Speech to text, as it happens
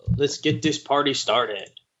Let's get this party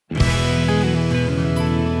started.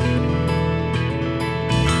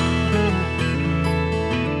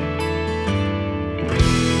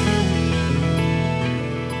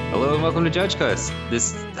 Hello and welcome to Judge Cuss.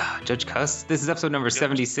 This is episode number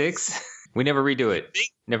 76. We never redo it.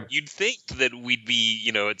 You'd think that we'd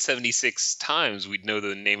be, at 76 times we'd know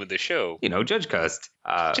the name of the show. Judge Cussed.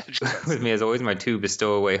 Judge Cussed. With me as always, my two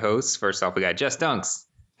bestowaway hosts. First off, we got Jess Dunks.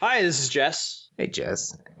 Hi, this is Jess. Hey,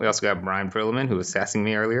 Jess. We also got Brian Prilliman, who was sassing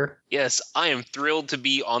me earlier. Yes, I am thrilled to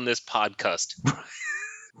be on this podcast.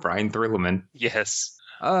 Brian Thrilliman. Yes.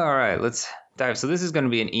 All right, let's dive. So this is going to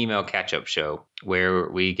be an email catch-up show where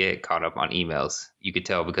we get caught up on emails. You could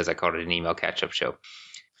tell because I called it an email catch-up show.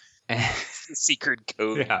 Secret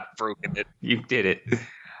code. Yeah. Broken it. You did it.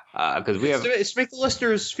 Because we have... It's to make the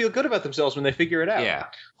listeners feel good about themselves when they figure it out. Yeah.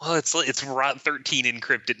 Well, it's Rot 13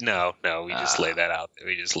 encrypted. No, we just lay that out.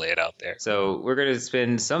 We just lay it out there. So we're going to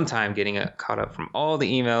spend some time getting caught up from all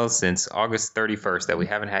the emails since August 31st that we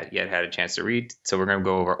haven't yet had a chance to read. So we're going to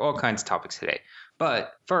go over all kinds of topics today.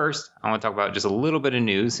 But first, I want to talk about just a little bit of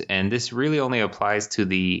news, and this really only applies to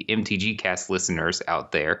the MTG Cast listeners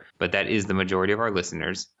out there, but that is the majority of our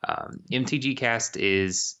listeners. MTG Cast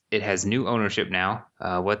has new ownership now.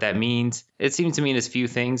 What that means, it seems to mean is few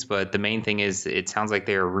things, but the main thing is it sounds like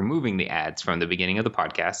they're removing the ads from the beginning of the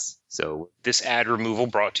podcast. So this ad removal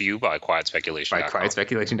brought to you by QuietSpeculation.com. By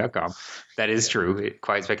QuietSpeculation.com. That is true.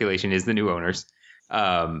 Quiet Speculation is the new owners.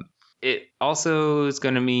 It also is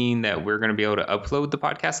going to mean that we're going to be able to upload the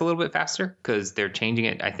podcast a little bit faster because they're changing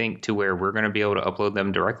it, I think, to where we're going to be able to upload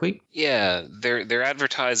them directly. Yeah, they're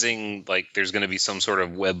advertising like there's going to be some sort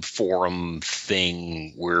of web forum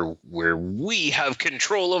thing where we have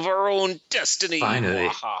control of our own destiny. Finally.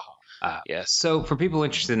 Yes. So for people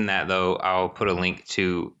interested in that, though, I'll put a link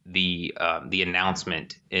to the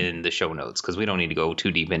announcement in the show notes because we don't need to go too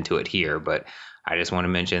deep into it here, but I just want to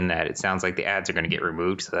mention that it sounds like the ads are going to get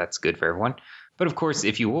removed, so that's good for everyone. But of course,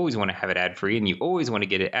 if you always want to have it ad-free and you always want to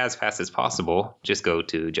get it as fast as possible, just go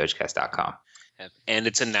to judgecast.com. And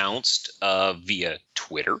it's announced via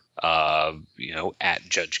Twitter, at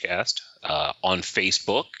JudgeCast. On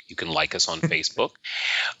Facebook, you can like us on Facebook.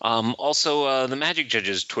 Also, the Magic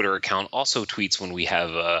Judges Twitter account also tweets when we have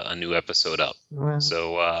a new episode up. Well,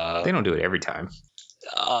 so they don't do it every time.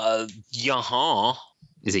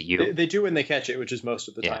 Is it you? They do when they catch it, which is most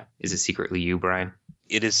of the time. Is it secretly you, Brian?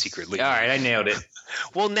 It is secretly. All right, I nailed it.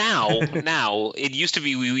 Well, now it used to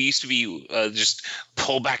be we used to be just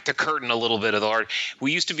pull back the curtain a little bit of the art.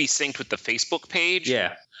 We used to be synced with the Facebook page.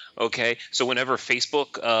 Yeah. Okay, so whenever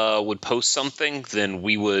Facebook would post something, then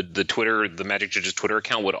the Magic Judges Twitter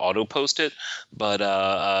account would auto post it.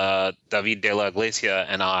 But David de la Iglesia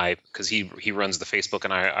and I, because he runs the Facebook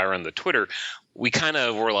and I run the Twitter, we kind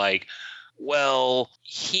of were like, well,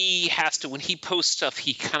 he has to, when he posts stuff,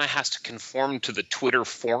 he kind of has to conform to the Twitter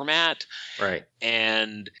format. Right.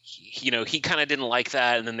 And, he kind of didn't like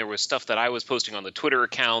that. And then there was stuff that I was posting on the Twitter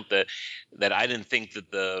account that I didn't think that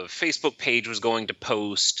the Facebook page was going to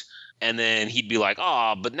post. And then he'd be like,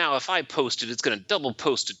 but now if I post it, it's going to double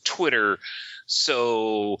post to Twitter.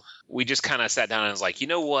 So we just kind of sat down and was like, you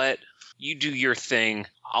know what? You do your thing.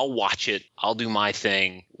 I'll watch it. I'll do my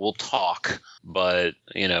thing. We'll talk. But,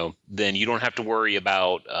 then you don't have to worry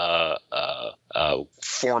about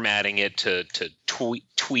formatting it to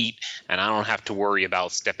tweet. And I don't have to worry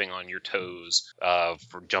about stepping on your toes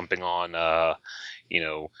for jumping on,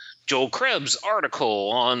 Joel Krebs'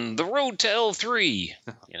 article on the road to L3.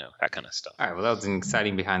 That kind of stuff. All right. Well, that was an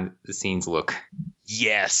exciting behind-the-scenes look.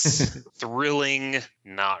 Yes. Thrilling,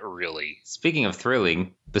 not really. Speaking of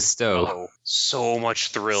thrilling, Bestow. Oh, so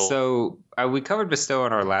much thrill. So we covered Bestow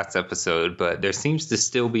on our last episode, but there seems to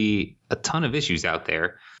still be a ton of issues out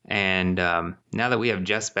there. And now that we have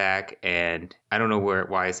Jess back, and I don't know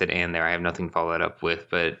why I said and there. I have nothing to follow that up with,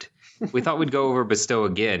 but we thought we'd go over Bestow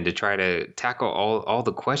again to try to tackle all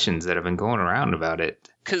the questions that have been going around about it.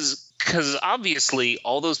 Because obviously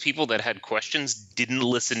all those people that had questions didn't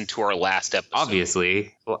listen to our last episode.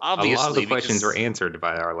 Obviously. A lot of the questions were answered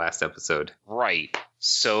by our last episode. Right.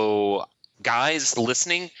 So guys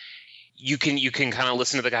listening, you can kind of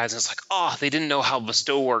listen to the guys and it's like, they didn't know how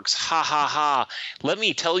Bestow works. Ha ha ha. Let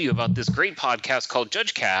me tell you about this great podcast called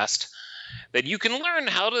JudgeCast that you can learn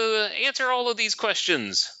how to answer all of these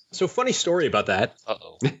questions. So funny story about that.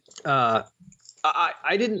 Uh-oh. I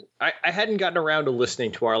hadn't gotten around to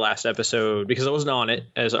listening to our last episode because I wasn't on it,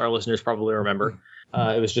 as our listeners probably remember.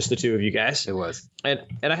 It was just the two of you guys. It was. And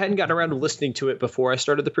I hadn't gotten around to listening to it before I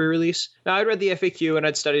started the pre-release. Now, I'd read the FAQ and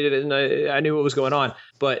I'd studied it and I knew what was going on.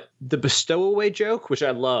 But the bestowaway joke, which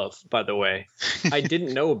I love, by the way, I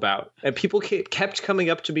didn't know about. And people kept coming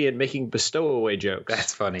up to me and making bestowaway jokes.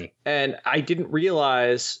 That's funny. And I didn't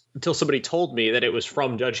realize until somebody told me that it was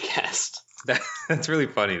from JudgeCast. That's really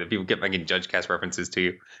funny that people kept making JudgeCast references to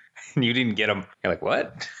you. And you didn't get them. You're like,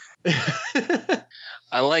 what? I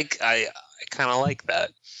kind of like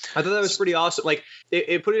that. I thought that was pretty awesome. Like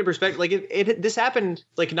it put it in perspective. Like this happened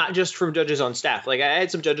like not just from judges on staff. Like I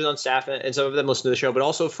had some judges on staff and some of them listened to the show, but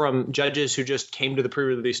also from judges who just came to the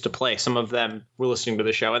pre-release to play. Some of them were listening to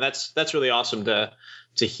the show, and that's really awesome to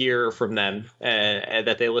hear from them and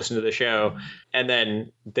that they listen to the show, and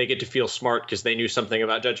then they get to feel smart because they knew something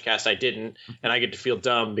about JudgeCast I didn't, and I get to feel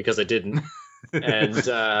dumb because I didn't. And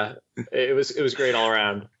it was great all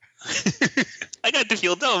around. I got to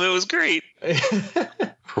feel dumb. It was great.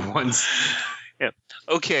 For once. Yeah.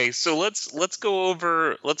 Okay, so let's go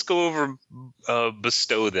over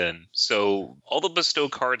Bestow then. So all the Bestow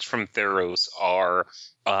cards from Theros are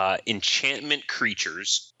enchantment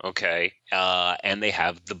creatures, okay? And they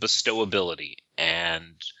have the Bestow ability.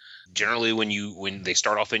 And generally when they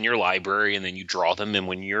start off in your library and then you draw them, and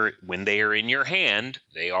when they are in your hand,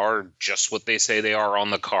 they are just what they say they are on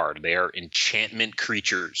the card. They are enchantment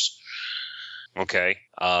creatures. Okay.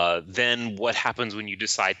 Then what happens when you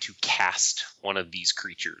decide to cast one of these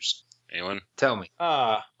creatures? Anyone? Tell me.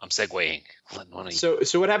 I'm segueing.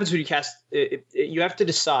 So what happens when you cast it? You have to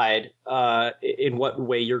decide in what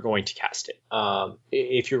way you're going to cast it.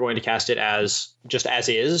 If you're going to cast it as just as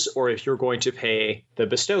is, or if you're going to pay the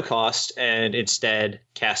bestow cost and instead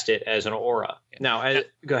cast it as an aura. Now,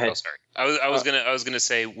 go ahead. Oh, sorry. I was gonna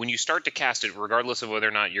say, when you start to cast it, regardless of whether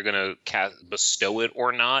or not you're gonna bestow it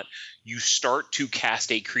or not, you start to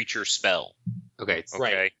cast a creature spell. Okay.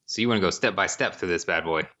 Right. So you want to go step by step through this bad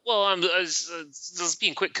boy? Well, I'm just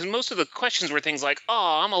being quick because most of the questions were things like,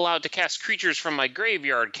 "Oh, I'm allowed to cast creatures from my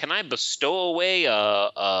graveyard. Can I bestow away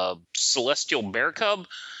a celestial bear cub?"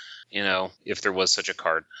 You know, if there was such a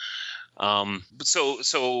card.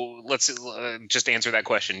 So let's just answer that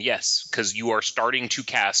question. Yes, because you are starting to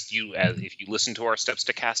cast. If you listen to our steps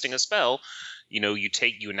to casting a spell,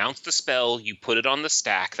 you announce the spell, you put it on the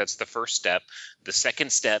stack. That's the first step. The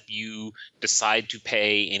second step, you decide to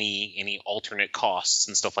pay any alternate costs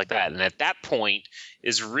and stuff like that. And at that point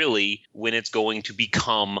is really when it's going to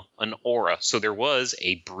become an aura. So there was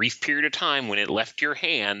a brief period of time when it left your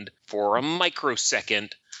hand for a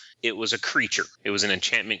microsecond. It was a creature. It was an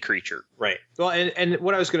enchantment creature. Right. Well, and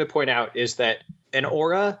what I was going to point out is that an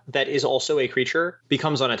aura that is also a creature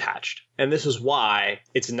becomes unattached. And this is why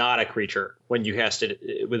it's not a creature when you cast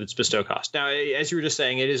it with its bestow cost. Now, as you were just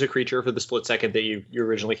saying, it is a creature for the split second that you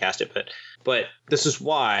originally cast it. But this is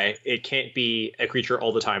why it can't be a creature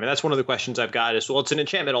all the time. And that's one of the questions I've got is, well, it's an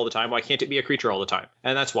enchantment all the time. Why can't it be a creature all the time?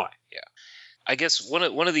 And that's why. Yeah. I guess one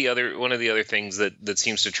of the other things that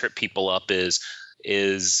seems to trip people up is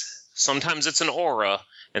sometimes it's an aura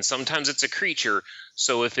and sometimes it's a creature.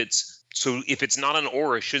 So if it's not an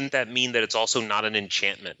aura, shouldn't that mean that it's also not an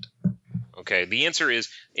enchantment? Okay, the answer is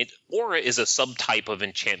aura is a subtype of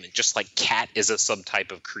enchantment, just like cat is a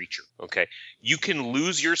subtype of creature. Okay, you can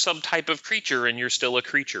lose your subtype of creature and you're still a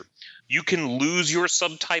creature. You can lose your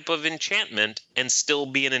subtype of enchantment and still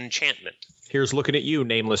be an enchantment. Here's looking at you,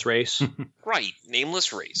 nameless race. Right,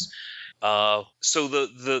 nameless race. So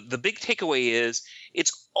the big takeaway is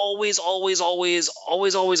it's always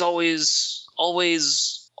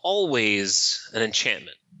an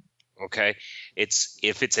enchantment. Okay,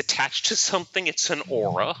 if it's attached to something, it's an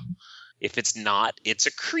aura. If it's not, it's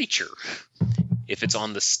a creature. If it's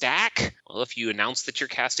on the stack, well, if you announce that you're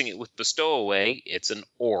casting it with bestow away, it's an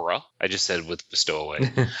aura. I just said with bestow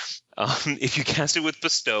away. If you cast it with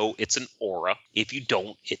bestow, it's an aura. If you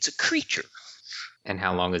don't, it's a creature. And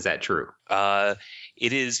how long is that true?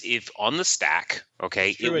 It is if on the stack,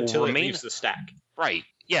 okay, it will remain. It leaves the stack. Right.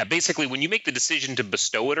 Yeah, basically when you make the decision to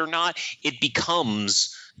bestow it or not, it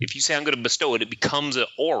becomes, if you say I'm going to bestow it, it becomes an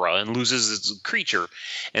aura and loses its creature.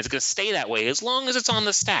 And it's going to stay that way as long as it's on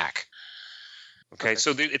the stack. Okay,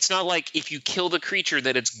 so it's not like if you kill the creature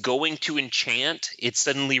that it's going to enchant, it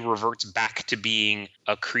suddenly reverts back to being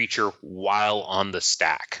a creature while on the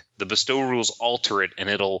stack. The bestow rules alter it, and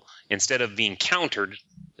it'll, instead of being countered,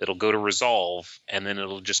 it'll go to resolve, and then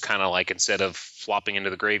it'll just kind of like, instead of flopping into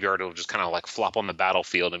the graveyard, it'll just kind of like flop on the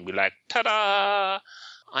battlefield and be like, ta-da!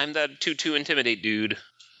 I'm that 2/2 intimidate dude.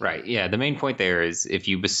 Right. Yeah. The main point there is if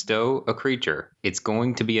you bestow a creature, it's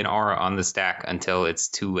going to be an aura on the stack until it's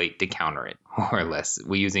too late to counter it, more or less.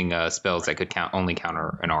 We're using spells that could only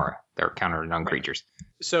counter an aura. They're countered on creatures.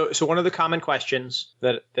 So one of the common questions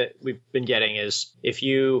that we've been getting is if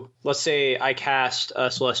you, let's say I cast a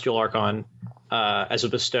Celestial Archon as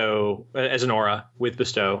an aura with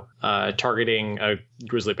bestow, targeting a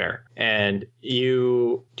grizzly bear, and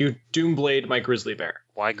you do Doomblade my grizzly bear.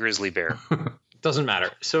 Why grizzly bear? Doesn't matter.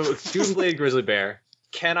 So Doomblade grizzly bear.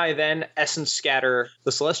 Can I then essence scatter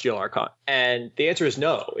the Celestial Archon? And the answer is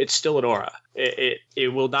no. It's still an aura.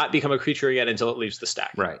 It will not become a creature again until it leaves the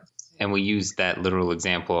stack. Right. And we used that literal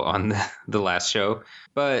example on the last show,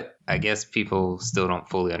 but I guess people still don't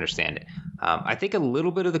fully understand it. I think a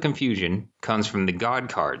little bit of the confusion comes from the God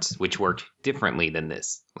cards, which worked differently than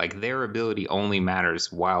this. Like their ability only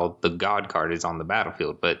matters while the God card is on the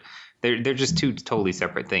battlefield, but they're just two totally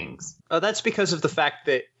separate things. That's because of the fact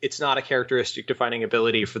that it's not a characteristic defining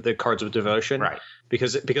ability for the cards of devotion. Right.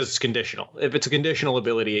 Because it's conditional. If it's a conditional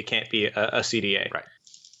ability, it can't be a CDA. Right.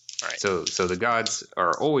 Right. So the gods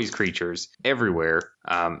are always creatures everywhere,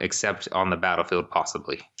 except on the battlefield,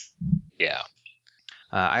 possibly. Yeah.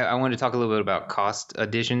 I wanted to talk a little bit about cost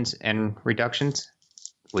additions and reductions,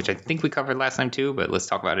 which I think we covered last time too, but let's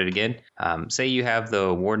talk about it again. Say you have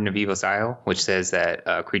the Warden of Evos Isle, which says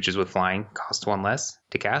that creatures with flying cost 1 less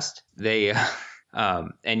to cast.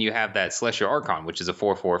 And you have that Celestial Archon, which is a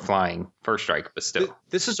 4/4 flying first strike bestow.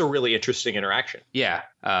 This is a really interesting interaction. Yeah,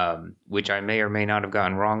 which I may or may not have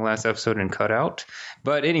gotten wrong last episode and cut out.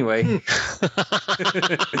 But anyway,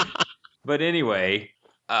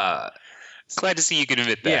 Glad to see you can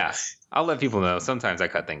admit that. yeah, I'll let people know. Sometimes I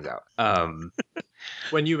cut things out.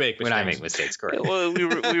 When you make mistakes. When I make mistakes, correct. Well,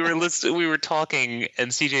 we were talking,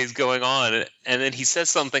 and CJ's going on, and then he says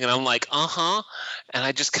something, and I'm like, and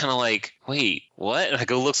I just kind of like, wait, what? And I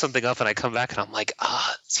go look something up, and I come back, and I'm like,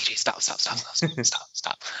 CJ, stop.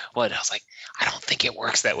 What? And I was like, I don't think it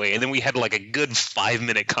works that way. And then we had like a good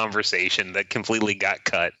 5-minute conversation that completely got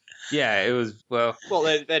cut. Yeah, it was, well,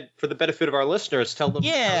 that for the benefit of our listeners, tell them.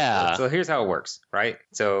 Yeah. so here's how it works, right?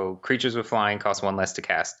 So creatures with flying cost 1 less to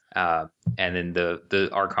cast, and then the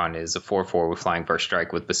Archon is a 4/4 with flying first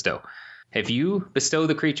strike with bestow. If you bestow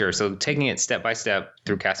the creature, so taking it step by step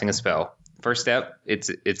through casting a spell. First step, it's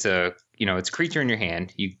a creature in your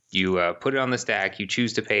hand. You put it on the stack. You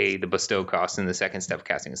choose to pay the bestow cost in the second step of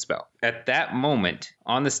casting a spell. At that moment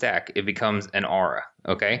on the stack, it becomes an aura.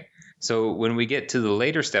 Okay. So when we get to the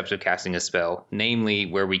later steps of casting a spell, namely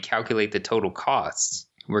where we calculate the total costs,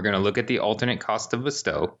 we're going to look at the alternate cost of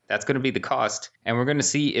bestow. That's going to be the cost. And we're going to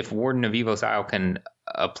see if Warden of Evos Isle can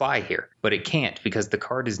apply here. But it can't because the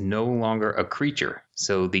card is no longer a creature.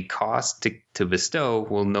 So the cost to bestow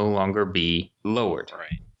will no longer be lowered.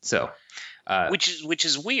 Right. So... which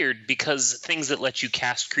is weird because things that let you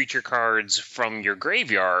cast creature cards from your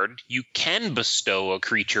graveyard, you can bestow a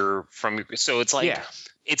creature from your... So it's like... Yeah.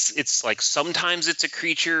 It's like sometimes it's a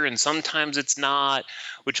creature and sometimes it's not,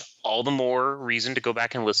 which all the more reason to go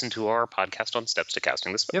back and listen to our podcast on steps to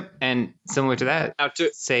casting the spell. Yep. And similar to that, Now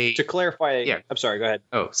to clarify, Yeah. I'm sorry, go ahead.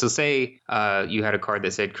 Oh, so say you had a card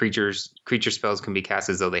that said creature spells can be cast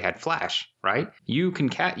as though they had flash, right? You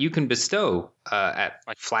can bestow at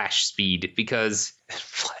like flash speed because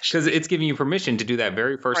it's giving you permission to do that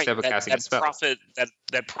very first step of casting a spell.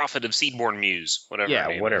 That prophet of Seedborn Muse, whatever.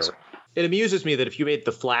 Yeah, whatever. It amuses me that if you made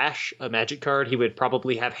the Flash a magic card, he would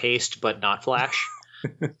probably have haste but not flash.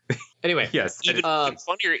 Anyway, Yes. Even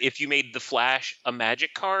funnier, if you made the Flash a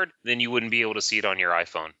magic card, then you wouldn't be able to see it on your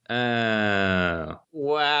iPhone. wow,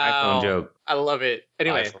 iPhone joke. I love it.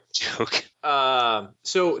 Anyway, iPhone joke.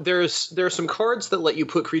 So there are some cards that let you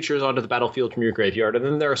put creatures onto the battlefield from your graveyard, and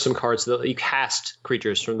then there are some cards that let you cast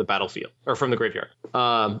creatures from the battlefield or from the graveyard.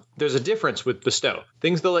 There's a difference with bestow.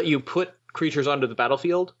 Things that let you put creatures onto the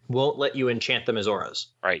battlefield won't let you enchant them as auras.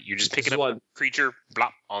 Right, you're just picking This up one- a creature,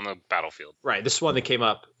 blop, on the battlefield. Right, this is one that came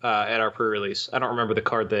up at our pre-release. I don't remember the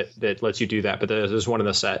card that lets you do that, but there's one in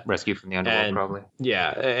the set. Rescue from the Underworld, And- probably. Yeah,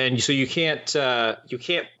 and so you can't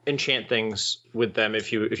enchant things with them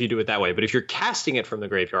if you do it that way. But if you're casting it from the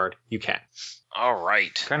graveyard, you can. All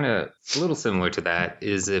right. Kind of a little similar to that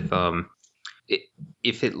is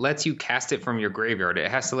if it lets you cast it from your graveyard, it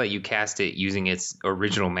has to let you cast it using its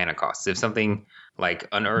original mana cost. If something like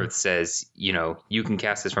Unearth says, you can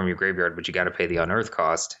cast this from your graveyard, but you got to pay the Unearth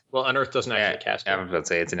cost. Well, Unearth doesn't actually cast I it. was about to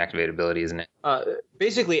say it's an activated ability, isn't it?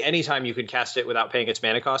 Basically, anytime you can cast it without paying its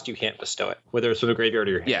mana cost, you can't bestow it, whether it's from the graveyard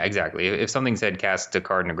or your hand. Yeah, exactly. If something said cast a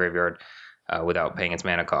card in a graveyard without paying its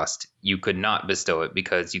mana cost, you could not bestow it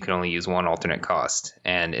because you can only use one alternate cost.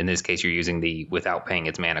 And in this case, you're using the without paying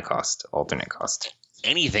its mana cost alternate cost.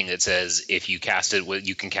 anything that says if you cast it,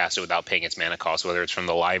 you can cast it without paying its mana cost, whether it's from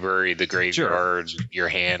the library, the graveyard, your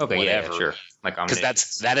hand, Okay, whatever. yeah, sure. Like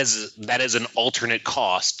Because that is an alternate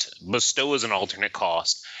cost. Bestow is an alternate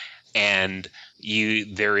cost, and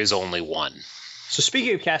there is only one. So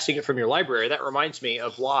speaking of casting it from your library, that reminds me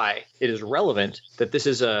of why it is relevant that this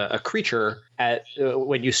is a creature at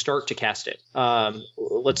when you start to cast it.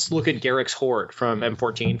 Let's look at Garrick's Horde from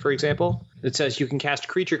M14, for example. It says you can cast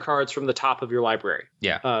creature cards from the top of your library.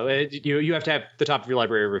 Yeah. You have to have the top of your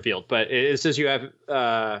library revealed, but it says you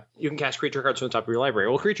can cast creature cards from the top of your library.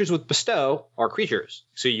 Well, creatures with bestow are creatures,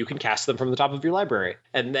 so you can cast them from the top of your library,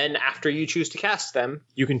 and then after you choose to cast them,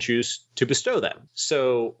 you can choose to bestow them.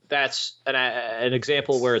 So that's an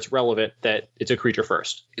example where it's relevant that it's a creature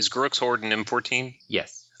first. Is Garrick's Horde an M14?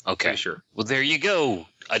 Yes. Okay. Pretty sure. Well, there you go.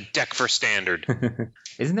 A deck for standard.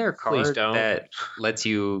 Isn't there a Please card don't. that lets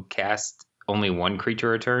you cast only one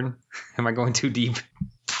creature a turn? Am I going too deep?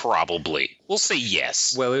 Probably. We'll say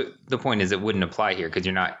yes. Well, the point is it wouldn't apply here because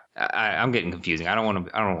you're not. I'm getting confusing. I don't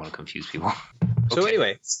want to confuse people. So Okay.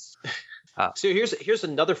 anyway, so here's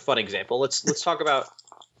another fun example. Let's talk about.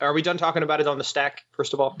 Are we done talking about it on the stack?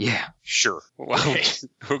 First of all, Yeah. Sure. Well,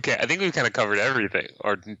 okay. I think we've kind of covered everything,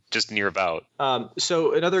 or just near about.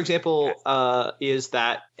 So another example is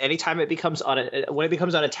that anytime it becomes when it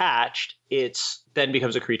becomes unattached, it's then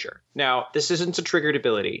becomes a creature. Now, this isn't a triggered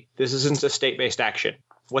ability. This isn't a state-based action.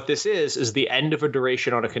 What this is the end of a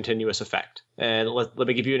duration on a continuous effect. And let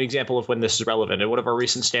me give you an example of when this is relevant. In one of our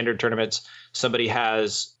recent standard tournaments, somebody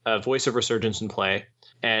has a Voice of Resurgence in play.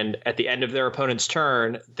 And at the end of their opponent's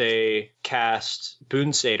turn, they cast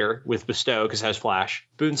Boon Satyr with Bestow, because it has Flash,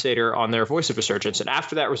 Boon Satyr on their Voice of Resurgence. And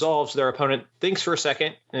after that resolves, their opponent thinks for a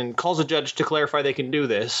second and calls a judge to clarify they can do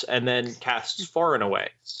this, and then casts Far and Away.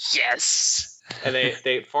 Yes. And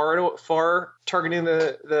they far targeting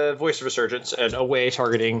the Voice of Resurgence and away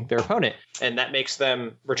targeting their opponent. And that makes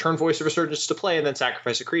them return Voice of Resurgence to play and then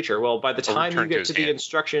sacrifice a creature. Well, by the time you get to the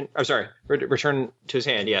instruction... I'm sorry, return to his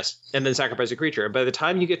hand, yes. And then sacrifice a creature. By the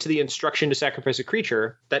time you get to the instruction to sacrifice a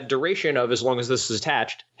creature, that duration of as long as this is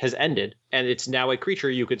attached has ended. And it's now a creature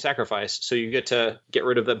you could sacrifice. So you get to get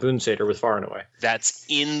rid of that Boon Satyr with Far and Away. That's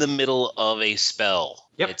in the middle of a spell.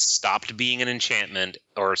 Yep. It stopped being an enchantment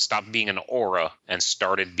or stopped being an aura and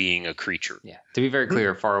started being a creature. Yeah. To be very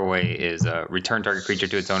clear, Far Away is return target creature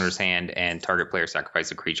to its owner's hand and target player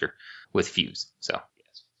sacrifice a creature with Fuse.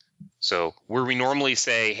 So where we normally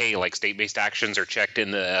say, hey, like state-based actions are checked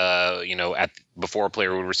in the, before a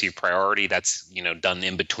player would receive priority, that's, done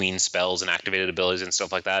in between spells and activated abilities and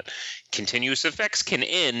stuff like that. Continuous effects can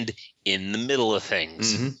end in the middle of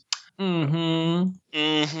things.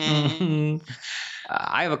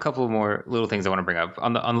 I have a couple more little things I want to bring up.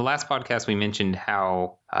 On the last podcast, we mentioned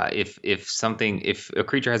how if a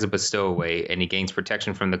creature has a Bestow Away and he gains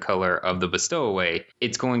protection from the color of the Bestow Away,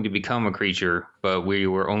 it's going to become a creature. But we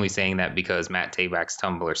were only saying that because Matt Tabak's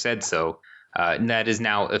Tumblr said so. And that is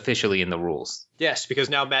now officially in the rules. Yes, because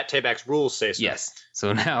now Matt Tabak's rules say so. Yes.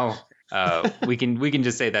 So now we can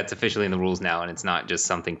just say that's officially in the rules now, and it's not just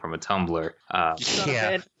something from a Tumblr.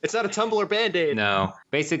 It's not a Tumblr Band-Aid. No.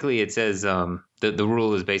 Basically, it says the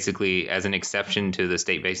rule is basically as an exception to the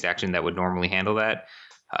state-based action that would normally handle that.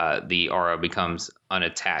 The aura becomes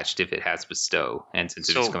unattached if it has Bestow, and since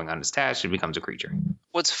it's going unattached, it becomes a creature.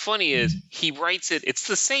 What's funny is he writes it. It's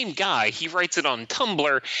the same guy. He writes it on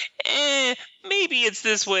Tumblr. Maybe it's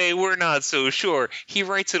this way. We're not so sure. He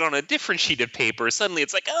writes it on a different sheet of paper. Suddenly,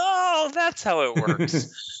 it's like, oh, that's how it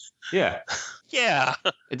works. Yeah. Yeah.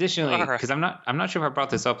 Additionally, because I'm not sure if I brought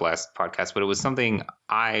this up last podcast, but it was something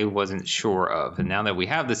I wasn't sure of, and now that we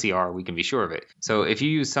have the CR, we can be sure of it. So if you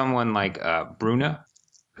use someone like Bruna,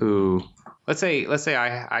 who let's say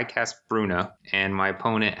I cast Bruna and my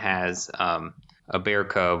opponent has a bear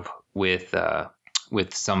cub with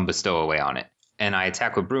some Bestow Away on it, and I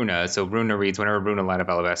attack with Bruna. So Bruna reads, whenever Bruna Light of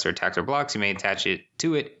Alabaster attacks or blocks, you may attach it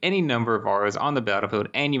to it any number of auras on the battlefield,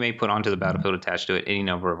 and you may put onto the battlefield attached to it any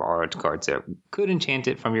number of aura cards that could enchant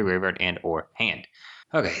it from your graveyard and or hand.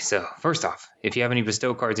 Okay, so first off, if you have any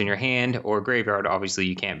bestow cards in your hand or graveyard, obviously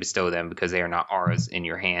you can't bestow them because they are not auras in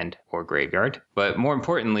your hand or graveyard. But more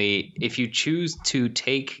importantly, if you choose to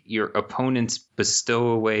take your opponent's Bestow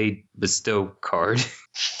Away bestow card...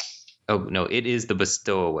 Oh, no, it is the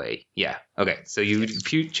Bestow Away. Yeah, okay, so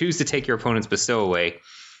if you choose to take your opponent's Bestow Away,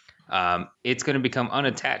 it's going to become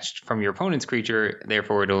unattached from your opponent's creature,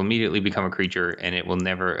 therefore it'll immediately become a creature, and it will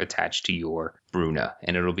never attach to your Bruna,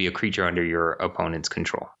 and it'll be a creature under your opponent's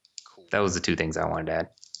control. Cool. That was the two things I wanted to add.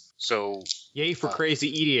 So, yay for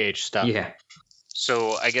crazy EDH stuff. Yeah.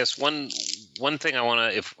 So I guess one thing I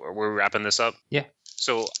want to, if we're wrapping this up. Yeah.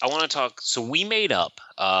 So I want to talk. So we made up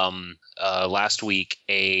last week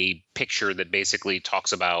a picture that basically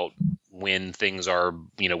talks about when things are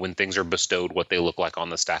bestowed, what they look like on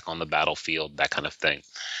the stack on the battlefield, that kind of thing.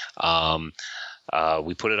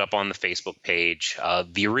 We put it up on the Facebook page.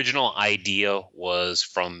 The original idea was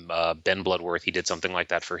from Ben Bloodworth. He did something like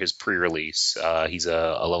that for his pre-release. He's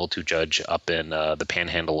a level 2 judge up in the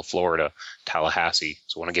Panhandle of Florida, Tallahassee.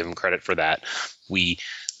 So I want to give him credit for that. We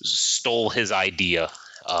stole his idea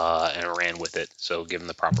and ran with it. So give him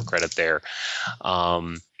the proper credit there.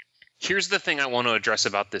 Here's the thing I want to address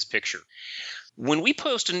about this picture. When we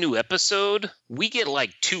post a new episode, we get like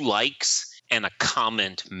 2 likes and a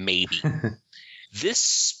comment maybe.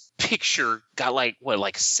 This picture got like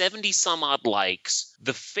 70 some odd likes.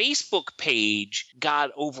 The Facebook page got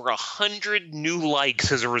over 100 new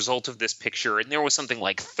likes as a result of this picture, and there was something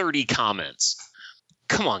like 30 comments.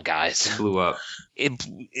 Come on, guys! It blew up.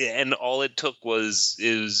 And all it took was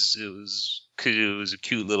it was a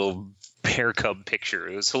cute little bear cub picture.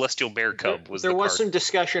 It was Celestial Bear Cub. There was some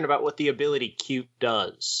discussion about what the ability cute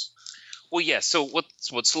does. Well, yeah, so what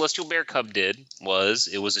Celestial Bear Cub did was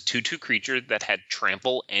it was a 2/2 creature that had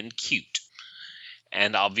trample and cute.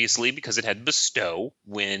 And obviously, because it had bestow,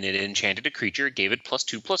 when it enchanted a creature, it gave it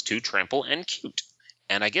 +2/+2 trample and cute.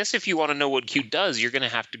 And I guess if you want to know what cute does, you're going to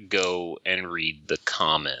have to go and read the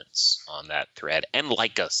comments on that thread and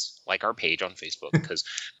like our page on Facebook, because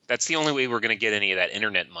that's the only way we're going to get any of that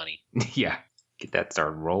internet money. Yeah. Get that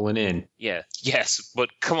started rolling in. Yeah. Yes. But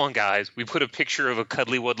come on, guys. We put a picture of a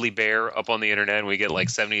cuddly wuddly bear up on the internet, and we get like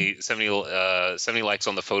 70 likes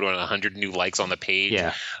on the photo and 100 new likes on the page.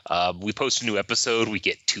 Yeah. We post a new episode. We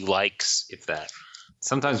get 2 likes. If that.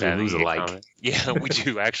 Sometimes we lose a like. Comment. Yeah, we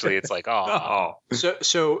do. Actually, it's like, oh.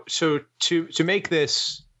 So to make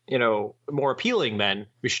this, more appealing, then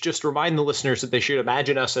we should just remind the listeners that they should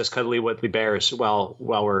imagine us as cuddly wuddly bears while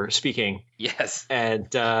we're speaking. Yes.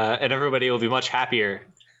 And everybody will be much happier.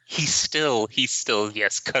 He's still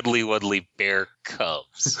yes, cuddly wuddly bear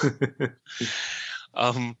cubs.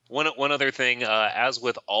 One other thing, as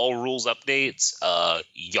with all rules updates,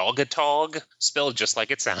 Yogg-Togg, spelled just like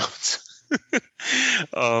it sounds.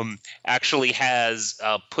 Actually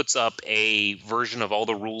puts up a version of all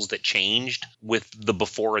the rules that changed with the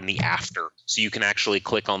before and the after. So you can actually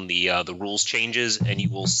click on the rules changes, and you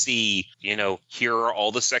will see, here are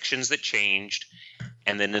all the sections that changed,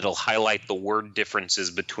 and then it'll highlight the word differences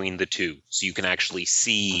between the two. So you can actually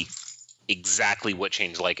see exactly what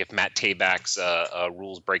changed. Like if Matt Tabak's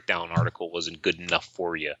rules breakdown article wasn't good enough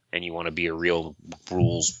for you and you want to be a real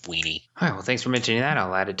rules weenie. All right, well, thanks for mentioning that.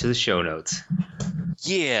 I'll add it to the show notes.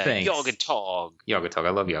 Yeah, thanks. Yogg-Togg. Yogg-Togg.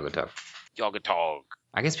 I love Yogg-Togg. Yogg-Togg.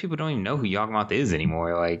 I guess people don't even know who Yawgmoth is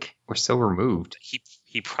anymore. Like, we're so removed.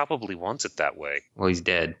 He probably wants it that way. Well, he's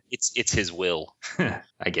dead. It's his will.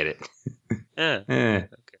 I get it. Okay.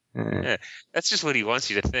 Yeah, that's just what he wants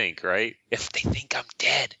you to think, right? If they think I'm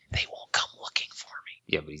dead, they won't come looking for me.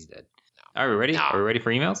 Yeah, but he's dead. No. Are we ready? No. Are we ready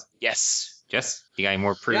for emails? Yes. Jess, you got any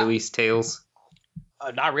more pre-release tales?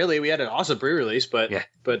 Not really. We had an awesome pre-release, but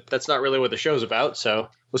that's not really what the show's about. So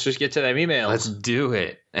let's just get to them emails. Let's do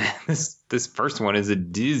it. This first one is a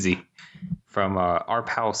doozy from our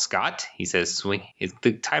pal Scott. He says,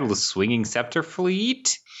 the title is Swinging Scepter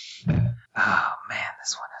Fleet. Oh, man,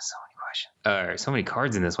 this one has so many questions. So many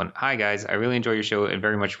cards in this one. Hi, guys. I really enjoy your show and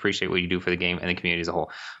very much appreciate what you do for the game and the community as a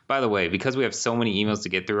whole. By the way, because we have so many emails to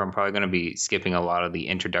get through, I'm probably going to be skipping a lot of the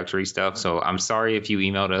introductory stuff. So I'm sorry if you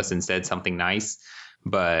emailed us and said something nice,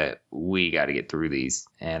 but we got to get through these.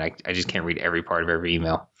 And I just can't read every part of every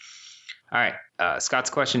email. All right. Scott's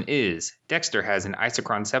question is, Dexter has an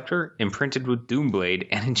Isochron Scepter imprinted with Doomblade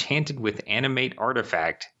and enchanted with Animate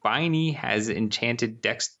Artifact. Biney has enchanted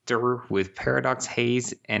Dexter with Paradox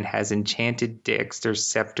Haze and has enchanted Dexter's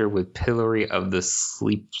Scepter with Pillory of the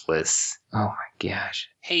Sleepless. Oh my gosh.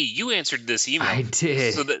 Hey, you answered this email. I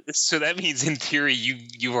did. So that means in theory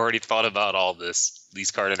you've already thought about all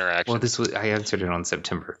these card interactions. Well, I answered it on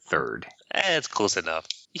September 3rd. It's close enough.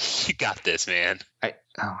 You got this, man. Oh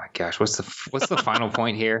my gosh, what's the final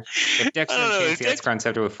point here? If Dexter enchants the Isochron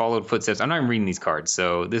Scepter with Followed Footsteps, I'm not even reading these cards,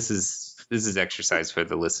 so this is exercise for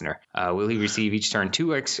the listener. Will he receive each turn 2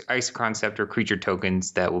 Isochron Scepter creature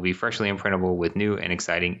tokens that will be freshly imprintable with new and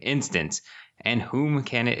exciting instants? And whom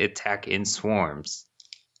can it attack in swarms?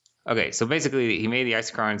 Okay, so basically he made the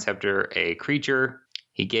Isochron Scepter a creature.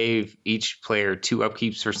 He gave each player 2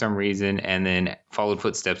 upkeeps for some reason, and then Followed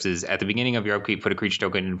Footsteps is at the beginning of your upkeep, put a creature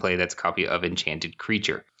token into play that's a copy of Enchanted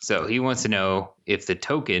Creature. So he wants to know if the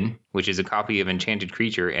token, which is a copy of Enchanted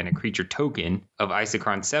Creature and a creature token of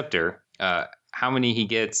Isochron Scepter, how many he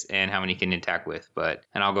gets and how many he can attack with,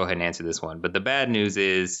 and I'll go ahead and answer this one. But the bad news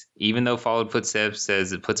is, even though Followed Footsteps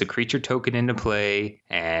says it puts a creature token into play,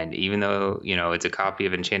 and even though, it's a copy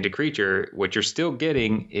of Enchanted Creature, what you're still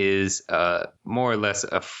getting is more or less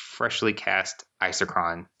a freshly cast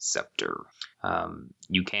Isochron Scepter.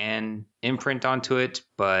 You can imprint onto it,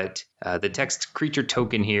 but the text creature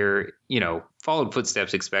token here, Followed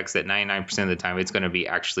Footsteps expects that 99% of the time it's going to be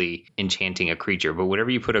actually enchanting a creature. But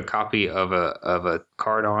whenever you put a copy of a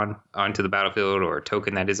card onto the battlefield, or a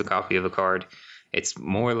token that is a copy of a card, it's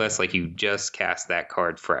more or less like you just cast that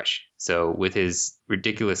card fresh. So with his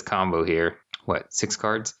ridiculous combo here, 6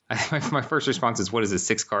 cards? My first response is, what is this,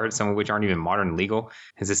 6 cards, some of which aren't even modern legal?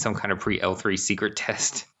 Is this some kind of pre-L3 secret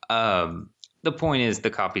test? The point is,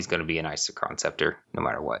 the copy is going to be an Isochron Scepter, no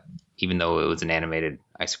matter what, even though it was an animated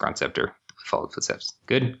Isochron Scepter. Followed Footsteps.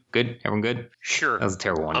 Good? Everyone good? Sure. That was a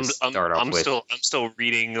terrible one to start off with. I'm still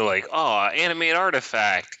reading animate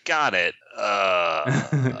artifact. Got it.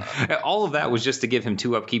 All of that was just to give him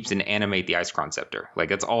 2 upkeeps and animate the Isochron Scepter.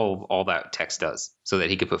 That's all that text does, so that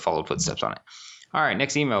he could put Followed Footsteps on it. All right,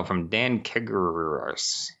 next email from Dan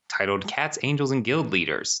Kegeros, titled Cats, Angels, and Guild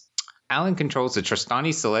Leaders. Alan controls the Trostani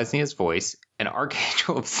Selesnia's voice, an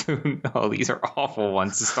Archangel of Thune. Oh, these are awful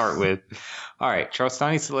ones to start with. All right,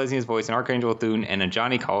 Trostani Selesnia's voice, an Archangel of Thune, and a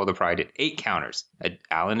Ajani Call of the Pride at 8 counters.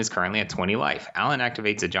 Alan is currently at 20 life. Alan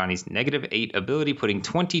activates Ajani's -8 ability, putting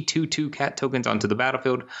 22 2-cat tokens onto the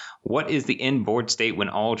battlefield. What is the end board state when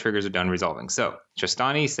all triggers are done resolving? So,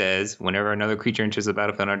 Trostani says, whenever another creature enters the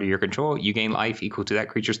battlefield under your control, you gain life equal to that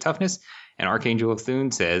creature's toughness. And Archangel of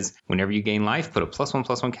Thune says, whenever you gain life, put a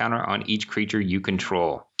 +1/+1 counter on each creature you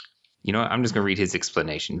control. You know what? I'm just going to read his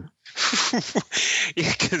explanation.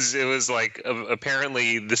 Yeah, because it was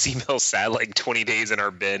apparently this email sat 20 days in our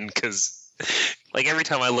bin, because every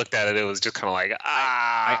time I looked at it, it was just kind of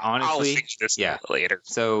I honestly, I'll fix this yeah. later.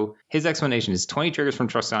 So his explanation is 20 triggers from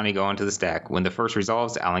Trostani go onto the stack. When the first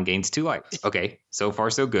resolves, Alan gains 2 life. Okay, so far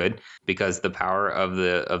so good, because the power of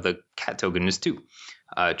the cat token is 2.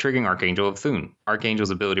 Triggering Archangel of Thune. Archangel's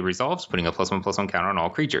ability resolves, putting a +1/+1 counter on all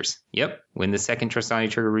creatures. Yep. When the second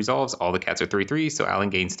Trostani trigger resolves, all the cats are 3/3, so Alan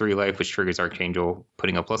gains 3 life, which triggers Archangel,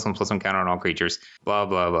 putting a +1/+1 counter on all creatures. Blah,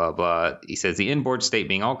 blah, blah, blah. He says the inboard state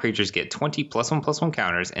being all creatures get 20 +1/+1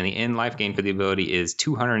 counters, and the end life gain for the ability is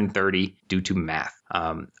 230 due to math.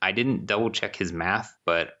 I didn't double check his math,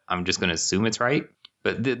 but I'm just going to assume it's right.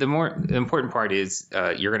 But the more important part is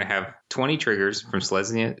you're going to have 20 triggers from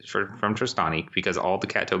Selesnya, from Trostani, because all the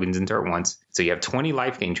cat tokens enter at once. So you have 20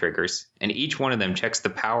 life gain triggers, and each one of them checks the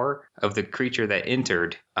power of the creature that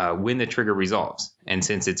entered when the trigger resolves. And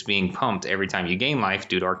since it's being pumped every time you gain life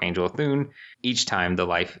due to Archangel of Thune, each time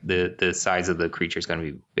the size of the creature is going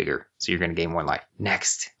to be bigger. So you're going to gain 1 life.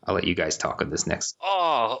 Next. I'll let you guys talk on this next.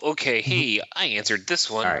 Oh, okay. Hey, I answered this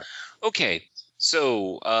one. All right. Okay.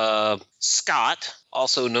 So, Scott,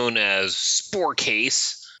 also known as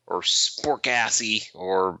Sporecase or Sporkassy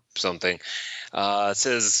or something,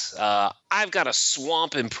 says, I've got a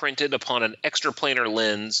swamp imprinted upon an extraplanar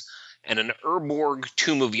lens and an Urborg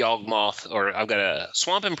Tomb of Yawgmoth, or I've got a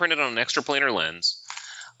swamp imprinted on an extraplanar lens,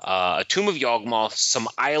 a Tomb of Yawgmoth, some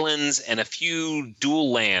islands, and a few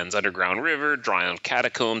dual lands, Underground River, Dryon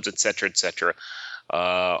Catacombs, etc.,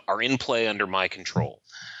 are in play under my control.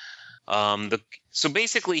 So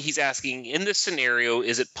basically he's asking, in this scenario,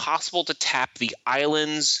 is it possible to tap the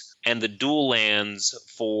islands and the dual lands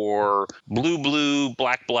for blue,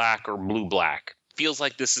 black, or blue, Feels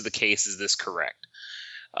like this is the case. Is this correct?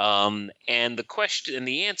 And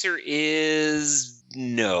the answer is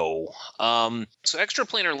no. So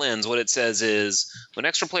extraplanar lens, what it says is, when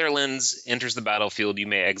extraplanar lens enters the battlefield, you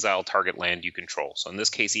may exile target land you control. So in this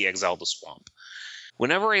case, he exiled the swamp.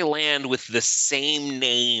 Whenever a land with the same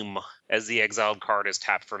name as the exiled card is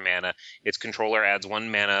tapped for mana, its controller adds 1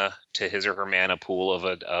 mana to his or her mana pool of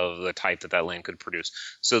the type that land could produce.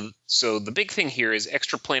 So the big thing here is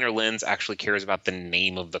extraplanar lens actually cares about the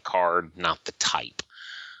name of the card, not the type.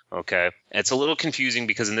 Okay, it's a little confusing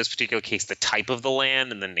because in this particular case, the type of the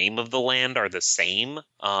land and the name of the land are the same,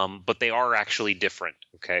 but they are actually different.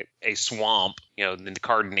 Okay, a swamp, the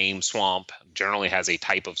card name swamp generally has a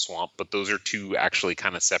type of swamp, but those are 2 actually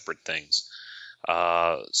kind of separate things.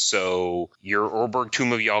 So your Urborg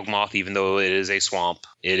Tomb of Yawgmoth, even though it is a swamp,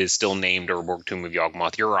 it is still named Urborg Tomb of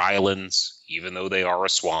Yawgmoth. Your islands, even though they are a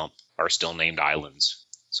swamp, are still named islands.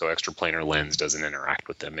 So extraplanar lens doesn't interact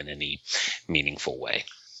with them in any meaningful way.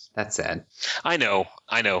 That's sad. I know.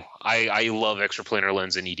 I love extraplanar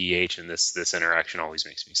lens and EDH, and this interaction always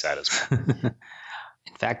makes me sad as well.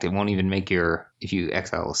 And fact, it won't even make if you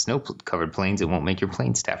exile snow-covered plains, it won't make your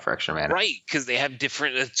plains tap for extra mana. Right, because they have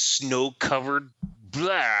different snow-covered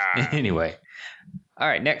blah. Anyway. All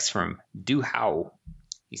right, next from Du Hao.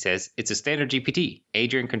 He says, it's a standard GPT.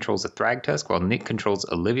 Adrian controls a Thragtusk while Nick controls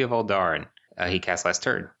Olivia Voldaren. He cast last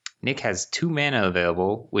turn. Nick has 2 mana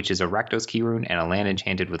available, which is a Rakdos Key Rune and a land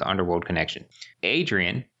enchanted with Underworld Connection.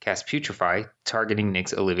 Adrian casts Putrefy, targeting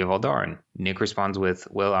Nick's Olivia Voldaren. Nick responds with,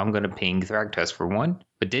 well, I'm going to ping Thragtusk for 1,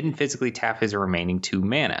 but didn't physically tap his remaining 2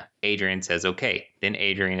 mana. Adrian says okay. Then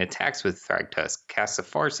Adrian attacks with Thragtusk, casts a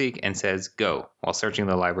Farseek, and says go, while searching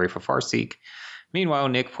the library for Farseek. Meanwhile,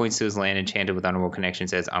 Nick points to his land enchanted with Underworld Connection,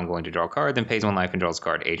 says, I'm going to draw a card, then pays 1 life and draws a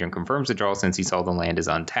card. Adrian confirms the draw since he saw the land is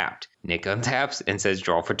untapped. Nick untaps and says,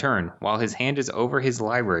 draw for turn. While his hand is over his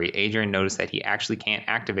library, Adrian noticed that he actually can't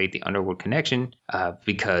activate the Underworld Connection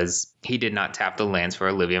because he did not tap the lands for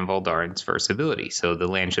Olivia and Voldaren's first ability, so the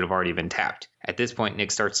land should have already been tapped. At this point, Nick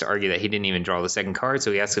starts to argue that he didn't even draw the second card,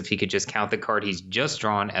 so he asks if he could just count the card he's just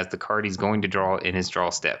drawn as the card he's going to draw in his draw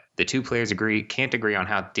step. The 2 players can't agree on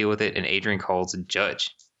how to deal with it, and Adrian calls a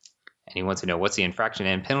judge. And he wants to know what's the infraction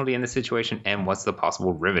and penalty in this situation, and what's the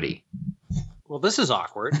possible remedy. Well, this is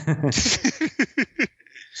awkward.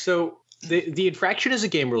 So the infraction is a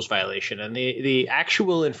game rules violation, and the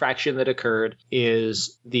actual infraction that occurred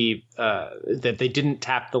is that they didn't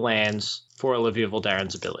tap the lands for Olivia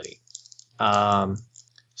Voldaren's ability.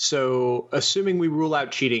 So assuming we rule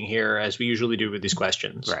out cheating here, as we usually do with these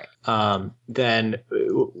questions, right? Then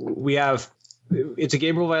we have it's a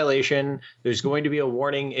game rule violation. There's going to be a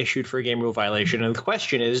warning issued for a game rule violation, and the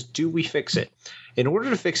question is, do we fix it? In order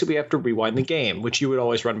to fix it, we have to rewind the game, which you would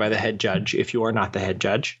always run by the head judge if you are not the head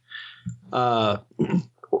judge.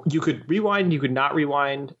 You could rewind, you could not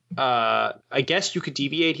rewind. I guess you could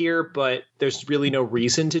deviate here, but there's really no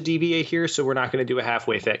reason to deviate here, so we're not going to do a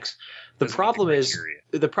halfway fix. The problem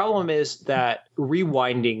is that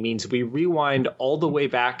rewinding means we rewind all the way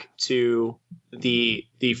back to the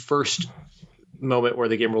first moment where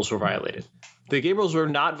the game rules were violated. The game rules were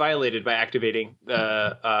not violated by activating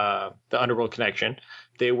the Underworld Connection.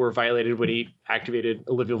 They were violated when he activated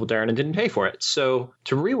Olivia Voldaren and didn't pay for it. So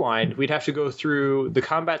to rewind, we'd have to go through the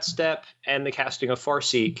combat step and the casting of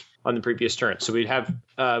Farseek on the previous turn. So we'd have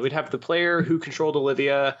the player who controlled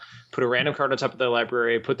Olivia put a random card on top of their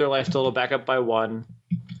library, put their life total back up by 1.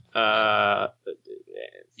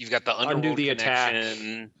 You've got the Underworld the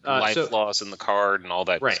Connection, attack. life loss in the card, and all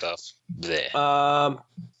that stuff. Blech.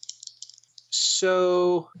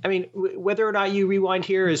 So, I mean, whether or not you rewind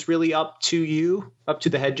here is really up to you, up to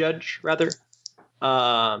the head judge, rather.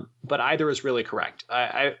 But either is really correct.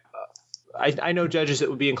 I know judges that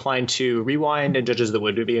would be inclined to rewind and judges that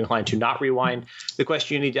would be inclined to not rewind. The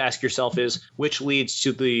question you need to ask yourself is, which leads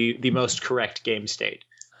to the most correct game state?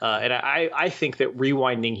 And I think that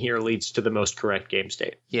rewinding here leads to the most correct game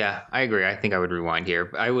state. Yeah, I agree. I think I would rewind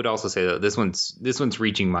here. I would also say that this one's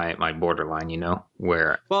reaching my borderline,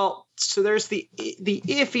 where... Well, so there's the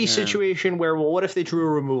iffy situation where, well, what if they drew a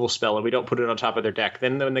removal spell and we don't put it on top of their deck?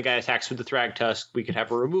 Then when the guy attacks with the Thragtusk, we could have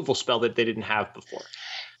a removal spell that they didn't have before.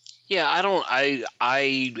 Yeah,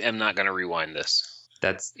 I am not going to rewind this.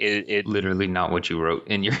 That's literally not what you wrote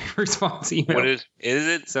in your response email. What is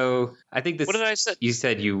it? So I think this. What did I say? You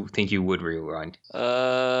said you think you would rewind.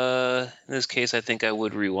 In this case, I think I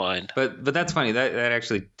would rewind. But that's funny. That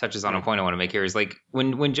actually touches on a point I want to make here. Is like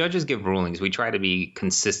when judges give rulings, we try to be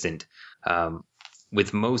consistent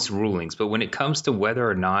with most rulings. But when it comes to whether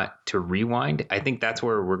or not to rewind, I think that's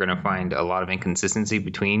where we're going to find a lot of inconsistency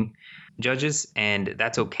between judges, and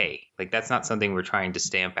that's okay. Like, that's not something we're trying to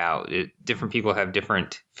stamp out. Different people have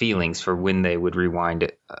different feelings for when they would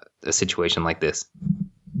rewind a situation like this.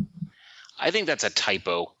 I think that's a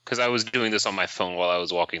typo, because I was doing this on my phone while I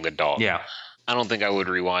was walking the dog. Yeah. I don't think I would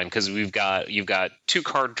rewind, because you've got 2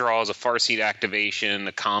 card draws, a Farseek activation,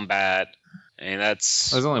 a combat, and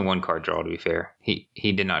that's... There's only 1 card draw, to be fair.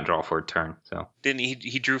 He did not draw for a turn, so... Didn't he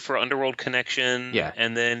drew for Underworld Connection? Yeah.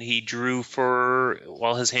 And then he drew for...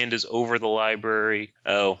 While his hand is over the library.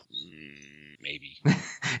 Oh, maybe.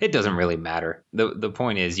 It doesn't really matter. The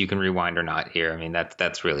point is, you can rewind or not here. I mean,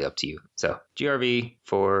 that's really up to you. So, GRV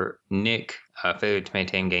for Nick, failure to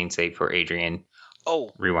maintain game state for Adrian.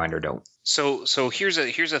 Oh. Rewind or don't. So here's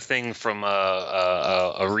a thing from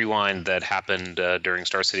a rewind that happened during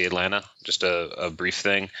Star City Atlanta. Just a brief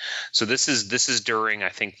thing. So this is during, I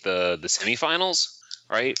think, the semifinals,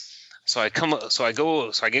 right? So I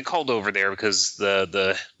get called over there because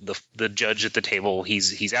the judge at the table,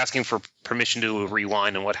 he's asking for permission to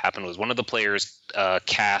rewind, and what happened was one of the players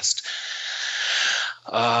cast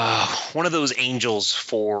one of those angels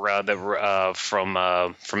for from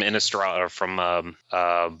Innistrad or from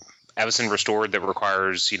Avacyn Restored that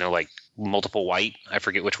requires like multiple white. I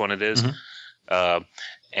forget which one it is.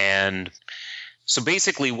 And so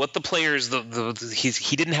basically, what the players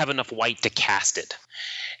he didn't have enough white to cast it.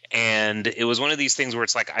 And it was one of these things where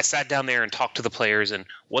it's like I sat down there and talked to the players, and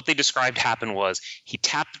what they described happened was he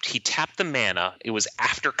tapped the mana. It was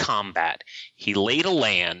after combat. He laid a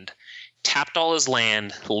land, tapped all his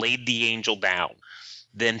land, laid the angel down,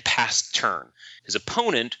 then passed turn. His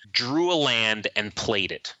opponent drew a land and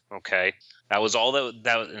played it. Okay, that was all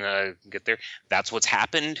that get there. That's what's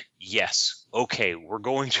happened. Yes. Okay, we're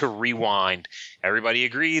going to rewind. Everybody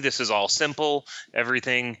agree this is all simple,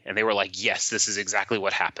 everything, and they were like, yes, this is exactly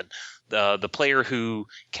what happened. The player who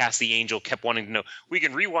cast the angel kept wanting to know, we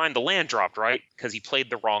can rewind the land dropped, right? Because he played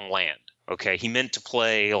the wrong land. Okay, he meant to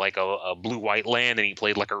play like a blue-white land, and he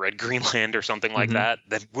played like a red-green land or something like that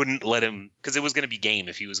wouldn't let him, because it was going to be game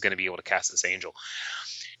if he was going to be able to cast this angel.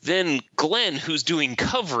 Then Glenn, who's doing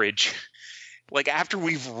coverage, like after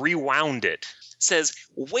we've rewound it, says,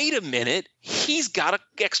 wait a minute, he's got an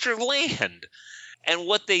extra land. And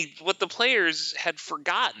what the players had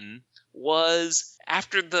forgotten was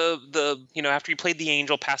after after he played the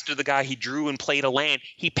angel, passed to the guy, he drew and played a land,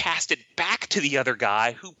 he passed it back to the other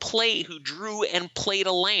guy who drew and played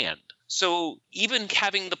a land. So even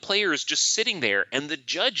having the players just sitting there and the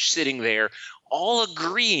judge sitting there all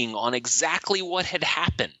agreeing on exactly what had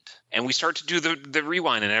happened. And we start to do the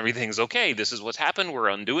rewind and everything's okay, this is what's happened, we're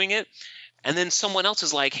undoing it. And then someone else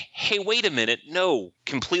is like, hey, wait a minute. No,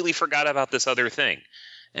 completely forgot about this other thing.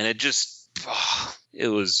 And it just, it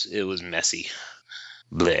was messy.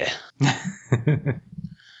 Bleh.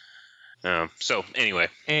 So anyway.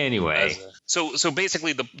 So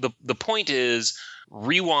basically the point is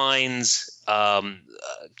rewinds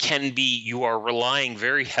can be, you are relying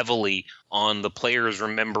very heavily on the players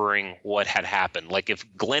remembering what had happened. Like if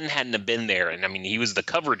Glenn hadn't have been there, and I mean, he was the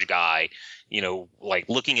coverage guy, like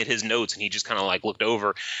looking at his notes, and he just kind of like looked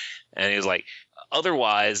over and he was like,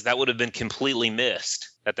 otherwise that would have been completely missed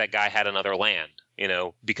that guy had another land,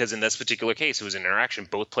 because in this particular case, it was an interaction.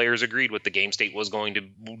 Both players agreed what the game state was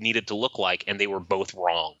needed to look like, and they were both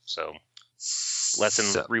wrong. So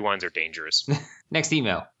rewinds are dangerous. Next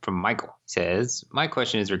email from Michael says, my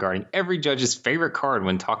question is regarding every judge's favorite card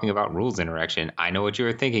when talking about rules interaction. I know what you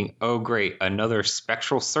are thinking. Oh, great. Another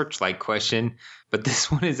Spectral Searchlight question. But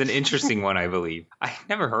this one is an interesting one, I believe. I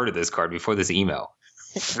never heard of this card before this email.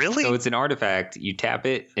 Really? So it's an artifact. You tap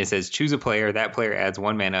it. It says choose a player. That player adds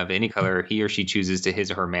 1 mana of any color he or she chooses to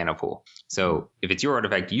his or her mana pool. So if it's your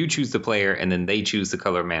artifact, you choose the player, and then they choose the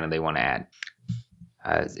color of mana they want to add.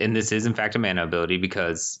 And this is in fact a mana ability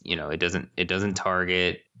because it doesn't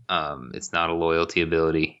target. It's not a loyalty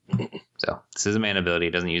ability. So this is a mana ability.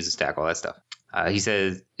 It doesn't use a stack. All that stuff. He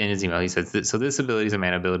says in his email, so this ability is a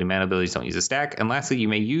mana ability. Mana abilities don't use a stack. And lastly, you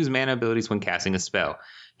may use mana abilities when casting a spell.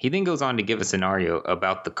 He then goes on to give a scenario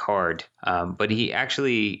about the card, but he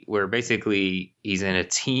actually, where basically he's in a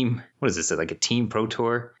team. What is this? Like a team pro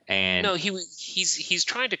tour? And no, he's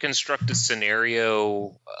trying to construct a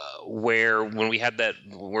scenario where we had that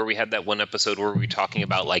one episode where we were talking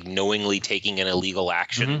about like knowingly taking an illegal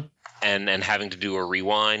action and having to do a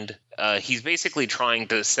rewind. He's basically trying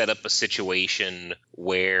to set up a situation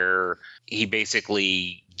where he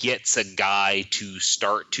basically gets a guy to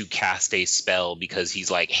start to cast a spell because he's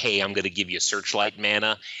like, hey, I'm going to give you Searchlight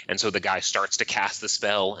mana. And so the guy starts to cast the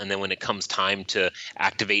spell. And then when it comes time to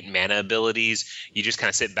activate mana abilities, you just kind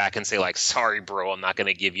of sit back and say like, sorry, bro, I'm not going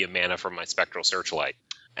to give you mana from my Spectral Searchlight.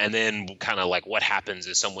 And then kind of like what happens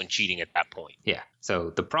is someone cheating at that point. Yeah.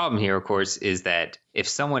 So the problem here, of course, is that if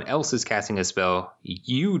someone else is casting a spell,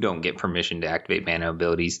 you don't get permission to activate mana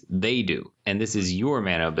abilities. They do. And this is your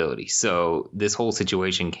mana ability. So this whole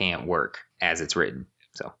situation can't work as it's written.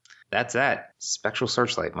 So that's that. Spectral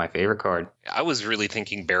Searchlight, my favorite card. I was really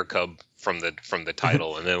thinking Bear Cub from the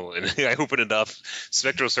title. And then when I opened it up,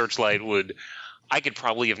 Spectral Searchlight I could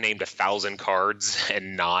probably have named 1,000 cards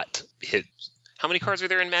and not hit. How many cards are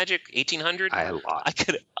there in Magic? 1,800? A lot.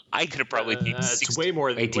 I could have probably named it's way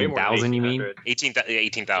more than 18,000. You mean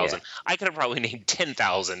 18,000? Yeah. I could have probably named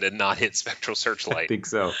 10,000 and not hit Spectral Searchlight. I think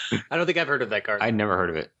so. I don't think I've heard of that card. I'd never heard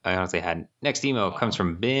of it. I honestly hadn't. Next email comes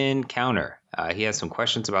from Ben Counter. He has some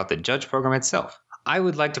questions about the Judge program itself. I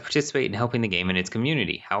would like to participate in helping the game and its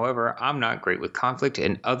community. However, I'm not great with conflict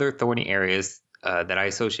and other thorny areas that I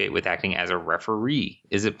associate with acting as a referee.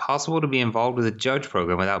 Is it possible to be involved with a judge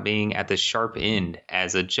program without being at the sharp end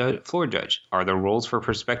as a floor judge? Are there roles for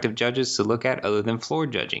prospective judges to look at other than floor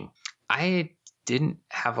judging? I didn't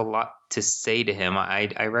have a lot to say to him.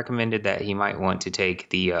 I recommended that he might want to take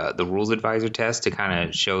the rules advisor test to kind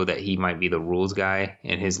of show that he might be the rules guy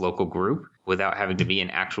in his local group without having to be an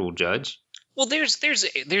actual judge. Well,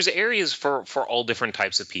 there's areas for all different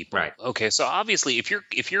types of people. Right. Okay, so obviously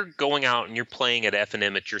if you're going out and you're playing at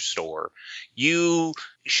F&M at your store, you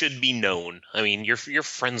should be known. I mean, you're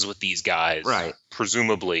friends with these guys, right?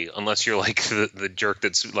 Presumably, unless you're like the jerk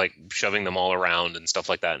that's like shoving them all around and stuff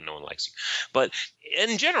like that, and no one likes you. But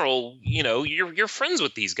in general, you know, you're friends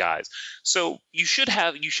with these guys, so you should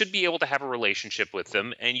be able to have a relationship with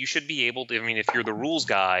them, and you should be able to. I mean, if you're the rules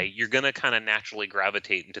guy, you're gonna kind of naturally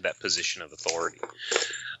gravitate into that position of authority.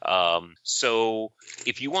 So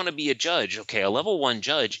if you want to be a judge, okay, a level 1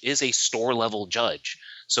 judge is a store level judge.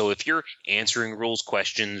 So if you're answering rules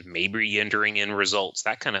questions, maybe entering in results,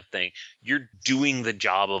 that kind of thing, you're doing the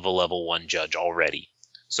job of a level 1 judge already.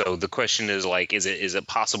 So the question is like, is it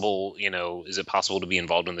possible, you know, is it possible to be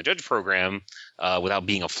involved in the judge program without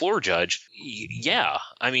being a floor judge? Yeah.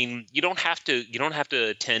 I mean, you don't have to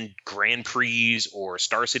attend Grand Prix or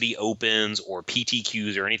Star City Opens or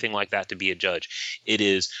PTQs or anything like that to be a judge. It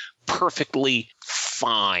is perfectly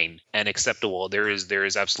fine and acceptable. There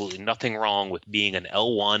is absolutely nothing wrong with being an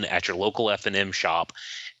L1 at your local F&M shop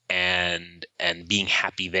and being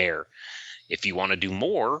happy there. If you want to do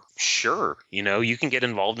more, sure, you know, you can get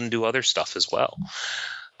involved and do other stuff as well.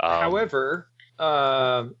 However,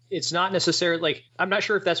 it's not necessarily like, I'm not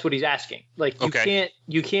sure if that's what he's asking. Like,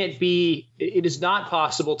 you can't be, it is not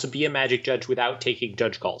possible to be a Magic judge without taking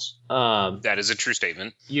judge calls. That is a true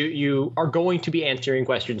statement. You are going to be answering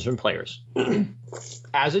questions from players.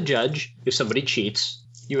 As a judge, if somebody cheats,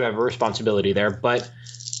 you have a responsibility there, but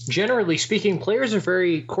generally speaking, players are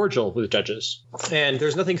very cordial with judges, and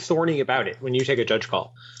there's nothing thorny about it when you take a judge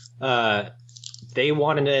call. They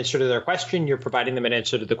want an answer to their question, you're providing them an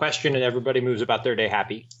answer to the question, and everybody moves about their day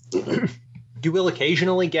happy. You will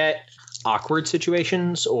occasionally get awkward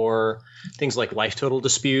situations or things like life total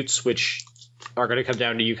disputes, which are going to come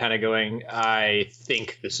down to you kind of going, I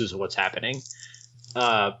think this is what's happening.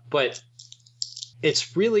 But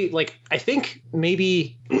it's really like, I think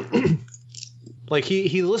maybe like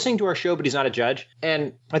he's listening to our show, but he's not a judge.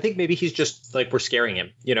 And I think maybe he's just like, we're scaring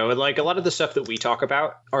him, you know, like a lot of the stuff that we talk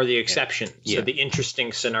about are the exceptions, so the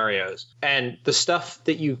interesting scenarios, and the stuff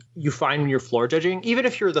that you find when you're floor judging. Even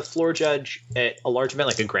if you're the floor judge at a large event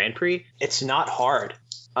like a Grand Prix, it's not hard.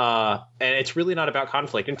 And it's really not about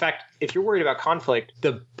conflict. In fact, if you're worried about conflict,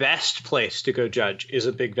 the best place to go judge is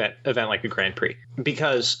a big event like a Grand Prix,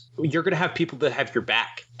 because you're going to have people that have your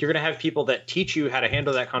back. You're going to have people that teach you how to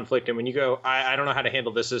handle that conflict. And when you go, I don't know how to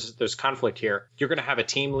handle this, there's conflict here, you're going to have a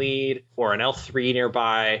team lead or an L3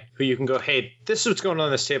 nearby who you can go, hey, this is what's going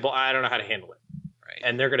on this table. I don't know how to handle it. Right.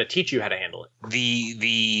 And they're going to teach you how to handle it.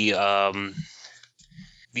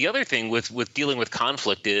 The other thing with dealing with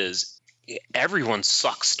conflict is, everyone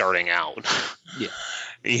sucks starting out. Yeah.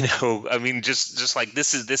 You know, I mean, just like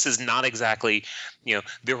this is not exactly, you know,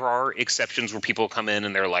 there are exceptions where people come in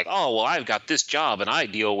and they're like, oh, well, I've got this job and I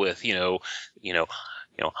deal with, you know,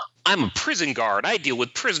 I'm a prison guard. I deal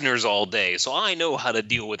with prisoners all day, so I know how to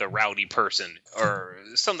deal with a rowdy person or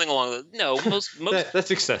something along the. No, most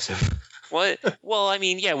that's excessive. What? Well, I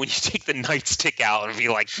mean, yeah, when you take the nightstick out and be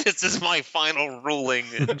like, this is my final ruling,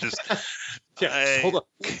 and just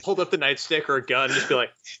hold up the nightstick or a gun and just be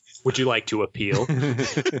like, would you like to appeal?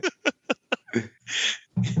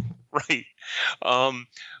 Right.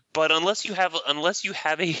 But unless you have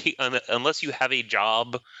a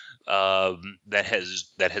job that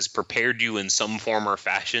has prepared you in some form or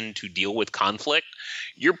fashion to deal with conflict,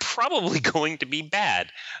 you're probably going to be bad.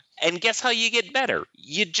 And guess how you get better?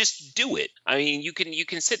 You just do it. I mean, you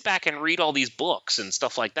can sit back and read all these books and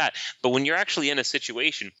stuff like that, but when you're actually in a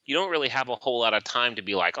situation, you don't really have a whole lot of time to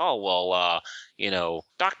be like, oh, well, you know,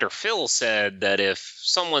 Dr. Phil said that if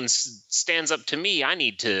someone stands up to me, I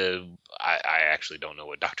need to. I actually don't know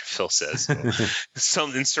what Dr. Phil says.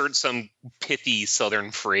 So insert some pithy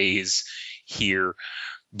Southern phrase here.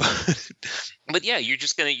 But yeah, you're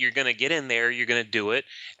gonna get in there, you're gonna do it,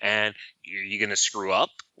 and you're gonna screw up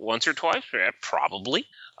once or twice, probably.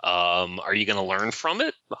 Are you gonna learn from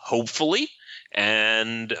it? Hopefully.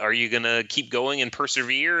 And are you gonna keep going and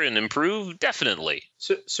persevere and improve? Definitely.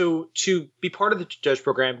 So to be part of the judge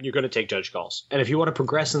program, you're going to take judge calls, and if you want to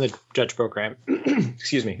progress in the judge program,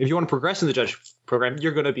 excuse me, if you want to progress in the judge program,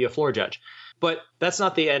 you're going to be a floor judge. But that's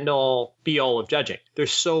not the end all be all of judging.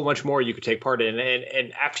 There's so much more you could take part in.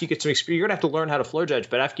 And after you get some experience, you're going to have to learn how to floor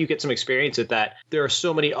judge. But after you get some experience at that, there are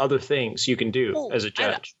so many other things you can do as a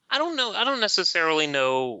judge. I don't know. I don't necessarily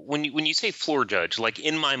know when you say floor judge, like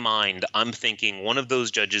in my mind, I'm thinking one of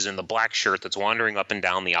those judges in the black shirt that's wandering up and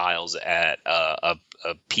down the aisles at a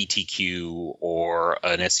PTQ or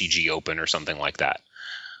an SCG Open or something like that.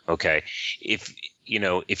 Okay.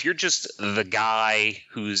 If you're just the guy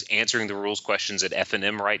who's answering the rules questions at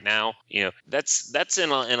FNM right now, that's in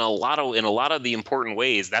a lot of the important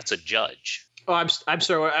ways, that's a judge. Oh, I'm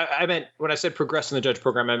sorry. I meant when I said progress in the judge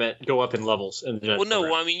program, I meant go up in levels in the judge program.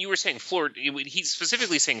 Well, I mean, you were saying floor. He's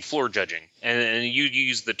specifically saying floor judging, and you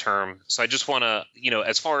used the term. So I just want to,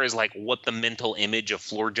 as far as like what the mental image of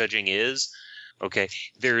floor judging is. Okay,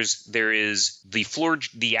 there is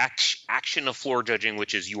the action of floor judging,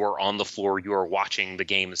 which is you are on the floor, you are watching the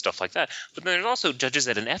game and stuff like that. But then there's also judges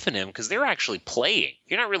at an FNM because they're actually playing.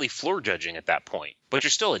 You're not really floor judging at that point, but you're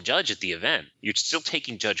still a judge at the event. You're still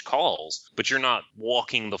taking judge calls, but you're not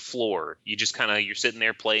walking the floor. You just you're sitting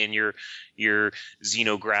there playing your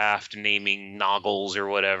xenograph, naming noggles or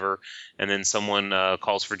whatever, and then someone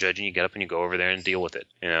calls for judging. You get up and you go over there and deal with it.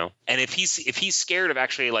 And if he's scared of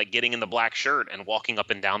actually like getting in the black shirt and walking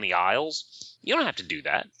up and down the aisles, you don't have to do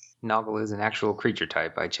that. Noggle is an actual creature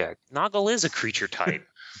type, I checked. Noggle is a creature type.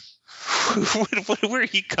 Where are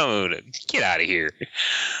you coming? Get out of here.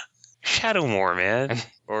 Shadowmoor, man.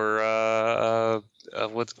 Or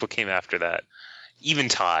what came after that?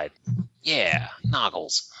 Eventide. Yeah,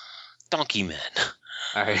 Noggles. Donkey Men.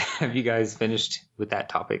 All right, have you guys finished with that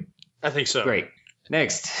topic? I think so. Great.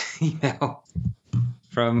 Next email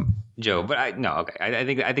from Joe, but I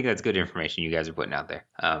think that's good information you guys are putting out there.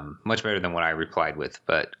 Much better than what I replied with.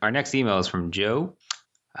 But our next email is from Joe.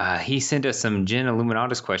 He sent us some Jin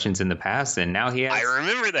Illuminatus questions in the past, and now he has I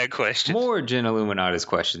remember that question. More Jin Illuminatus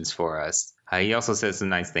questions for us. He also says some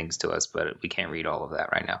nice things to us, but we can't read all of that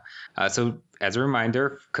right now. So as a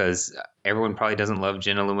reminder, because everyone probably doesn't love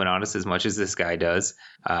Jin Illuminatus as much as this guy does,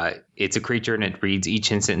 it's a creature and it reads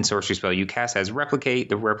each instant and sorcery spell you cast has replicate.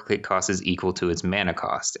 The replicate cost is equal to its mana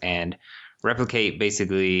cost. And replicate,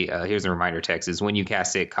 basically, here's the reminder text, is when you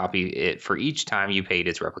cast it, copy it for each time you paid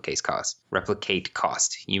its replicate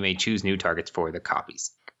cost. You may choose new targets for the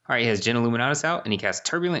copies. All right, he has Jin Illuminatus out, and he casts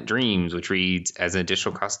Turbulent Dreams, which reads, as an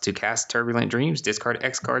additional cost to cast Turbulent Dreams, discard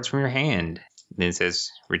X cards from your hand. Then it says,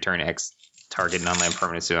 return X target non-land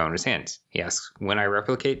permanents to the owner's hands. He asks, when I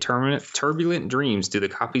replicate Turbulent Dreams, do the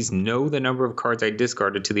copies know the number of cards I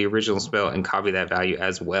discarded to the original spell and copy that value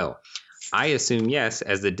as well? I assume yes,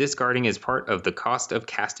 as the discarding is part of the cost of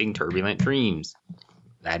casting Turbulent Dreams.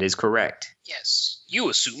 That is correct. Yes, you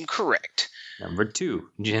assume correct. Number 2,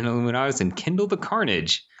 Jin Illuminatus and Kindle the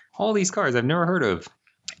Carnage. All these cards I've never heard of.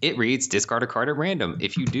 It reads, discard a card at random.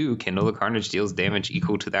 If you do, Kindle the Carnage deals damage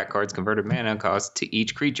equal to that card's converted mana cost to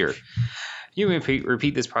each creature. You may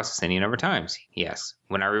repeat this process any number of times. He asks,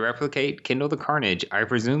 when I replicate Kindle the Carnage, I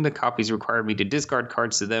presume the copies require me to discard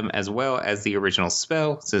cards to them as well as the original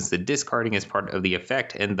spell, since the discarding is part of the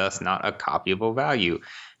effect and thus not a copyable value.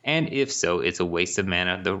 And if so, it's a waste of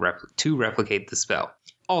mana to replicate the spell.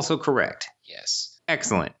 Also correct. Yes.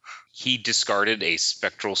 Excellent. He discarded a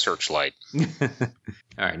Spectral Searchlight. All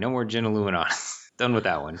right, no more Jin Illuminatus. Done with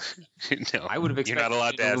that one. No, I would have expected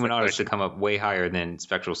Jin Illuminatus to come up way higher than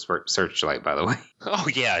Spectral Searchlight, by the way. Oh,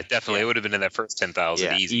 yeah, definitely. Yeah. It would have been in that first 10,000.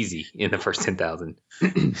 Yeah, easy in the first 10,000.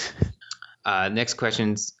 Next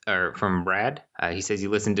questions are from Brad. He says he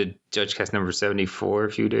listened to JudgeCast number 74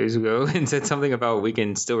 a few days ago and said something about we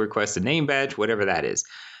can still request a name badge, whatever that is.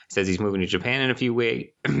 He says he's moving to Japan in a few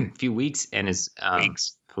weeks and is...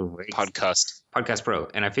 Podcast Pro,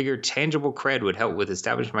 and I figured tangible cred would help with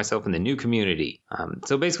establishing myself in the new community.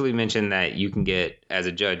 So basically mentioned that you can get, as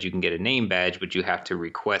a judge, you can get a name badge, but you have to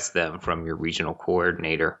request them from your regional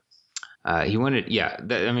coordinator. He wanted,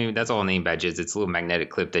 that's all a name badge is. It's a little magnetic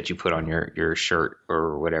clip that you put on your shirt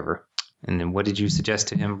or whatever. And then what did you suggest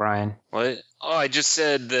to him, Brian? What? Oh, I just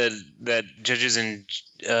said that judges in,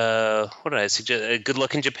 what did I suggest? Good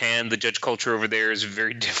luck in Japan. The judge culture over there is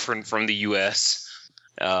very different from the U.S.,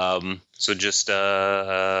 so just, get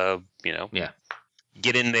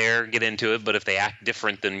in there, get into it. But if they act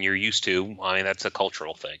different than you're used to, I mean, that's a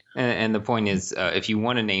cultural thing. And the point is, if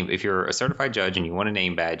you're a certified judge and you want a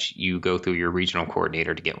name badge, you go through your regional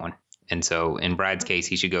coordinator to get one. And so in Brad's case,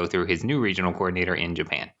 he should go through his new regional coordinator in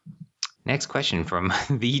Japan. Next question from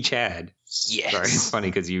the Chad. Yes. Sorry, it's funny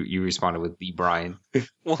because you responded with the Brian.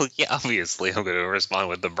 Well, yeah, obviously I'm going to respond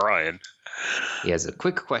with the Brian. He has a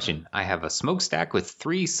quick question. I have a smokestack with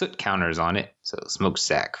 3 soot counters on it. So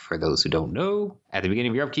smokestack, for those who don't know, at the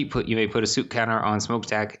beginning of your upkeep, you may put a soot counter on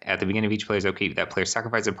smokestack. At the beginning of each player's upkeep, that player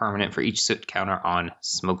sacrifices a permanent for each soot counter on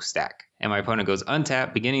smokestack. And my opponent goes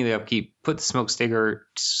untapped, beginning of the upkeep, put the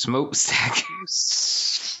smokestack.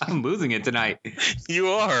 I'm losing it tonight. You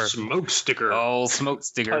are. Smoke sticker. Oh, smoke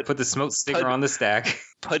sticker. Put the smoke sticker on the stack.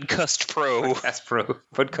 Pudcast Pro. Podcast Pro.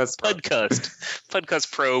 Podcast Pro.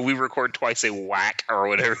 Pudcast Pro. We record twice a whack or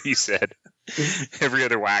whatever you said. Every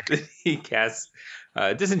other whack. He casts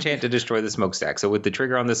Disenchant to destroy the smokestack. So with the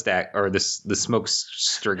trigger on the stack, or the smoke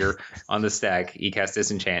trigger on the stack, he casts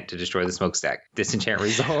Disenchant to destroy the smokestack. Disenchant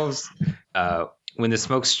resolves. When the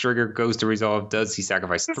smoke trigger goes to resolve, does he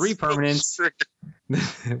sacrifice 3 permanents,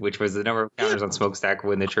 which was the number of counters on smokestack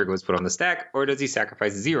when the trigger was put on the stack, or does he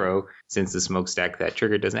sacrifice 0 since the smokestack that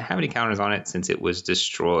trigger doesn't have any counters on it since it was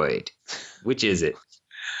destroyed? Which is it?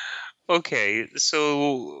 Okay,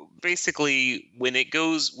 so basically, when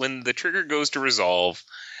the trigger goes to resolve,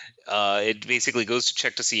 it basically goes to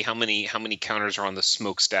check to see how many counters are on the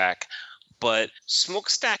smokestack. But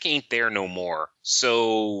smokestack ain't there no more.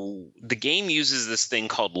 So the game uses this thing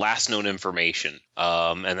called last known information,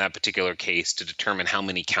 in that particular case, to determine how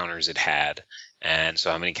many counters it had. And so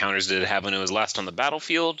how many counters did it have when it was last on the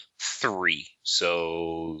battlefield? 3.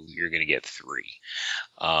 So you're going to get 3.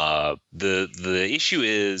 The issue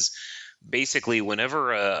is basically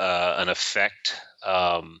whenever an effect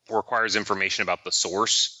requires information about the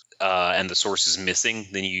source, and the source is missing,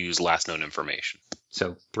 then you use last known information.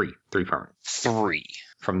 So 3 permanent. 3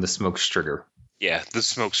 from the smoke trigger. Yeah, the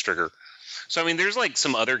smoke trigger. So I mean, there's like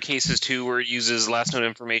some other cases too where it uses last known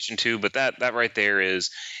information too, but that right there is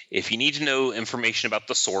if you need to know information about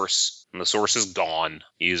the source and the source is gone,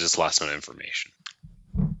 you use this last known information.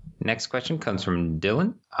 Next question comes from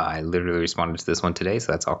Dylan. I literally responded to this one today,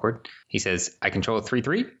 so that's awkward. He says, I control a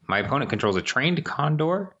 3/3. My opponent controls a Trained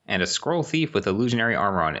Condor and a Scroll Thief with illusionary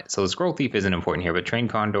armor on it. So the Scroll Thief isn't important here, but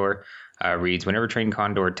Trained Condor reads, whenever Trained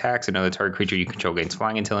Condor attacks another target creature you control gains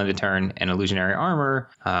flying until end of turn, and illusionary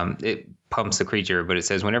armor, it pumps the creature, but it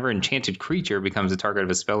says whenever enchanted creature becomes the target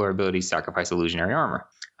of a spell or ability, sacrifice illusionary armor.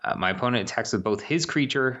 My opponent attacks with both his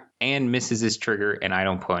creature and misses his trigger, and I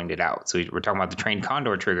don't point it out. So we're talking about the Trained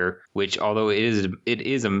Condor trigger, which although it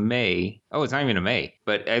is a May. Oh, it's not even a May.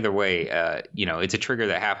 But either way, it's a trigger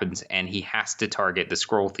that happens, and he has to target the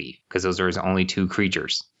Scroll Thief because those are his only 2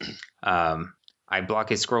 creatures. I block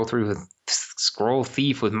his Scroll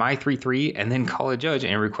Thief with my 3/3, and then call a judge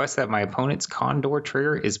and request that my opponent's Condor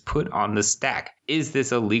trigger is put on the stack. Is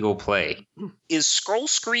this a legal play? Is Scroll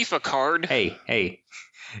Screef a card? Hey.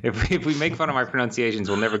 If we make fun of my pronunciations,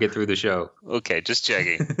 we'll never get through the show. Okay, just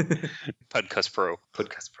checking. Podcast Pro.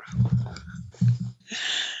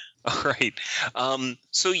 All right.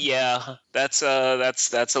 So yeah, that's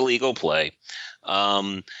a legal play.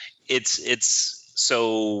 It's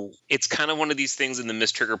kind of one of these things in the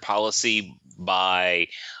mistrigger policy by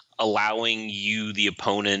allowing you, the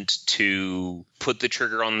opponent, to put the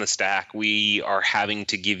trigger on the stack. We are having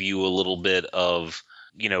to give you a little bit of,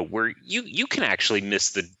 where you can actually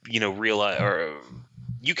miss the, realize, or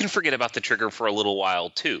you can forget about the trigger for a little while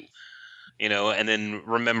too, and then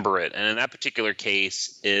remember it. And in that particular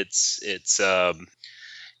case, it's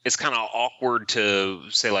kind of awkward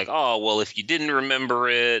to say like, oh, well, if you didn't remember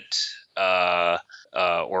it,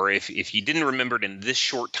 or if you didn't remember it in this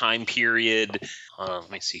short time period,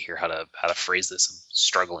 let me see here how to phrase this. I'm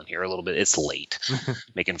struggling here a little bit. It's late,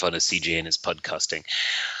 making fun of CJ and his podcasting.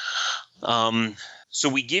 So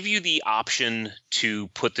we give you the option to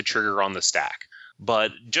put the trigger on the stack.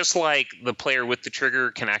 But just like the player with the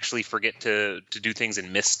trigger can actually forget to do things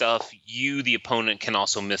and miss stuff, you, the opponent, can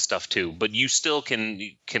also miss stuff too. But you still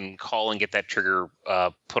can call and get that trigger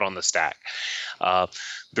put on the stack.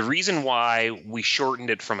 The reason why we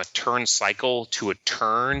shortened it from a turn cycle to a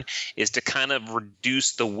turn is to kind of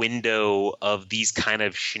reduce the window of these kind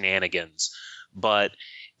of shenanigans. But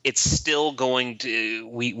it's still going to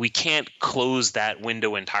we can't close that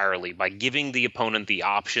window entirely by giving the opponent the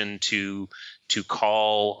option to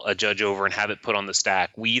call a judge over and have it put on the stack.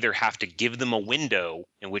 We either have to give them a window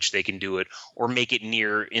in which they can do it or make it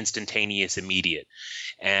near instantaneous immediate.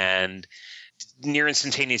 And near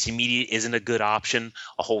instantaneous immediate isn't a good option.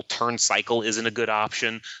 A whole turn cycle isn't a good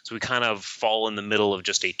option. So we kind of fall in the middle of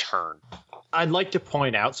just a turn. I'd like to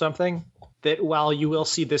point out something. that while you will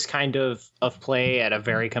see this kind of play at a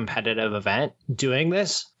very competitive event, doing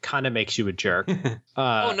this kind of makes you a jerk.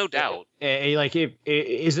 Oh, no doubt. Like,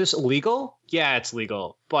 is this legal? Yeah, it's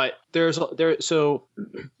legal, but so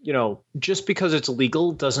just because it's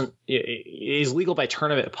legal is legal by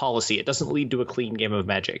tournament policy. It doesn't lead to a clean game of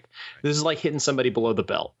Magic. This is like hitting somebody below the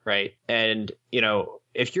belt, right? And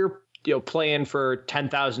if you're playing for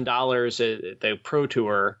 $10,000 at the Pro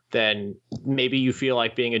Tour, then maybe you feel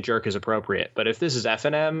like being a jerk is appropriate. But if this is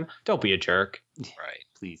FNM, don't be a jerk. Right.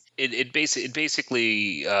 Please. It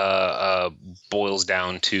basically boils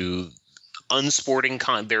down to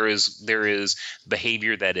unsporting there is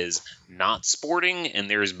behavior that is not sporting, and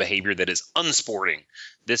there is behavior that is unsporting.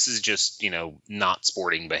 This is just not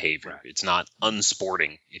sporting behavior. Right. It's not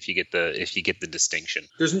unsporting if you get the distinction.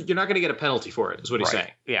 You're not going to get a penalty for it, is what he's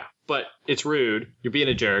saying. Yeah, but it's rude. You're being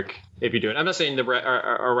a jerk if you do it. I'm not saying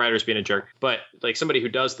our writer's being a jerk, but like somebody who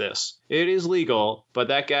does this, it is legal. But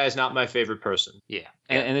that guy's not my favorite person. Yeah,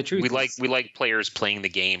 and the truth we like players playing the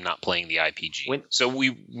game, not playing the IPG. So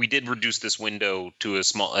we did reduce this window to as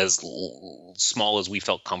small as we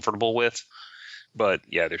felt comfortable with. But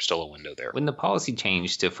yeah, there's still a window there. When the policy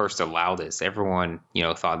changed to first allow this, everyone,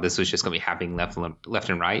 thought this was just going to be happening left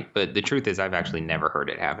and right. But the truth is, I've actually never heard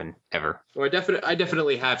it happen ever. Well, I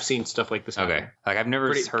definitely have seen stuff like this happen. Okay, like I've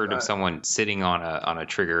never heard of someone sitting on a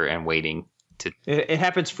trigger and waiting to. It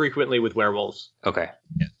happens frequently with werewolves. Okay.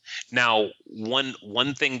 Yeah. Now,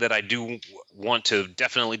 one thing that I do want to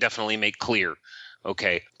definitely make clear.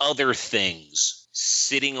 Okay, other things.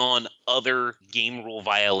 Sitting on other game rule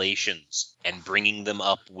violations and bringing them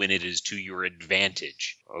up when it is to your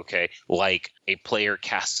advantage, okay? Like a player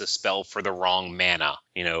casts a spell for the wrong mana,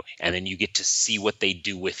 and then you get to see what they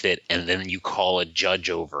do with it, and then you call a judge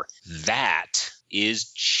over. That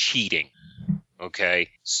is cheating. Okay,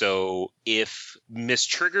 so if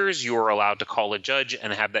mistriggers, you are allowed to call a judge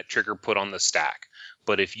and have that trigger put on the stack.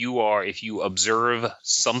 But if you observe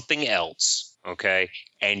something else, okay,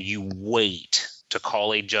 and you wait to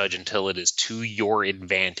call a judge until it is to your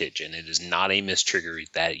advantage and it is not a mistrigger,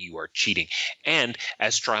 that you are cheating. And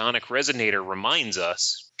as Strionic Resonator reminds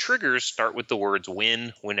us, triggers start with the words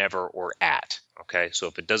when, whenever, or at. Okay, so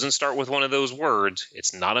if it doesn't start with one of those words,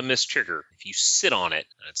 it's not a mistrigger. If you sit on it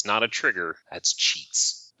and it's not a trigger, that's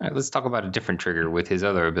cheats. All right, let's talk about a different trigger with his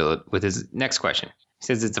other ability, with his next question. He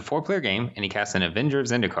says it's a 4-player game, and he casts an Avenger of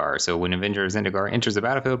Zendikar. So when Avenger of Zendikar enters the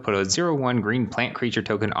battlefield, put a 0/1 green plant creature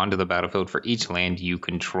token onto the battlefield for each land you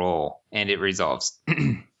control, and it resolves.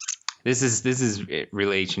 This is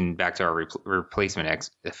relation back to our replacement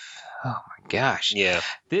oh my gosh. Yeah.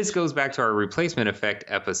 This goes back to our replacement effect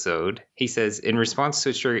episode. He says, in response to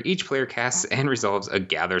its trigger, each player casts and resolves a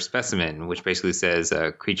gather specimen, which basically says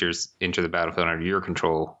creatures enter the battlefield under your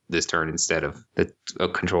control this turn instead of the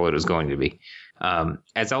control it was going to be.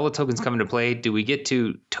 As all the tokens come into play, do we get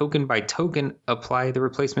to token by token apply the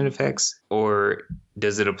replacement effects, or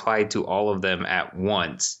does it apply to all of them at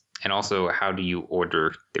once? And also, how do you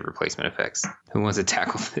order the replacement effects? Who wants to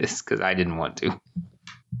tackle this? Because I didn't want to.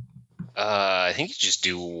 I think you just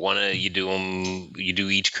do you do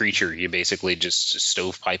each creature. You basically just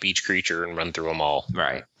stovepipe each creature and run through them all.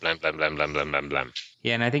 Right. Blam, blam, blam, blam, blam, blam, blam.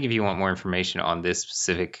 Yeah, and I think if you want more information on this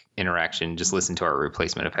specific interaction, just listen to our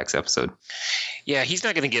replacement effects episode. Yeah, he's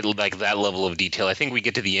not going to get like that level of detail. I think we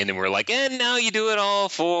get to the end and we're like, and now you do it all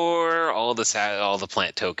for all the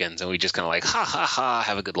plant tokens, and we just kind of like, ha ha ha,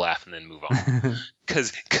 have a good laugh and then move on.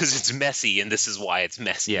 Because it's messy, and this is why it's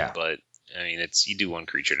messy. Yeah. But I mean, you do one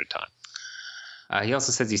creature at a time. He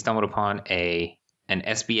also says he stumbled upon an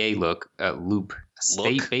SBA loop,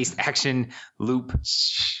 state-based action loop.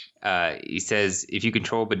 He says, if you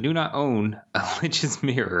control but do not own a Lich's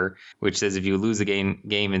Mirror, which says if you lose a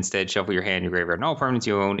game instead, shuffle your hand, your graveyard, and all permanents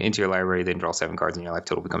you own into your library, then draw 7 cards and your life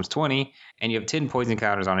total becomes 20, and you have 10 poison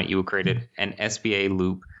counters on it, you will create an SBA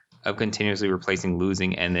loop of continuously replacing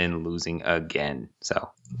losing and then losing again.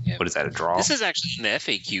 So, yeah. What is that, a draw? This is actually an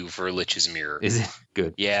FAQ for Lich's Mirror. Is it?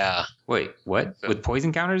 Good. Yeah. Wait, what? So, with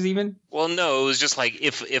poison counters even? Well, no, it was just like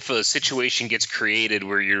if a situation gets created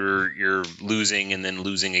where you're losing and then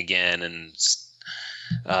losing again, and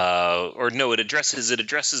it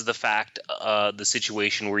addresses the fact the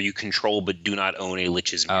situation where you control but do not own a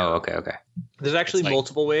Lich's Mirror. Oh, okay. There's actually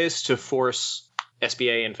multiple ways to force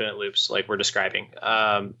SBA infinite loops like we're describing.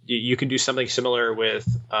 You can do something similar with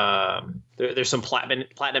there's some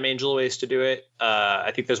platinum angel ways to do it.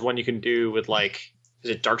 I think there's one you can do with is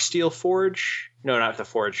it Darksteel Forge? No, not the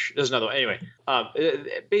Forge. There's another one. Anyway,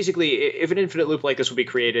 basically, if an infinite loop like this will be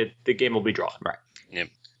created, the game will be drawn. Right. Yep.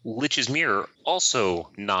 Lich's Mirror, also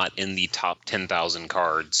not in the top 10,000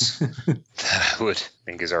 cards that I would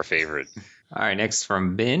think is our favorite. All right, next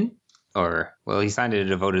from Ben. He signed a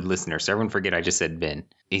devoted listener, so everyone forget I just said Ben.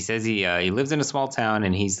 He says he lives in a small town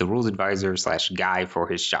and he's the rules advisor / guy for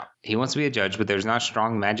his shop. He wants to be a judge, but there's not a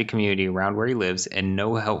strong magic community around where he lives and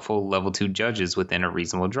no helpful level 2 judges within a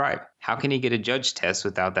reasonable drive. How can he get a judge test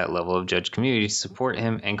without that level of judge community to support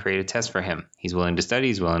him and create a test for him? He's willing to study,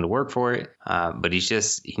 he's willing to work for it, but he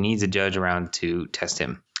needs a judge around to test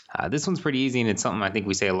him. This one's pretty easy, and it's something I think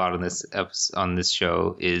we say a lot on this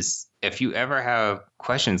show is if you ever have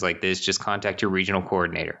questions like this, just contact your regional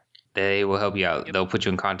coordinator. They will help you out. They'll put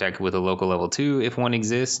you in contact with a local level 2 if one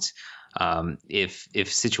exists.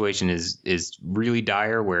 If situation is really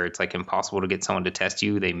dire where it's like impossible to get someone to test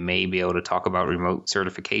you, they may be able to talk about remote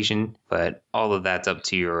certification, but all of that's up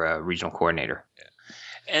to your regional coordinator.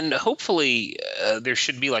 And hopefully there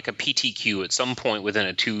should be like a PTQ at some point within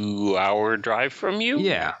a 2-hour drive from you.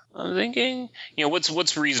 Yeah. I'm thinking,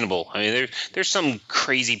 what's reasonable? I mean, there's some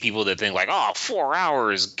crazy people that think like, 4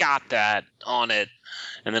 hours, got that on it.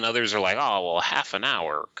 And then others are like, half an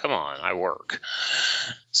hour. Come on, I work.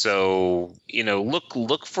 So,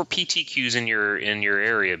 look for PTQs in your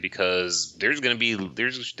area because there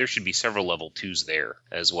should be several level 2s there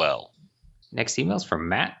as well. Next email's from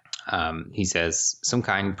Matt. He says some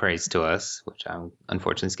kind praise to us, which I'm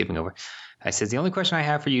unfortunately skipping over. I says the only question I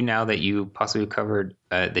have for you now that you possibly covered,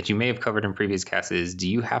 that you may have covered in previous casts is, do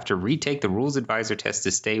you have to retake the rules advisor test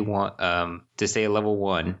to stay a level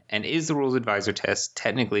 1? And is the rules advisor test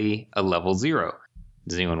technically a level 0?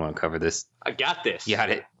 Does anyone want to cover this? I got this. You got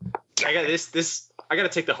it. I got this. I got to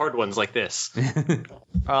take the hard ones like this.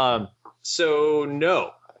 So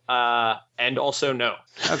no. And also no.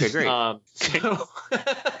 Okay, great.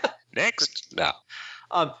 Next. No.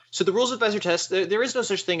 So the rules advisor test, there is no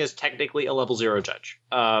such thing as technically a level 0 judge.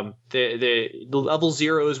 The level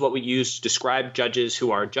 0 is what we use to describe judges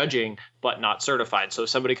who are judging but not certified. So if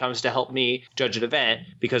somebody comes to help me judge an event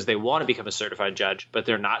because they want to become a certified judge, but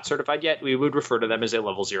they're not certified yet, we would refer to them as a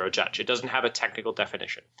level 0 judge. It doesn't have a technical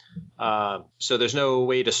definition. So there's no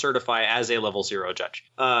way to certify as a level 0 judge.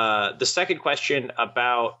 The second question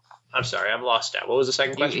about... I'm sorry, I'm lost now. What was the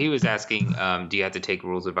second question? He was asking, do you have to take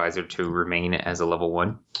Rules Advisor to remain as a level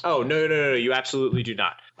 1? Oh, no. You absolutely do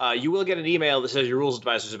not. You will get an email that says your Rules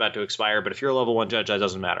Advisor is about to expire, but if you're a level 1 judge, that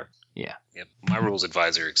doesn't matter. Yeah. Yep. My Rules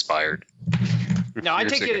Advisor expired. No, I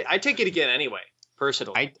take it again anyway,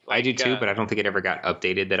 personally. I do too, but I don't think it ever got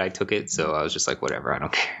updated that I took it, so I was just like, whatever, I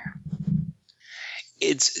don't care.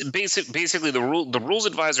 It's basically the Rules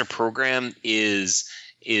Advisor program is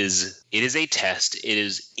a test. It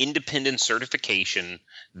is independent certification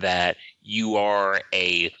that you are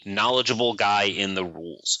a knowledgeable guy in the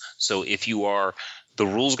rules. So if you are the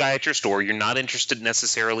rules guy at your store, you're not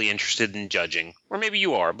necessarily interested in judging, or maybe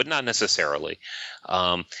you are, but not necessarily.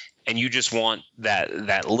 And you just want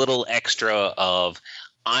that little extra of,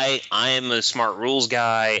 I am a smart rules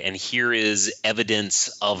guy, and here is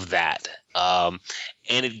evidence of that.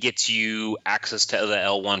 And it gets you access to the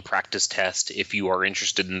L1 practice test if you are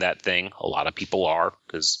interested in that thing. A lot of people are,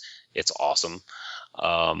 because it's awesome.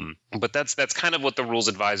 But that's kind of what the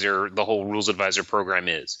whole Rules Advisor program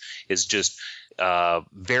is just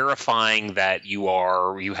verifying that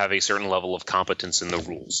you have a certain level of competence in the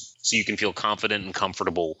rules, so you can feel confident and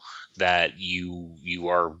comfortable that you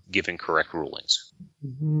are giving correct rulings.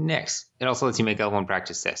 Next, it also lets you make L1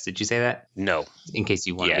 practice tests. Did you say that? No. In case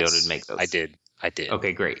you want to be able to make those. I did.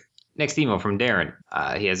 Okay, great. Next email from Darren.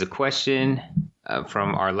 He has a question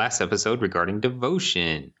from our last episode regarding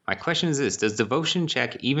devotion. My question is this: does devotion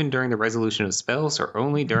check even during the resolution of spells or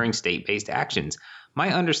only during state-based actions?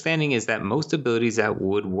 My understanding is that most abilities that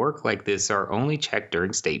would work like this are only checked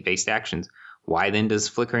during state-based actions. Why then does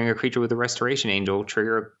flickering a creature with a restoration angel,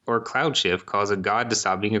 trigger, or cloud shift cause a god to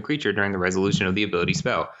stop being a creature during the resolution of the ability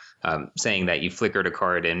spell? Saying that you flickered a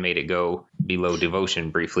card and made it go below devotion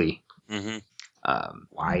briefly. Mm-hmm.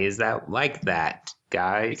 Why is that like that,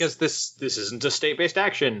 guys? Because this isn't a state-based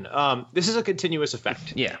action. This is a continuous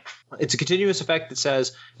effect. Yeah. It's a continuous effect that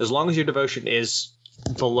says as long as your devotion is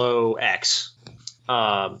below X,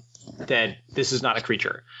 then this is not a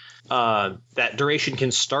creature. That duration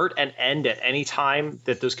can start and end at any time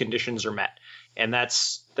that those conditions are met. And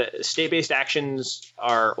that's the state-based actions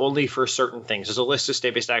are only for certain things. There's a list of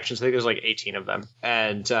state-based actions. I think there's like 18 of them.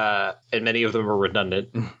 And many of them are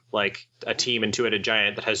redundant. Like a team and two-headed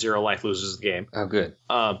giant that has 0 life loses the game. Oh, good.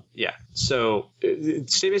 Yeah. So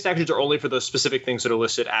state-based actions are only for those specific things that are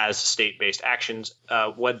listed as state-based actions.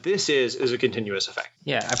 What this is a continuous effect.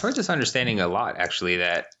 Yeah, I've heard this understanding a lot, actually,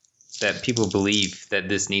 that that people believe that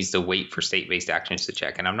this needs to wait for state-based actions to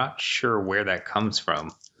check, and I'm not sure where that comes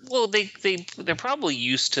from. Well, they're probably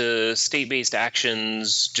used to state-based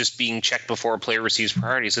actions just being checked before a player receives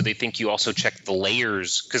priority, so they think you also check the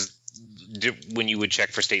layers because when you would check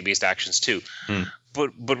for state-based actions too.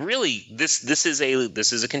 But really, this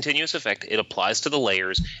is a continuous effect. It applies to the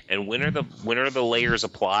layers, and when are the layers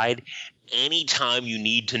applied? Anytime you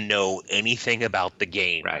need to know anything about the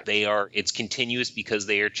game, right. It's continuous because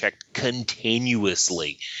they are checked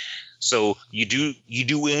continuously. So you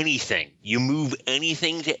do anything, you move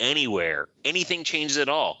anything to anywhere, anything changes at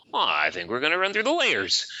all. Oh, I think we're going to run through the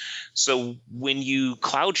layers. So when you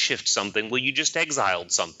cloud shift something, well, you just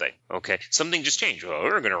exiled something. Okay, something just changed. Well,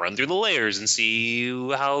 we're going to run through the layers and see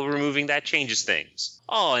how removing that changes things.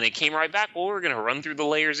 Oh, and it came right back. Well, we're going to run through the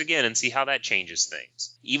layers again and see how that changes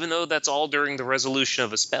things. Even though that's all during the resolution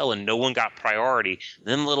of a spell and no one got priority,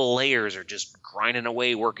 them little layers are just grinding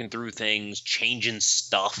away, working through things, changing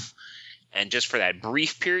stuff. And just for that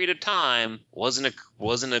brief period of time, wasn't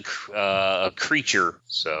a creature.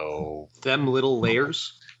 So them little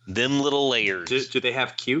layers. Do they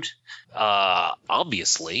have cute?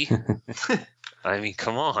 Obviously. I mean,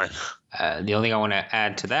 come on. The only thing I want to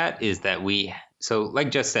add to that is that so like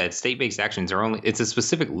just said, state-based actions it's a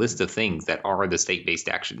specific list of things that are the state-based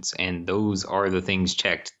actions, and those are the things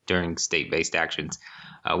checked during state-based actions.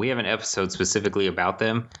 We have an episode specifically about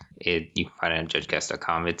them. You can find it on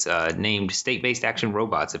judgecast.com. It's named State-Based Action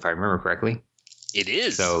Robots, if I remember correctly. It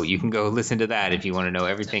is. So you can go listen to that if you want to know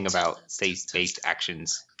everything about state-based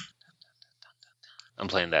actions. I'm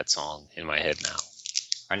playing that song in my head now.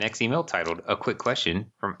 Our next email, titled A Quick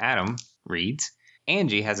Question from Adam, reads,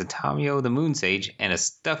 Angie has a Tamio the Moon Sage and a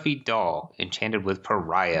stuffy doll enchanted with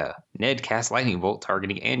Pariah. Ned casts Lightning Bolt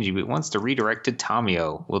targeting Angie but wants to redirect to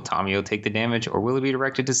Tamio. Will Tamio take the damage or will it be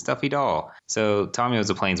directed to Stuffy Doll? So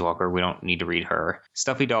Tamio's a planeswalker. We don't need to read her.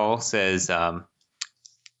 Stuffy Doll says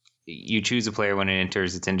you choose a player when it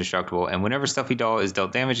enters, it's indestructible. And whenever Stuffy Doll is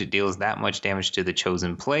dealt damage, it deals that much damage to the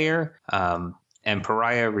chosen player. And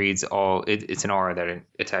Pariah reads it's an aura that it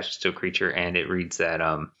attaches to a creature, and it reads that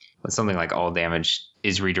something like all damage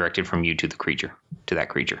is redirected from you to the creature, to that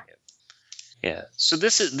creature. Yeah. So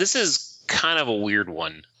this is kind of a weird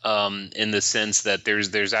one in the sense that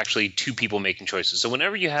there's actually two people making choices. So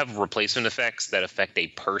whenever you have replacement effects that affect a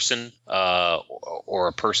person or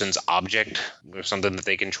a person's object or something that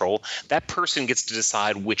they control, that person gets to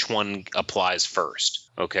decide which one applies first.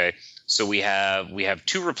 Okay. So we have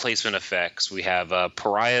two replacement effects. We have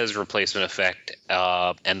Pariah's replacement effect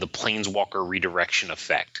and the Planeswalker redirection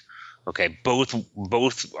effect. Okay,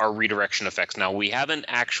 both are redirection effects. Now we haven't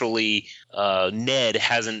actually Ned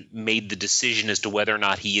hasn't made the decision as to whether or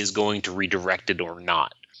not he is going to redirect it or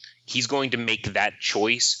not. He's going to make that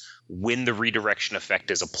choice when the redirection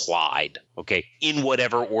effect is applied, okay, in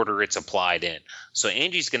whatever order it's applied in. So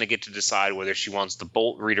Angie's going to get to decide whether she wants the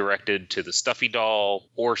bolt redirected to the Stuffy Doll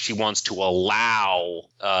or she wants to allow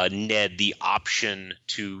Ned the option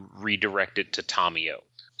to redirect it to Tamio.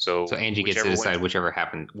 So Angie gets to decide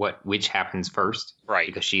which happens first, right?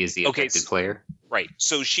 Because she is the affected player, right?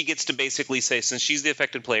 So she gets to basically say, since she's the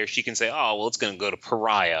affected player, she can say, "Oh, well, it's going to go to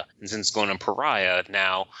Pariah," and since it's going to Pariah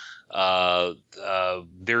now,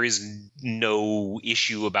 there is no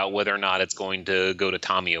issue about whether or not it's going to go to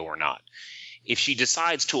Tamio or not. If she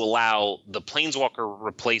decides to allow the Planeswalker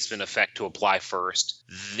replacement effect to apply first,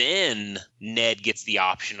 then Ned gets the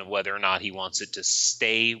option of whether or not he wants it to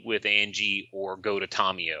stay with Angie or go to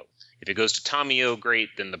Tamio. If it goes to Tamio, great,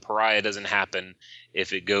 then the Pariah doesn't happen.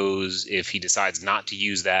 If he decides not to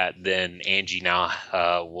use that, then Angie now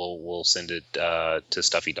will send it to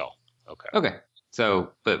Stuffy Doll. Okay.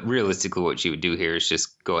 So, but realistically, what she would do here is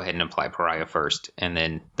just go ahead and apply Pariah first, and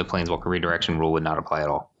then the Planeswalker redirection rule would not apply at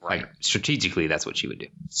all. Right. Like, strategically, that's what she would do.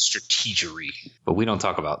 Strategery. But we don't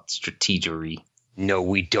talk about strategery. No,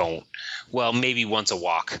 we don't. Well, maybe once a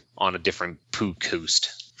walk on a different poo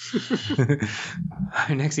coast.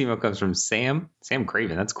 Our next email comes from Sam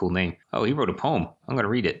Craven. That's a cool name. Oh, he wrote a poem. I'm going to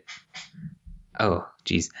read it. Oh,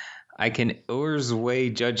 geez. I can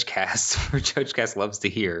Ursway Judgecast, for Judgecast loves to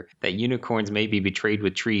hear, that unicorns may be betrayed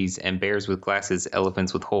with trees, and bears with glasses,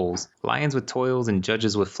 elephants with holes, lions with toils, and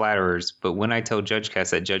judges with flatterers. But when I tell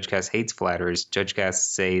Judgecast that Judgecast hates flatterers, Judgecast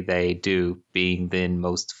say they do, being then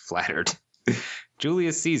most flattered.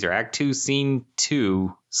 Julius Caesar, Act 2, Scene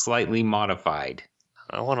 2, slightly modified.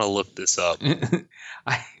 I want to look this up.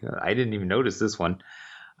 I didn't even notice this one.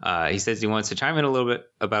 He says he wants to chime in a little bit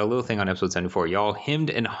about a little thing on episode 74. Y'all hemmed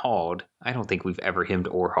and hawed. I don't think we've ever hemmed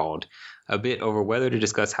or hawed a bit over whether to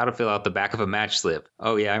discuss how to fill out the back of a match slip.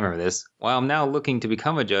 Oh yeah, I remember this. While I'm now looking to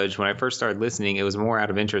become a judge, when I first started listening, it was more out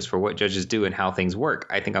of interest for what judges do and how things work.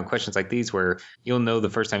 I think on questions like these where you'll know the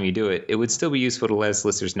first time you do it, it would still be useful to let us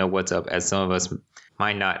listeners know what's up, as some of us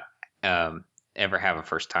might not ever have a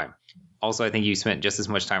first time. Also, I think you spent just as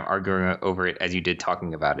much time arguing over it as you did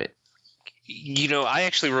talking about it. I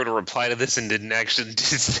actually wrote a reply to this and didn't actually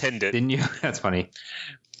send it. Didn't you? That's funny.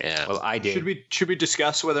 Yeah. Well, I did. Should we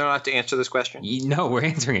discuss whether or not to answer this question? No, we're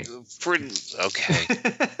answering it. Okay.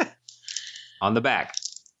 On the back,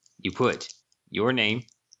 you put your name,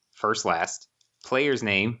 first, last, player's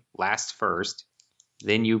name, last, first.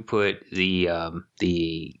 Then you put the what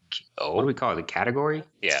do we call it? The category?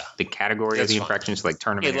 Yeah. The category That's of the fine. infractions, like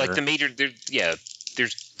tournament. Yeah, like the major.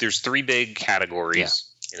 There's three big categories.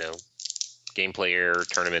 Yeah. Gameplay error,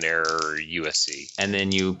 tournament error, USC. And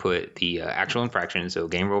then you put the actual infraction, so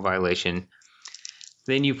game rule violation.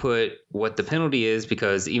 Then you put what the penalty is,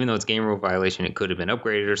 because even though it's game rule violation, it could have been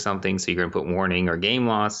upgraded or something. So you're going to put warning or game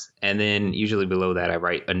loss. And then usually below that, I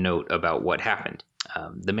write a note about what happened.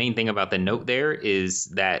 The main thing about the note there is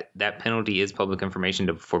that penalty is public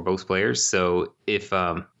information for both players. So if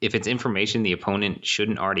it's information the opponent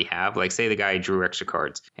shouldn't already have, like say the guy drew extra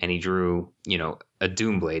cards and he drew, a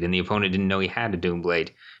Doom Blade and the opponent didn't know he had a Doom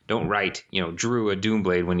Blade, don't write, drew a Doom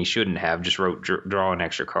Blade when he shouldn't have, just wrote draw an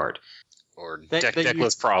extra card. Or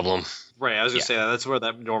deckless problem. Right, I was going to say that's where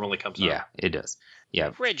that normally comes up. Yeah, it does.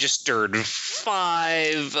 Yeah. Registered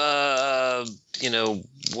 5,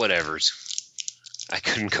 whatevers. I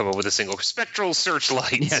couldn't come up with a single spectral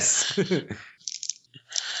searchlight. Yes.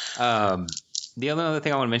 The other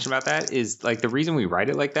thing I want to mention about that is, like, the reason we write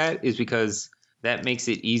it like that is because that makes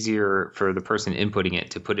it easier for the person inputting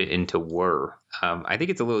it to put it into whir. I think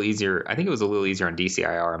it's a little easier. I think it was a little easier on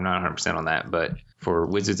DCIR. I'm not 100% on that, but for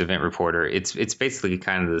Wizards Event Reporter, it's basically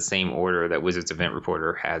kind of the same order that Wizards Event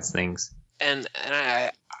Reporter has things. And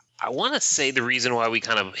I want to say the reason why we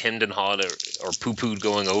kind of hemmed and hawed or poo-pooed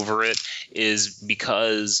going over it is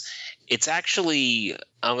because it's actually,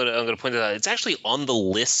 I'm gonna point it out, it's actually on the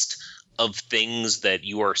list of things that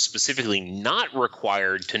you are specifically not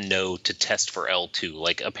required to know to test for L2.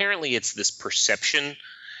 Like, apparently it's this perception,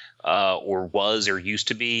 or was or used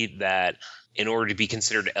to be, that in order to be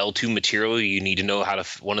considered L2 material, you need to know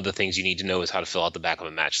one of the things you need to know is how to fill out the back of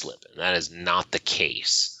a match slip. And that is not the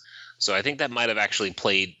case. So I think that might have actually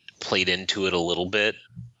played into it a little bit.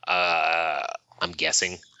 I'm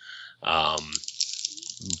guessing.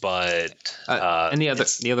 But and the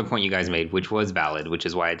other point you guys made, which was valid, which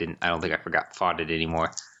is why I don't think I fought it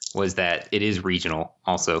anymore, was that it is regional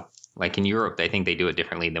also. Like in Europe, I think they do it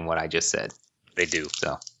differently than what I just said. They do.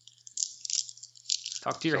 So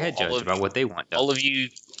talk to your head judge about what they want done. All of you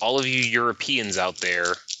Europeans out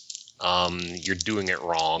there, you're doing it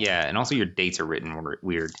wrong. Yeah, and also your dates are written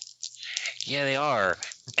weird. Yeah, they are.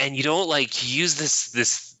 And you don't use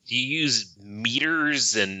this you use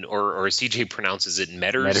meters or CJ pronounces it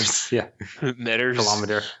meters. Meters, yeah. Meters.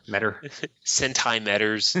 Kilometer, meter.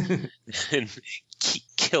 Centimeters. And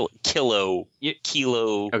kilo.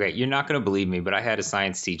 Okay, you're not going to believe me, but I had a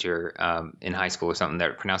science teacher in high school or something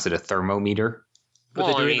that pronounced it a thermometer. But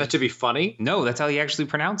they're doing that to be funny? No, that's how he actually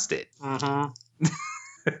pronounced it. Mm-hmm.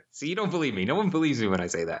 So you don't believe me. No one believes me when I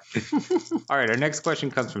say that. All right, our next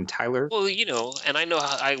question comes from Tyler. Well, and I know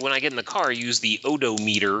when I get in the car, I use the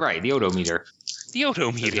odometer. Right, the odometer. The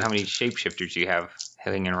odometer. How many shapeshifters you have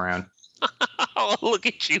hanging around. Oh, look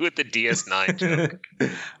at you with the DS9 joke.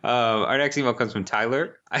 Our next email comes from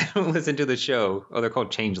Tyler. I don't listen to the show. Oh, they're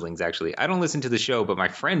called changelings, actually. I don't listen to the show, but my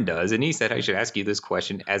friend does, and he said I should ask you this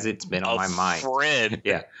question as it's been on my mind. Friend.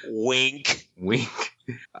 Yeah. Wink. Wink.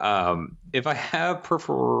 If I have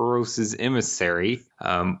Perforos's Emissary,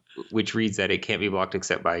 which reads that it can't be blocked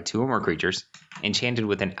except by 2 or more creatures, enchanted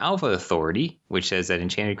with an Alpha Authority, which says that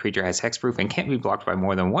enchanted creature has hexproof and can't be blocked by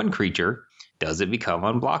more than 1 creature, does it become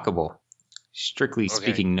unblockable? Strictly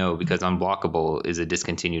speaking, no, because unblockable is a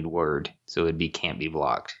discontinued word, so it'd be can't be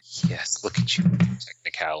blocked. Yes, look at you,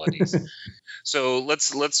 technicalities. So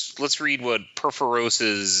let's read what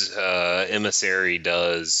Perforos's Emissary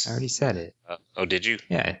does. I already said it. Oh, did you?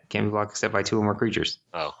 Yeah, it can't be blocked except by 2 or more creatures.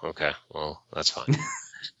 Oh, okay. Well, that's fine.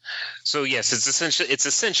 So yes, it's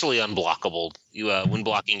essentially unblockable. When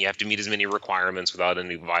blocking, you have to meet as many requirements without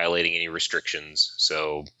violating any restrictions.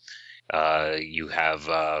 So. You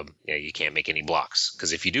can't make any blocks,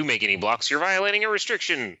 because if you do make any blocks, you're violating a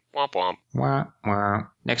restriction. Womp womp. Wah, wah.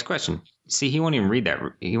 Next question. See, he won't even read that.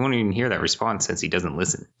 He won't even hear that response since he doesn't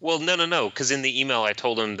listen. Well, no, because in the email I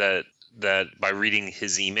told him that that by reading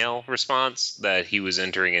his email response that he was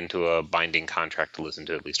entering into a binding contract to listen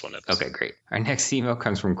to at least one episode. Okay, great. Our next email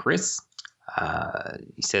comes from Chris.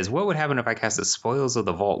 He says, what would happen if I cast the Spoils of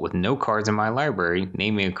the Vault with no cards in my library,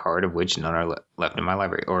 naming a card of which none are left in my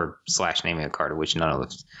library, or / naming a card of which none are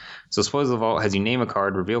left. So Spoils of the Vault has you name a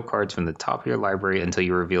card, reveal cards from the top of your library until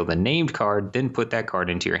you reveal the named card, then put that card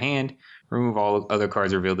into your hand, remove all other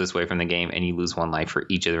cards revealed this way from the game, and you lose 1 life for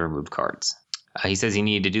each of the removed cards. He says he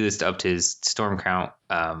needed to do this to up to his storm count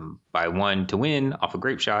by 1 to win off a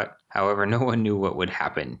grape shot. However, no one knew what would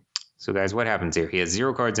happen. So, guys, what happens here? He has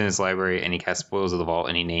 0 cards in his library, and he casts Spoils of the Vault,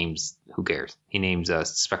 and he names, who cares? He names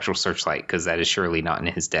Spectral Searchlight, because that is surely not in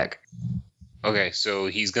his deck. Okay, so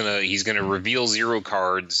he's gonna reveal 0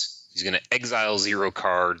 cards, he's gonna exile 0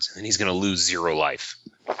 cards, and he's gonna lose 0 life.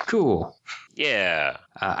 Cool. Yeah.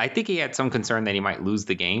 I think he had some concern that he might lose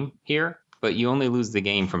the game here, but you only lose the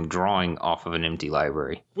game from drawing off of an empty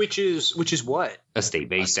library. Which is what? A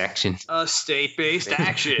state-based action. A state-based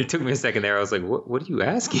action. It took me a second there. I was like, what are you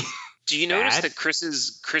asking? Do you notice that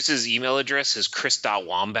Chris's email address is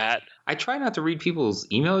chris.wombat? I try not to read people's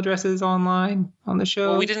email addresses online on the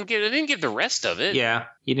show. Well, I didn't give the rest of it. Yeah,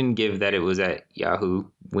 you didn't give that it was at Yahoo.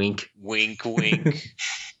 Wink. Wink, wink.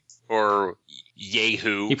 Or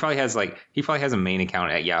Yahoo. He probably has a main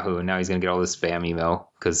account at Yahoo, and now he's gonna get all this spam email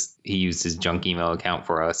because he used his junk email account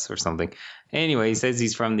for us or something. Anyway, he says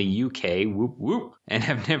he's from the UK, whoop whoop, and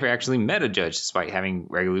have never actually met a judge, despite having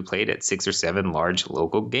regularly played at 6 or 7 large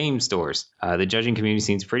local game stores. The judging community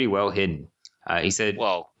seems pretty well hidden. He said,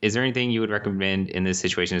 well, is there anything you would recommend in this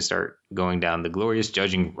situation to start going down the glorious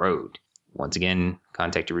judging road? Once again,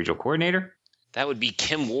 contact your regional coordinator. That would be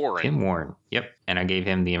Kim Warren. Kim Warren. Yep. And I gave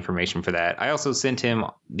him the information for that. I also sent him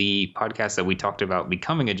the podcast that we talked about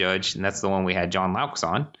becoming a judge, and that's the one we had John Laux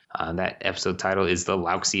on. That episode title is The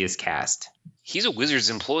Lauxiest Cast. He's a Wizards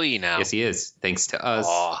employee now. Yes, he is. Thanks to us.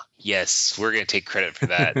 Oh, yes. We're going to take credit for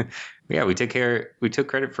that. Yeah, we took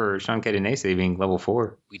credit for Sean Cadenese being level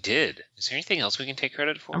 4. We did. Is there anything else we can take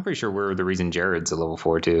credit for? I'm pretty sure we're the reason Jared's a level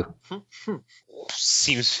 4 too.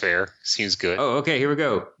 Seems fair. Seems good. Oh, okay, here we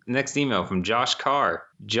go. Next email from Josh Carr.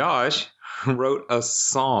 Josh wrote a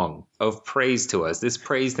song of praise to us. This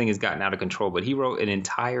praise thing has gotten out of control, but he wrote an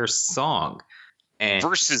entire song. And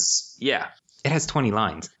verses. Yeah. It has 20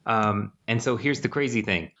 lines. And so here's the crazy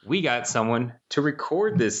thing. We got someone to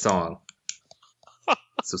record this song.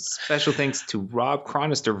 So special thanks to Rob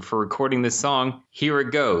Chronister for recording this song. Here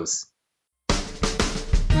it goes.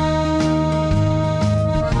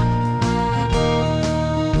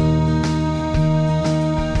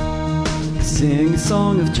 Sing a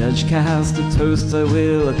song of Judge Cast, a toast I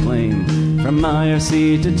will acclaim. From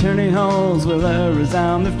IRC to tourney halls will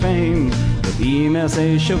resound their fame. With emails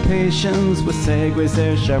they show patience, with segues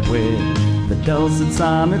their sharp wit. The dulcet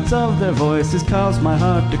sonnets of their voices cause my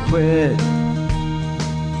heart to quit.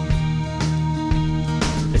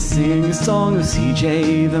 I sing a song of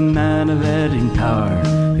CJ, the man of editing power,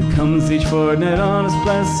 who comes each fortnight on his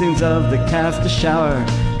blessings of the cast to shower.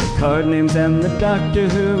 Card names and the Doctor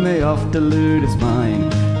Who may oft elude his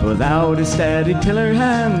mind, but without his steady tiller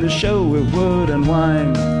hand the show it would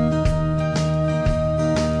unwind.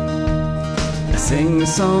 I sing a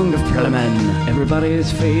song of Perliman,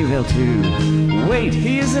 everybody's fave L2. Wait,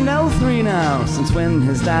 he is an L3 now, since when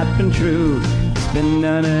has that been true? He's been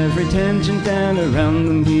down every tangent and around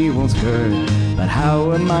them he won't skirt. But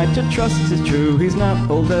how am I to trust his true? He's not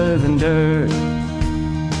older than dirt.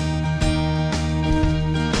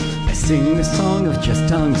 Sing the song of Chest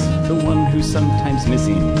Tongues, the one who's sometimes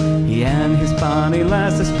missing. He and his bonny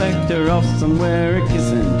lass suspect are off somewhere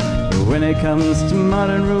a-kissing. But when it comes to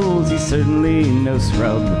modern rules, he's certainly no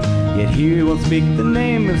scrub. Yet he won't speak the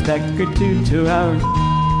name of Thacker to our.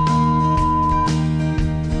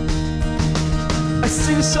 I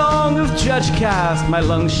sing a song of Judge Cast, my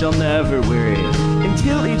lungs shall never weary,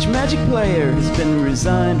 until each magic player has been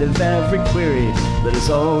resigned of every query. Let us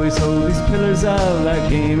always hold these pillars of our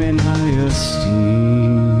game in high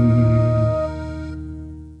esteem,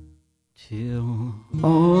 till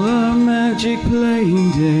all our magic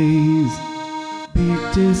playing days be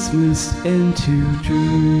dismissed into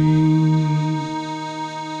dreams.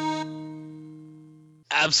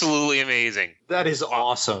 Absolutely amazing. That is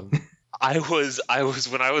awesome. I was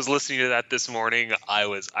when I was listening to that this morning, I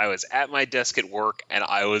was at my desk at work, and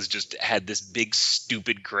I was just had this big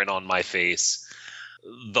stupid grin on my face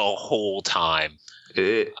the whole time.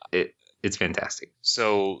 It's fantastic.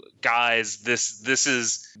 So, guys, this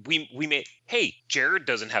is we made. Hey, Jared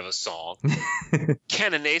doesn't have a song.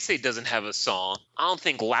 Canonese doesn't have a song. I don't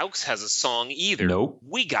think Laux has a song either. Nope.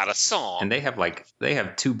 We got a song. And they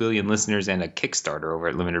have 2 billion listeners and a Kickstarter over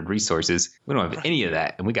at Limited Resources. We don't have any of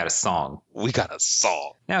that, and we got a song. We got a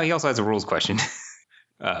song. Now he also has a rules question.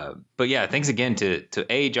 But yeah, thanks again to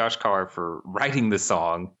A, Josh Carr for writing the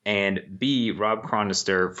song, and B, Rob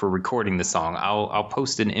Chronister for recording the song. I'll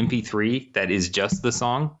post an MP3 that is just the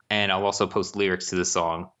song, and I'll also post lyrics to the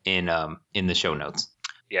song in the show notes.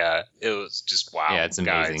 Yeah, it was just wow. Yeah, it's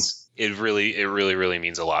amazing. Guys, it really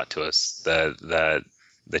means a lot to us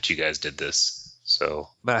that you guys did this. So,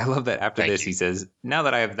 but I love that after this he says, "Now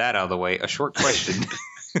that I have that out of the way, a short question."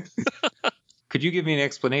 Could you give me an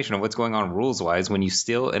explanation of what's going on rules-wise when you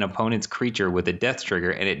steal an opponent's creature with a death trigger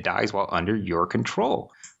and it dies while under your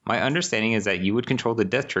control? My understanding is that you would control the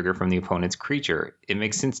death trigger from the opponent's creature. It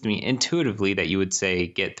makes sense to me intuitively that you would say,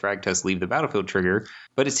 get Thragtusk, leave the battlefield trigger,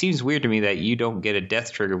 but it seems weird to me that you don't get a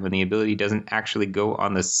death trigger when the ability doesn't actually go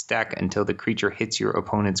on the stack until the creature hits your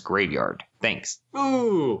opponent's graveyard. Thanks.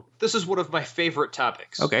 Ooh, this is one of my favorite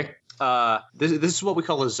topics. Okay. This is what we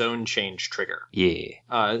call a zone change trigger.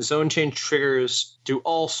 Yeah. Zone change triggers do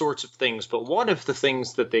all sorts of things, but one of the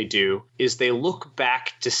things that they do is they look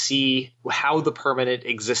back to see how the permanent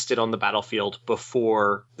existed on the battlefield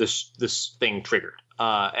before this thing triggered.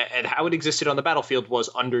 And how it existed on the battlefield was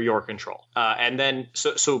under your control. And then,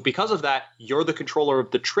 so because of that, you're the controller of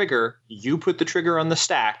the trigger. You put the trigger on the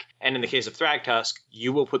stack, and in the case of Thragtusk,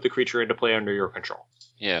 you will put the creature into play under your control.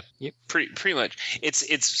 Yeah, yep. Pretty much.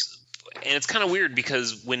 It's kind of weird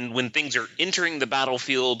because when things are entering the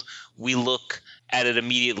battlefield, we look at it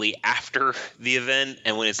immediately after the event,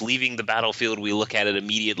 and when it's leaving the battlefield, we look at it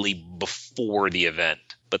immediately before the event.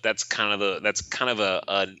 But that's kind of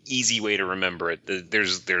an easy way to remember it.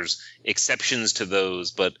 There's exceptions to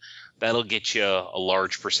those, but that'll get you a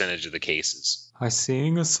large percentage of the cases. I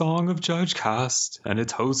sing a song of Judge Cast, and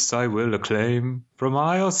its hosts I will acclaim. From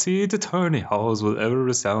IRC to tourney halls will ever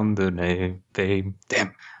resound their name. Fame.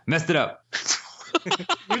 Damn, messed it up.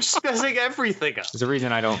 You're just messing everything up. There's a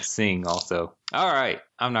reason I don't sing also. All right,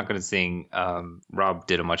 I'm not going to sing. Rob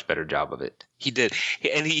did a much better job of it. He did.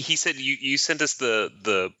 And he said you sent us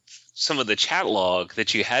the some of the chat log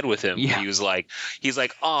that you had with him. Yeah. He's like,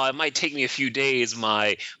 oh, it might take me a few days.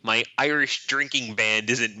 My Irish drinking band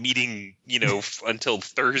isn't meeting, until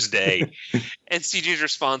Thursday. And CJ's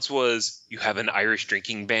response was, you have an Irish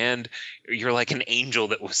drinking band? You're like an angel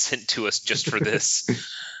that was sent to us just for this.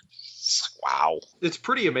 Wow. It's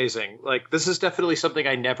pretty amazing. Like, this is definitely something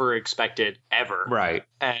I never expected ever. Right.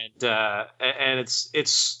 And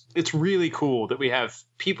it's really cool that we have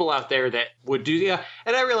people out there that would do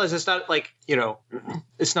and I realize it's not like,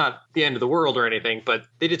 it's not the end of the world or anything, but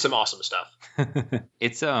they did some awesome stuff.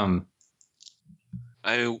 It's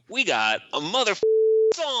we got a mother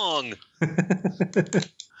song.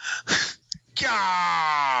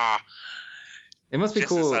 Yeah. It must be Just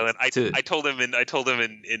cool. I told him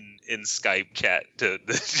in Skype chat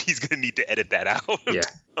that he's gonna need to edit that out. Yeah.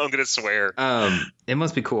 I'm gonna swear. It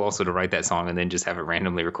must be cool also to write that song and then just have it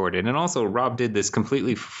randomly recorded. And also, Rob did this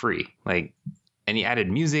completely for free. And he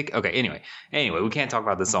added music. Okay. Anyway, we can't talk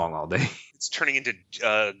about the song all day. It's turning into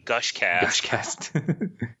Gushcast.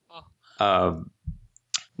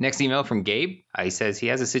 Next email from Gabe. He says he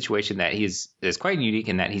has a situation that is quite unique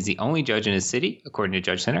in that he's the only judge in his city, according to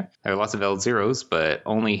Judge Center. There are lots of L0s, but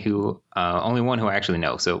only one who I actually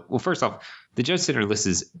know. So, well, first off, the Judge Center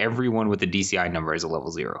lists everyone with the DCI number as a level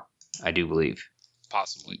 0, I do believe.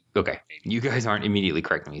 Possibly. Okay. You guys aren't immediately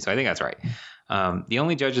correcting me, so I think that's right. The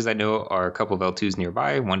only judges I know are a couple of L2s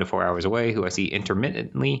nearby, 1 to 4 hours away, who I see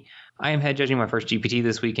intermittently. I am head judging my first GPT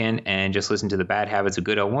this weekend and just listened to the bad habits of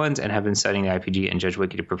good L1s and have been studying the IPG and Judge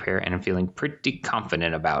Wiki to prepare, and I'm feeling pretty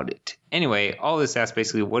confident about it. Anyway, all this asks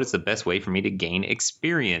basically what is the best way for me to gain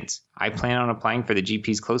experience. I plan on applying for the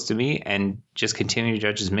GPs close to me and just continue to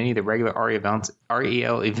judge as many of the regular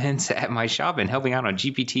REL events at my shop and helping out on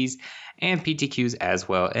GPTs and PTQs as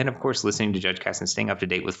well. And of course, listening to JudgeCast and staying up to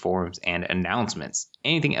date with forums and announcements.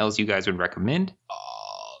 Anything else you guys would recommend?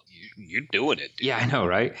 You're doing it, dude. Yeah, I know,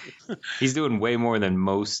 right? He's doing way more than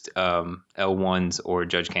most L1s or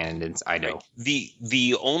judge candidates I know.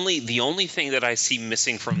 The only thing that I see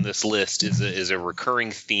missing from this list is a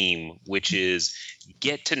recurring theme, which is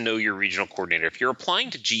get to know your regional coordinator. If you're applying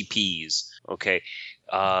to GPs, okay,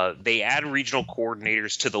 they add regional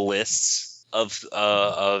coordinators to the lists of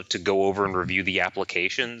to go over and review the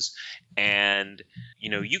applications, and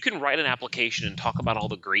you can write an application and talk about all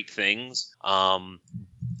the great things.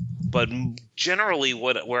 but generally,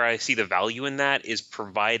 where I see the value in that is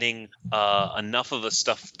providing enough of the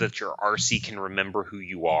stuff that your RC can remember who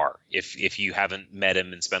you are if you haven't met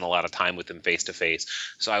him and spent a lot of time with him face to face.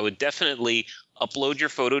 So I would definitely upload your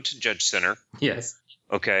photo to Judge Center. Yes.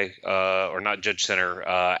 Okay, or not Judge Center,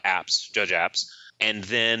 Judge Apps. And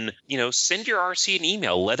then, send your RC an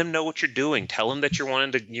email. Let him know what you're doing. Tell him that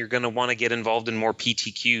you're going to want to get involved in more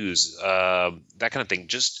PTQs, that kind of thing.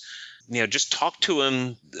 Just talk to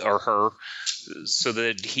him or her so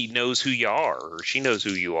that he knows who you are or she knows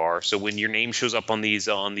who you are. So when your name shows up on these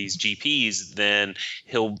GPs, then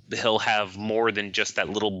he'll have more than just that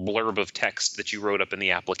little blurb of text that you wrote up in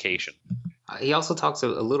the application. He also talks a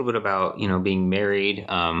little bit about, being married,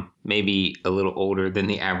 maybe a little older than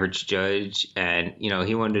the average judge. And,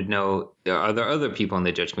 he wanted to know, are there other people in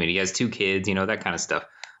the judge community? He has 2 kids, that kind of stuff.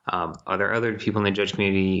 Are there other people in the judge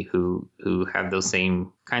community who have those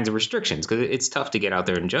same kinds of restrictions? Because it's tough to get out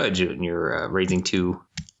there and judge when you're raising 2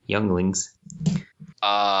 younglings.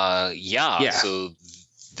 Yeah. So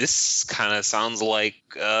this kind of sounds like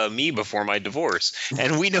me before my divorce.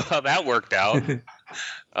 And we know how that worked out.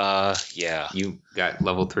 Yeah. You got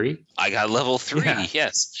level 3? I got level 3. Yeah.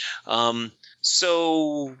 Yes.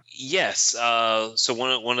 So yes. So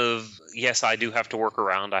yes, I do have to work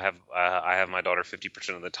around. I have my daughter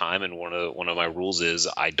 50% of the time, and one of my rules is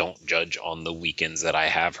I don't judge on the weekends that I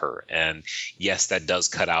have her. And yes, that does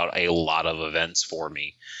cut out a lot of events for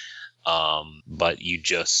me. But you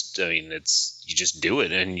just do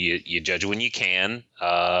it, and you judge when you can.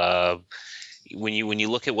 When you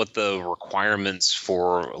look at what the requirements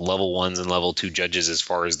for level 1s and level 2 judges as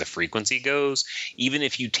far as the frequency goes, even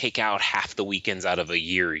if you take out half the weekends out of a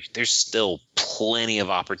year, there's still plenty of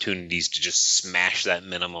opportunities to just smash that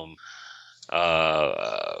minimum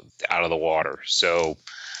out of the water. So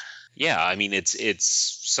yeah, I mean,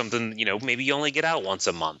 it's something, maybe you only get out once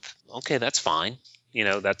a month. Okay, that's fine.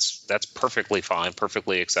 That's perfectly fine,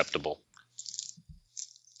 perfectly acceptable.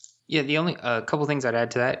 Yeah, the only couple things I'd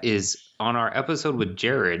add to that is on our episode with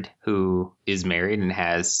Jared, who is married and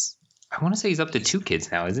has, I want to say he's up to 2 kids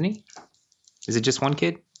now, isn't he? Is it just 1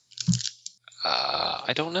 kid?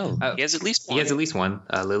 I don't know. He has at least one. He has at least one,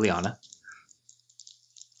 Liliana.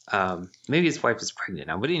 Maybe his wife is pregnant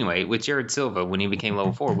now. But anyway, with Jared Silva, when he became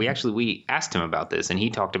level 4, we asked him about this, and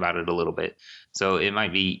he talked about it a little bit. So it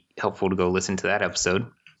might be helpful to go listen to that episode.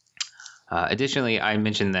 Additionally, I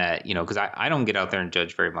mentioned that, because I don't get out there and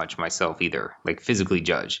judge very much myself either, like physically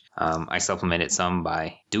judge. I supplement it some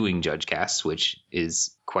by doing judge casts, which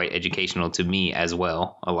is quite educational to me as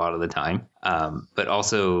well a lot of the time, but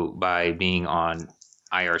also by being on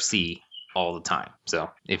IRC all the time. So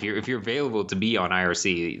if you're available to be on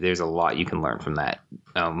IRC, there's a lot you can learn from that.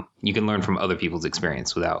 You can learn from other people's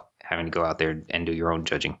experience without having to go out there and do your own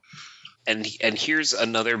judging. And here's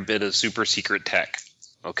another bit of super secret tech.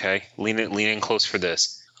 Okay, lean in close for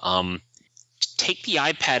this. Take the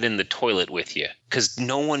iPad in the toilet with you, because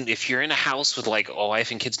if you're in a house with like a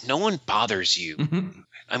wife and kids, no one bothers you. Mm-hmm.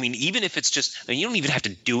 I mean, even if it's you don't even have to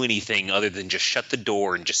do anything other than just shut the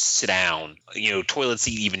door and just sit down. Toilet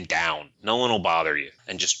seat even down. No one will bother you,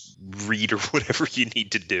 and just read or whatever you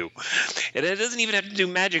need to do. And it doesn't even have to do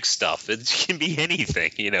magic stuff. It can be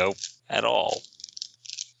anything, at all.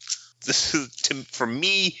 This is from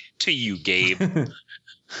me to you, Gabe.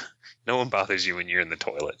 No one bothers you when you're in the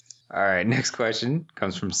toilet. All right, next question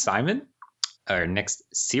comes from Simon. Our next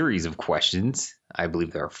series of questions, I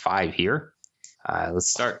believe there are 5 here. Let's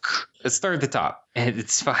start at the top. And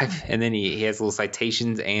it's 5, and then he has little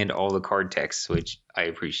citations and all the card texts, which I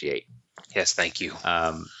appreciate. Yes, thank you.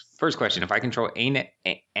 First question: if I control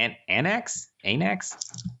Anax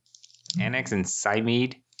and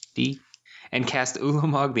Cymede D, and cast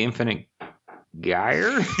Ulamog the Infinite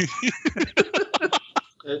Gyre.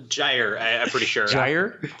 Gyre, I'm pretty sure.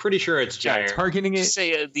 Gyre? Pretty sure it's Gyre. Targeting it. Just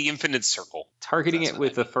say the Infinite Circle. Targeting it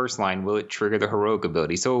with the first line, will it trigger the heroic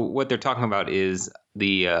ability? So what they're talking about is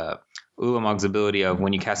the Ulamog's ability of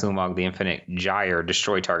when you cast Ulamog the Infinite Gyre,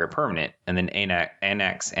 destroy target permanent, and then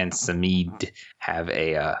Anax and Cymede have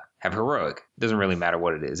heroic. Doesn't really matter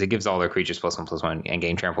what it is. It gives all their creatures +1/+1 and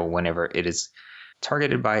gain trample whenever it is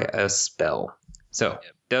targeted by a spell. So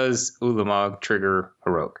does Ulamog trigger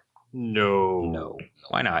heroic? No.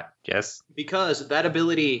 Why not, Jess? Because that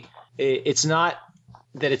ability, it's not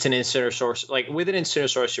that it's an instant or sorcery. Like with an instant or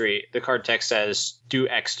sorcery, the card text says do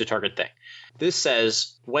X to target thing. This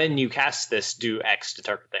says when you cast this, do X to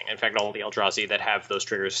target thing. In fact, all the Eldrazi that have those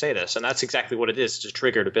triggers say this, and that's exactly what it is. It's a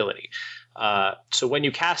triggered ability. So when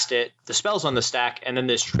you cast it, the spell's on the stack, and then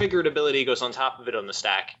this triggered ability goes on top of it on the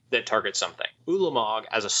stack that targets something. Ulamog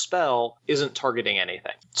as a spell isn't targeting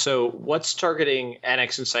anything. So what's targeting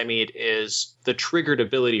Annex and Cymede is the triggered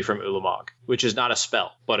ability from Ulamog, which is not a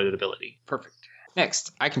spell, but an ability. Perfect.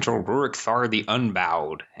 Next, I control Rurik Thar the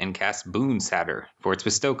Unbowed and cast Boon Satyr for its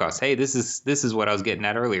bestow cost. Hey, this is what I was getting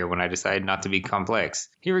at earlier when I decided not to be complex.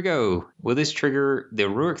 Here we go. Will this trigger the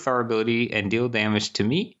Rurik Thar ability and deal damage to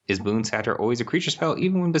me? Is Boon Satyr always a creature spell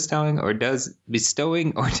even when bestowing, or does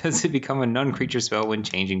it become a non-creature spell when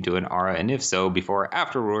changing to an aura? And if so, before or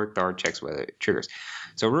after Rurik Thar checks whether it triggers.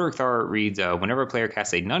 So Rurik Thar reads, whenever a player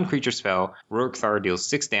casts a non-creature spell, Rurik Thar deals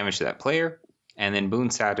 6 damage to that player. And then Boon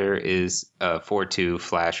Satyr is 4/2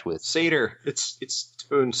 flash with Satyr. It's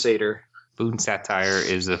Boon Satyr. Boon Satire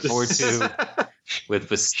is a 4/2 with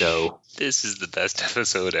bestow. This is the best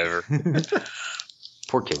episode ever.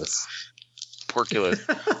 Porculus.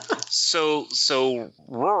 So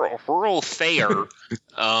rural Thayer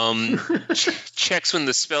checks when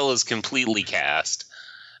the spell is completely cast.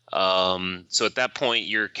 So at that point,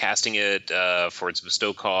 you're casting it for its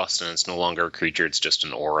bestow cost, and it's no longer a creature; it's just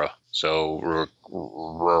an aura. So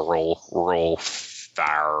rural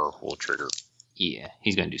Thayer will trigger. Yeah,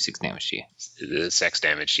 he's going to do 6 damage to you. 6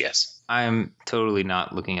 damage, yes. I'm totally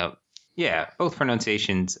not looking up. Yeah, both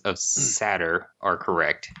pronunciations of Satyr are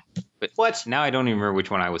correct. But What? now I don't even remember which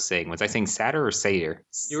one I was saying. Was I saying Satyr or Satyr?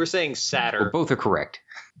 You were saying Well, Satyr. both are correct.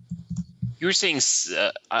 You were saying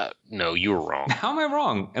no, you were wrong. How am I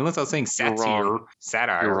wrong? Unless I was saying You're wrong.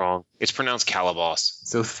 Satire. You're wrong. It's pronounced Calabas.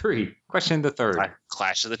 So 3. Question the third.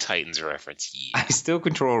 Clash of the Titans reference. Yeah. I still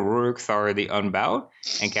control Rurik Thar the Unbowed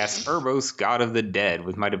and cast Urbos, God of the Dead,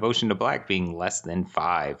 with my devotion to black being less than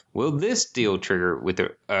 5. Will this deal trigger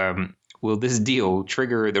the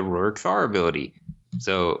Rurik Thar ability?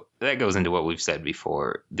 So that goes into what we've said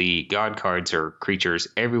before. The God cards are creatures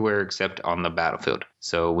everywhere except on the battlefield.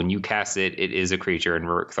 So when you cast it, it is a creature, and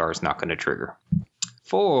Rurik Thar is not going to trigger.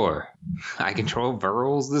 4. I control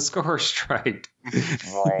Verils the Scar Strike.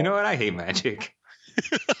 You know what? I hate magic.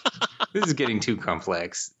 This is getting too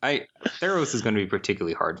complex. Theros is going to be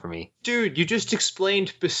particularly hard for me. Dude, you just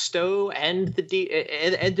explained bestow and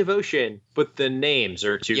and devotion, but the names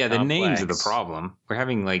are too complex. The names are the problem. We're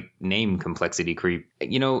having name complexity creep.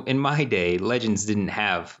 In my day, Legends didn't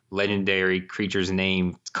have legendary creature's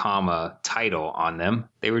name, title on them.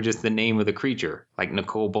 They were just the name of the creature, like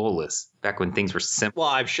Nicole Bolas, back when things were simple.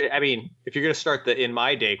 Well, I'm sure. I mean, if you're going to start the in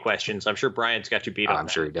my day questions, I'm sure Brian's got you beat on I'm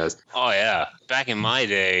that. sure he does. Oh, yeah. Back in my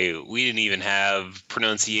day, we didn't even have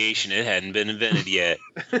pronunciation. It hadn't been invented yet.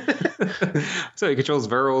 So he controls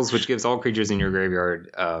Verils, which gives all creatures in your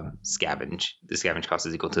graveyard scavenge. The scavenge cost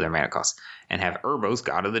is equal to their mana cost. And have Urbos,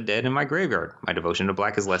 God of the Dead, in my graveyard. My devotion to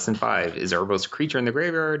black is less than 5. Is Urbos a creature in the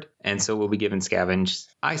graveyard? And so will be given scavenge.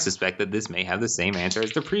 I suspect that this may have the same answer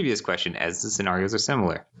as the previous question, as the scenarios are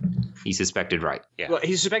similar. He suspected right. Yeah. Well,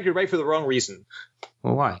 he suspected right for the wrong reason.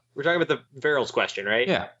 Well, why? We're talking about the Verils question, right?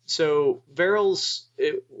 Yeah. So Verils,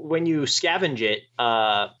 when you scavenge it,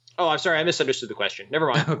 I'm sorry, I misunderstood the question. Never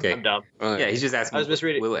mind. Okay. I'm dumb. Yeah, he's just asking, I was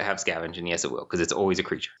misreading. will it have scavenge? And yes, it will, because it's always a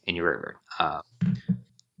creature in your graveyard.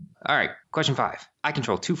 All right, question 5. I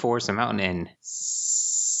control 2/4, a mountain in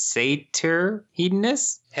Satyr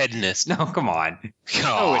Hedonist? Hedonist. No, come on.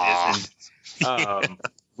 No, it isn't.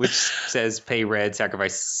 Which says pay red,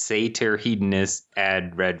 sacrifice Satyr Hedonist,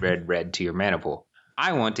 add red to your mana pool.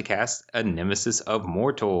 I want to cast a Nemesis of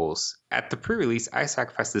Mortals. At the pre-release, I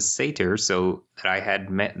sacrificed the Satyr so that I had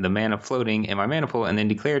the mana floating in my mana pool and then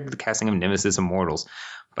declared the casting of Nemesis of Mortals.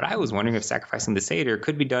 But I was wondering if sacrificing the Satyr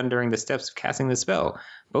could be done during the steps of casting the spell,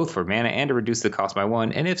 both for mana and to reduce the cost by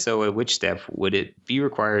 1, and if so, at which step would it be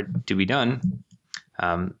required to be done?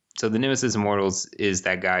 So the Nemesis of Mortals is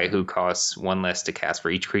that guy who costs 1 less to cast for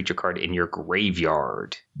each creature card in your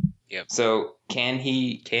graveyard. Yep. So can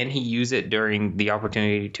he use it during the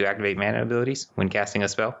opportunity to activate mana abilities when casting a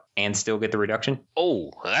spell and still get the reduction?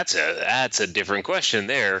 Oh, that's a different question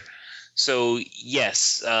there. So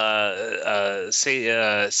yes, Satyr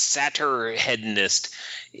Hedonist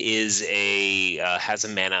has a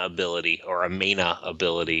mana ability or a mana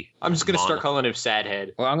ability. I'm just going to start calling him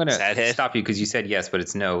Sadhead. Well, I'm going to Sadhead? stop you because you said yes, but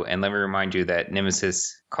it's no. And let me remind you that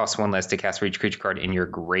Nemesis costs 1 less to cast for each creature card in your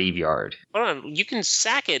graveyard. Hold on, you can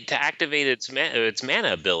sack it to activate its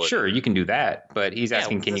mana ability. Sure, you can do that, but he's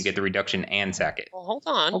asking, well, can you get the reduction and sack it? Well, hold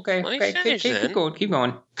on. Okay, Let me finish then. keep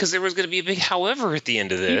going. Because there was going to be a big however at the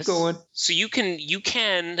end of this. Keep going. So you can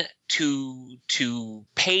to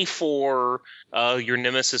pay for your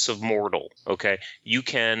Nemesis of Mortal. Okay, you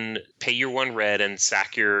can pay your 1 red and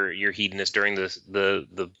sack your Hedonist during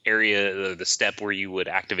the area, the step where you would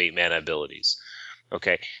activate mana abilities.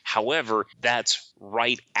 Okay. However, that's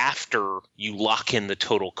right after you lock in the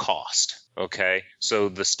total cost. Okay. So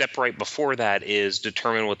the step right before that is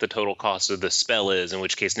determine what the total cost of the spell is, in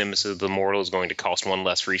which case Nemesis of the Mortal is going to cost 1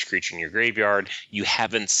 less for each creature in your graveyard. You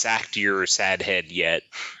haven't sacked your Sad Head yet,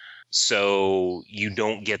 so you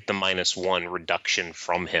don't get the -1 reduction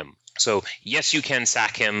from him. So yes, you can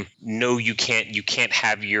sack him. No, you can't. You can't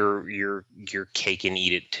have your cake and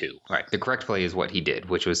eat it too. Right. The correct play is what he did,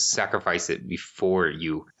 which was sacrifice it before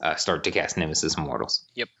you start to cast Nemesis Immortals.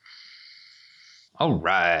 Yep. All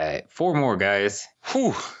right. 4 more, guys.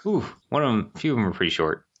 Whew. Whew. A few of them are pretty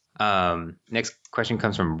short. Next question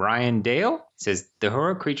comes from Brian Dale. It says, the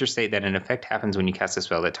heroic creature state that an effect happens when you cast a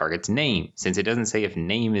spell that targets name. Since it doesn't say if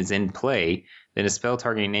name is in play, then a spell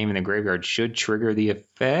targeting name in the graveyard should trigger the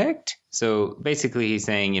effect. So basically he's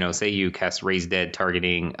saying, say you cast Raise Dead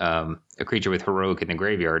targeting a creature with heroic in the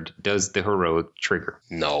graveyard. Does the heroic trigger?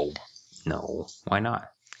 No. No. Why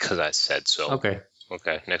not? Because I said so. Okay.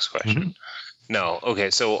 Next question. No.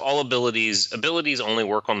 Okay. So all abilities only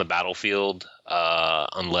work on the battlefield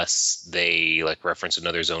unless they reference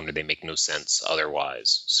another zone or they make no sense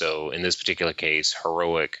otherwise. So in this particular case,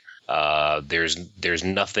 heroic, there's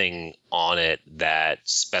nothing on it that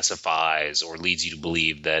specifies or leads you to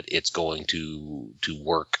believe that it's going to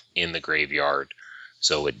work in the graveyard.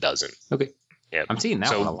 So it doesn't. Okay. Yeah. I'm seeing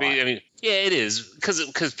that one a lot. I mean, yeah, it is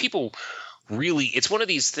because people really, it's one of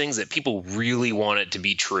these things that people really want it to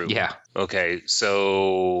be true. Yeah. Okay.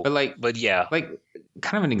 So, but yeah,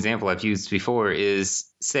 kind of an example I've used before is,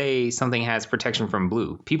 say something has protection from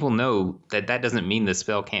blue. People know that doesn't mean the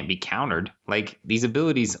spell can't be countered. These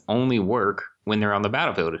abilities only work when they're on the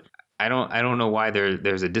battlefield. I don't know why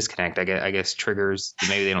there's a disconnect. I guess triggers,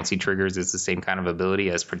 maybe they don't see triggers as the same kind of ability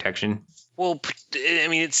as protection. Well, I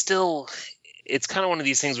mean, it's kind of one of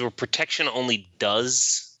these things where protection only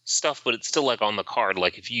does stuff, but it's still on the card.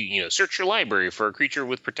 If you search your library for a creature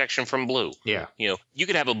with protection from blue. Yeah. You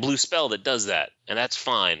could have a blue spell that does that, and that's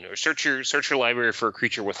fine. Or search your library for a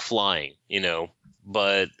creature with flying.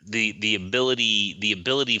 But the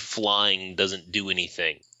ability flying doesn't do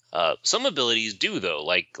anything. Some abilities do though,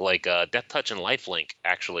 like Death Touch and Lifelink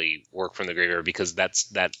actually work from the graveyard because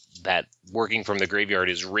that working from the graveyard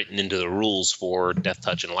is written into the rules for Death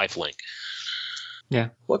Touch and Lifelink. Yeah.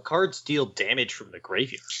 What cards deal damage from the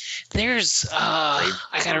graveyard? There's I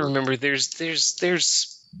gotta remember.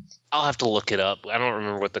 There's I'll have to look it up. I don't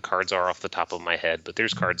remember what the cards are off the top of my head, but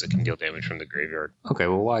there's cards that can deal damage from the graveyard. Okay,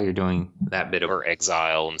 well, while you're doing that bit of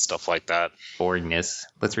exile and stuff like that, boringness,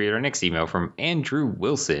 let's read our next email from Andrew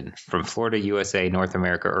Wilson from Florida, USA, North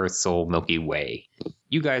America, Earth, Soul, Milky Way.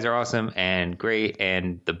 You guys are awesome and great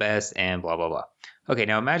and the best and blah, blah, blah. Okay,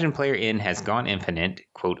 now imagine player N has gone infinite,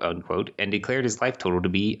 quote unquote, and declared his life total to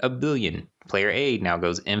be 1 billion. Player A now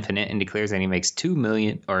goes infinite and declares that he makes 2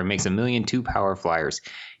 million, or makes 1 million 2-power flyers.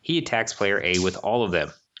 He attacks player A with all of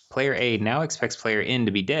them. Player A now expects player N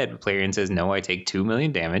to be dead, but player N says, no, I take 2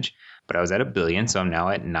 million damage, but I was at 1 billion, so I'm now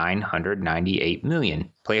at 998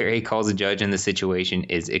 million. Player A calls a judge and the situation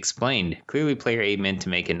is explained. Clearly, player A meant to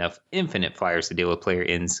make enough infinite flyers to deal with player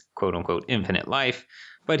N's quote unquote infinite life,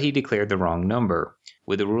 but he declared the wrong number.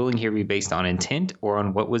 Would the ruling here be based on intent or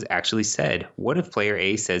on what was actually said? What if player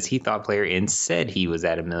A says he thought player N said he was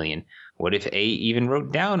at 1 million? What if A even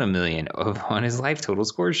wrote down 1 million on his life total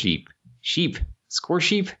score sheet? Score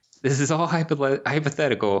sheet? This is all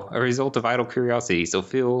hypothetical, a result of idle curiosity, so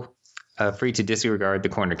feel free to disregard the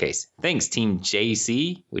corner case. Thanks, Team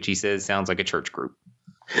JC, which he says sounds like a church group.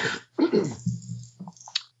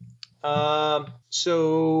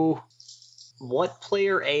 So what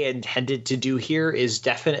player A intended to do here is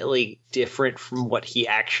definitely different from what he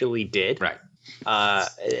actually did. Right.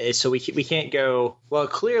 So we can't go, well,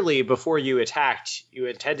 clearly before you attacked, you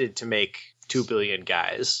intended to make 2 billion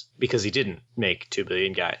guys, because he didn't make 2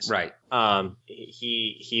 billion guys. Right.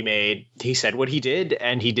 He said what he did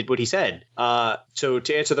and he did what he said. So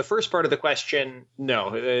to answer the first part of the question,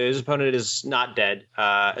 no, his opponent is not dead,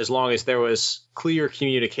 as long as there was clear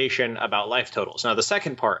communication about life totals. Now, the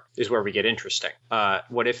second part is where we get interesting.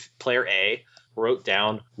 What if player A wrote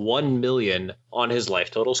down 1 million on his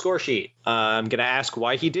life total score sheet? I'm going to ask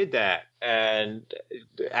why he did that and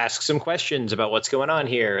ask some questions about what's going on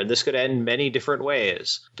here. And this could end many different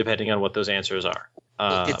ways, depending on what those answers are.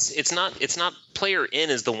 It's not player N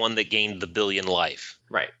is the one that gained the 1 billion life.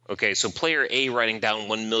 Right. Okay, so player A writing down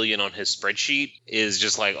 1 million on his spreadsheet is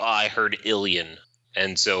just like, I heard illion.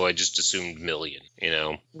 And so I just assumed million,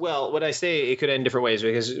 Well, when I say it could end different ways,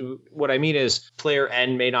 because what I mean is player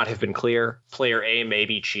N may not have been clear. Player A may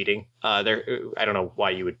be cheating. I don't know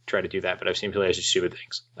why you would try to do that, but I've seen players do stupid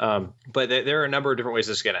things. But there are a number of different ways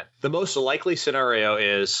this can end. The most likely scenario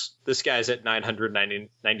is this guy's at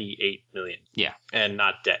 998 million. Yeah. And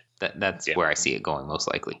not dead. That's where I see it going most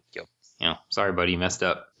likely. Yep. Sorry, buddy, you messed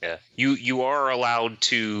up. Yeah. You are allowed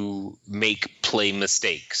to make play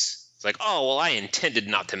mistakes. It's like, oh, well, I intended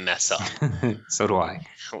not to mess up. So do I.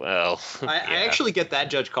 Well, I actually get that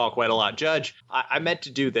judge call quite a lot. Judge, I meant to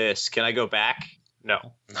do this. Can I go back?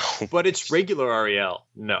 No. But it's regular REL.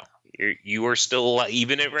 No. You are still,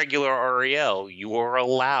 even at regular REL, you are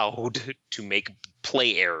allowed to make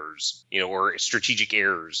play errors, or strategic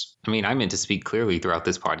errors. I mean, I meant to speak clearly throughout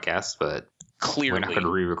this podcast, but Clearly. we're not going to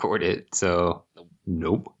re-record it, so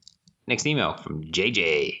nope. Next email from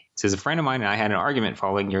JJ. Says, a friend of mine and I had an argument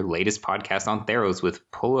following your latest podcast on Theros with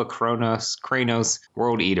Kranos,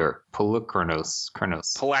 World Eater. Polacronos.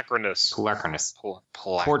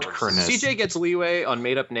 CJ gets leeway on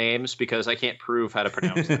made-up names because I can't prove how to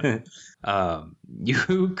pronounce them.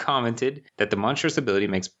 You commented that the monstrous ability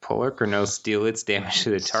makes Polacronos deal its damage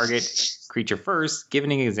to the target creature first,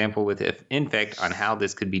 giving an example with Infect on how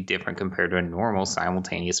this could be different compared to a normal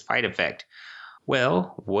simultaneous fight effect.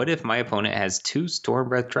 Well, what if my opponent has 2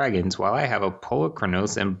 Stormbreath Dragons while I have a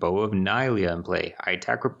Polacronos and Bow of Nylea in play? I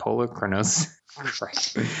attack with Polacronos.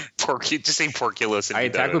 Just say Porculus. I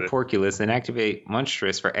attack with Porculus and activate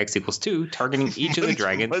Monstrous for X equals 2, targeting each of the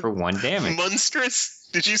dragons for 1 damage. Monstrous?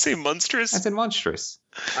 Did you say Monstrous? I said Monstrous.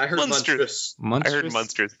 I heard Monstrous. I heard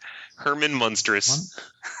Monstrous. Herman Monstrous.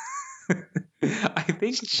 I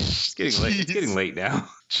think it's getting late now.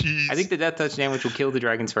 Jeez. I think the death touch damage will kill the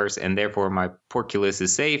dragons first, and therefore my Porculus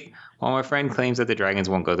is safe, while my friend claims that the dragons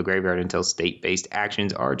won't go to the graveyard until state-based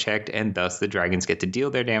actions are checked, and thus the dragons get to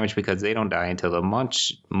deal their damage because they don't die until the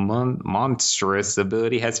monstrous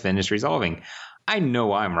ability has finished resolving. I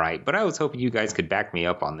know I'm right, but I was hoping you guys could back me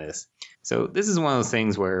up on this. So this is one of those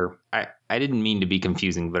things where I didn't mean to be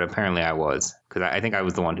confusing, but apparently I was, because I think I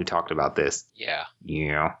was the one who talked about this. Yeah.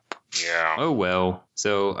 Yeah. Oh, well.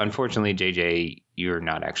 So, unfortunately, JJ, you're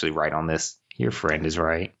not actually right on this. Your friend is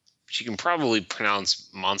right. She can probably pronounce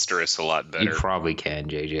monstrous a lot better. You probably can,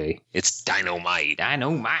 JJ. It's dynamite.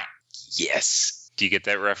 Dynamite. Yes. Do you get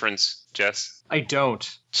that reference, Jess? I don't.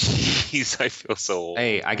 Jeez, I feel so old.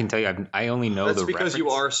 Hey, I can tell you, I only know That's the reference. because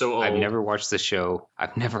you are so old. I've never watched the show.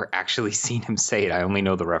 I've never actually seen him say it. I only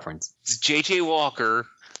know the reference. J.J. Walker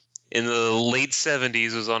in the late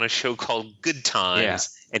 70s was on a show called Good Times. Yeah.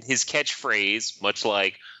 And his catchphrase, much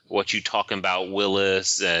like what you talking about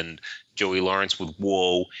Willis and Joey Lawrence with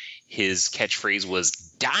Whoa, his catchphrase was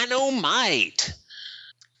dynamite.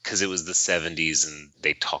 Because it was the 70s and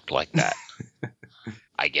they talked like that.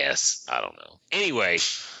 I guess. I don't know. Anyway,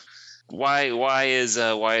 why is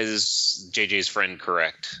JJ's friend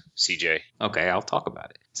correct, CJ? Okay, I'll talk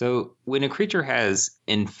about it. So when a creature has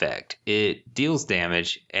Infect, it deals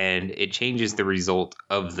damage and it changes the result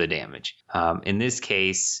of the damage. In this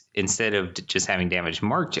case, instead of just having damage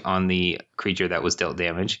marked on the creature that was dealt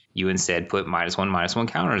damage, you instead put -1/-1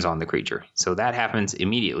 counters on the creature. So that happens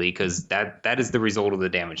immediately because that is the result of the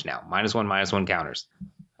damage now. -1/-1 counters.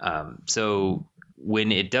 So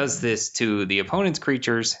when it does this to the opponent's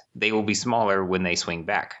creatures, they will be smaller when they swing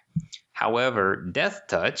back. However, Death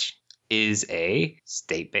Touch is a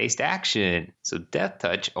state-based action. So Death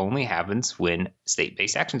Touch only happens when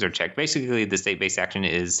state-based actions are checked. Basically, the state-based action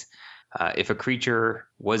is if a creature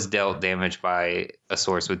was dealt damage by a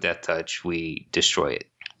source with Death Touch, we destroy it.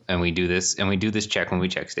 And we do this check when we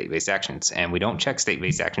check state-based actions. And we don't check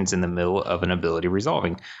state-based actions in the middle of an ability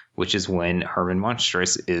resolving, which is when Herman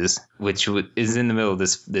Monstrous is in the middle of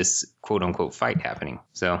this quote-unquote fight happening.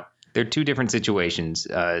 So they're 2 different situations.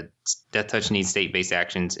 Death Touch needs state-based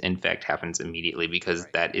actions. Infect happens immediately because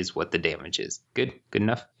that is what the damage is. Good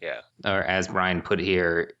enough? Yeah. Or as Brian put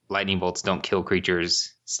here, lightning bolts don't kill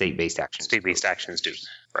creatures. State-based actions. State-based actions do.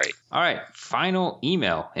 Right. All right. Final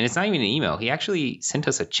email. And it's not even an email. He actually sent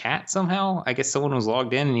us a chat somehow. I guess someone was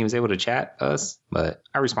logged in and he was able to chat us. But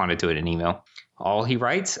I responded to it in email. All he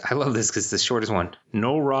writes, I love this because it's the shortest one.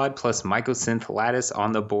 Null Rod plus Mycosynth Lattice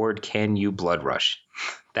on the board. Can you Blood Rush?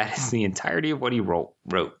 That is the entirety of what he wrote.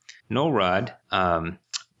 Null Rod,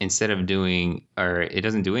 instead of doing, or it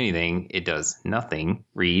doesn't do anything, it does nothing,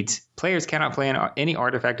 reads, players cannot play any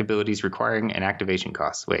artifact abilities requiring an activation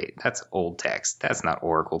cost. Wait, that's old text. That's not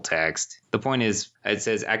Oracle text. The point is, it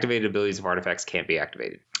says activated abilities of artifacts can't be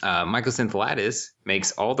activated. Mycosynth Lattice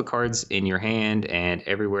makes all the cards in your hand and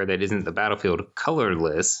everywhere that isn't the battlefield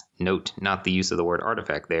colorless. Note, not the use of the word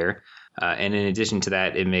artifact there. And in addition to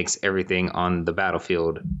that, it makes everything on the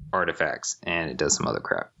battlefield artifacts, and it does some other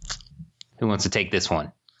crap. Who wants to take this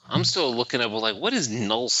one? I'm still looking up, like, what is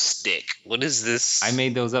null stick? What is this? I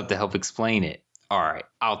made those up to help explain it. All right,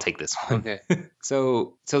 I'll take this one. Okay.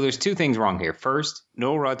 So there's two things wrong here. First,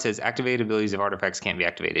 Null Rod says activated abilities of artifacts can't be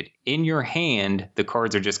activated. In your hand, the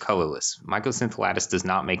cards are just colorless. Mycosynth Lattice does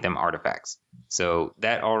not make them artifacts. So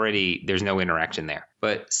that already, there's no interaction there.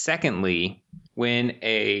 But secondly, when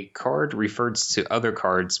a card refers to other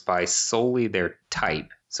cards by solely their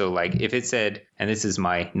type, so like if it said, and this is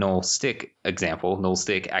my Null Stick example, Null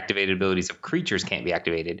Stick activated abilities of creatures can't be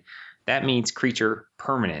activated, that means creature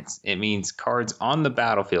permanence. It means cards on the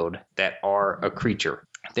battlefield that are a creature.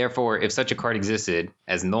 Therefore, if such a card existed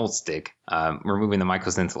as Null Stick, removing the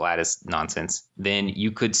Mycosynth Lattice nonsense, then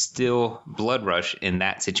you could still Blood Rush in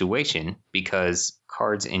that situation because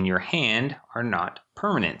cards in your hand are not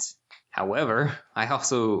permanents. However, I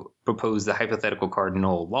also proposed the hypothetical card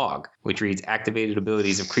Null Log, which reads activated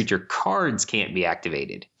abilities of creature cards can't be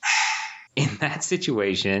activated. In that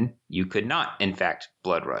situation, you could not, in fact,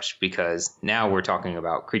 Blood Rush, because now we're talking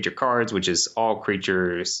about creature cards, which is all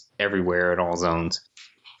creatures everywhere in all zones.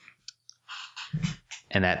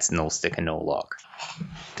 And that's Null Stick and Null Log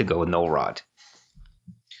to go with Null Rod.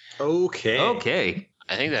 Okay.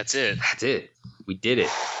 I think that's it. That's it. We did it.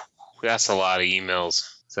 That's a lot of emails.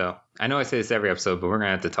 So I know I say this every episode, but we're going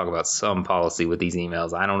to have to talk about some policy with these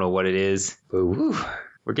emails. I don't know what it is, but whew,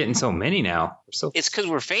 we're getting so many now. It's because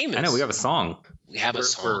we're famous. I know, we have a song. We have a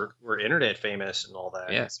song. We're internet famous and all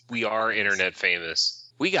that. Yes. We are internet famous.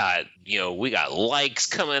 We got likes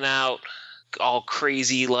coming out, all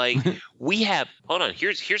crazy. Like we have. Hold on.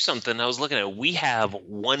 Here's something I was looking at. We have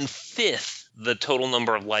 1/5 the total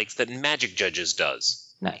number of likes that Magic Judges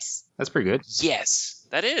does. Nice. That's pretty good. Yes,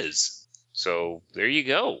 that is. So there you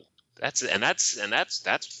go. That's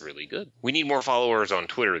really good. We need more followers on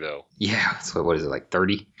Twitter though. Yeah. So what is it, like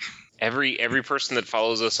 30? Every person that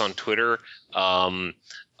follows us on Twitter, Scrib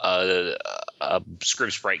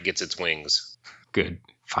Sprite gets its wings. Good.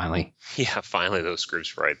 Finally. Yeah, finally those Scrib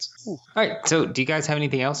Sprites. All right. So do you guys have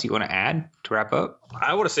anything else you want to add to wrap up?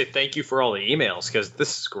 I want to say thank you for all the emails because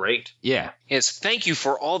this is great. Yeah. Yes, thank you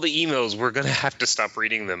for all the emails. We're going to have to stop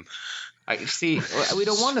reading them. I see. We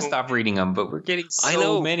don't want to stop reading them, but we're getting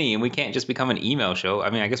so many, and we can't just become an email show.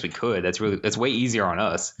 I mean, I guess we could. That's way easier on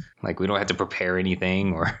us. Like, we don't have to prepare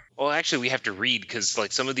anything or. Well, actually, we have to read because,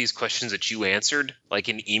 like, some of these questions that you answered, like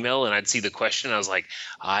in email, and I'd see the question, and I was like,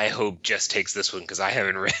 I hope Jess takes this one because I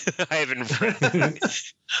haven't read. I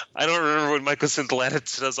don't remember what Mycosynth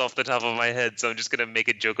Lattice does off the top of my head, so I'm just gonna make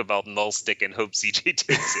a joke about Null Stick and hope CJ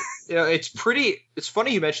takes it. It's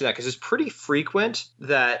funny you mention that because it's pretty frequent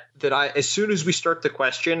that I, as soon as we start the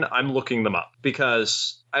question, I'm looking them up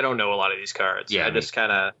because I don't know a lot of these cards. Yeah, I just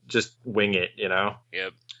kind of just wing it, you know.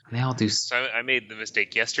 Yep. They all do. So I made the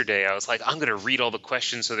mistake yesterday. I was like, I'm going to read all the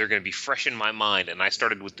questions so they're going to be fresh in my mind. And I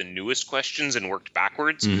started with the newest questions and worked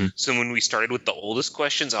backwards. Mm-hmm. So when we started with the oldest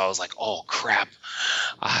questions, I was like, oh, crap.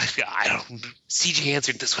 CJ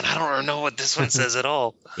answered this one. I don't know what this one says at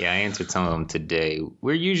all. Yeah, I answered some of them today.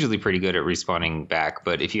 We're usually pretty good at responding back.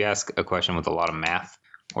 But if you ask a question with a lot of math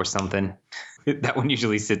or something, that one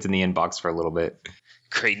usually sits in the inbox for a little bit.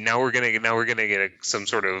 Great. Now we're gonna get some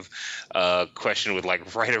sort of question with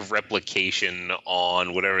like right of replication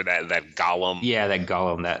on whatever that golem. Yeah, that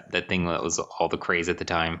golem, that thing that was all the craze at the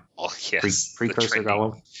time. Oh yes, precursor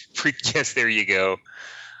golem. Yes, there you go.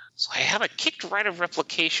 So I have a kicked right of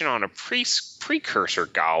replication on a precursor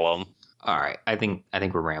golem. All right, I think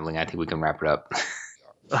we're rambling. I think we can wrap it up.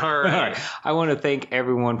 All right. I want to thank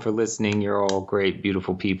everyone for listening. You're all great,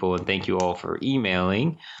 beautiful people, and thank you all for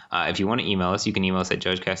emailing. If you want to email us, you can email us at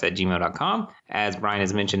judgecast@gmail.com. As Brian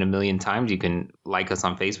has mentioned a million times, you can like us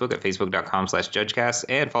on Facebook at facebook.com/judgecast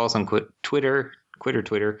and follow us on Twitter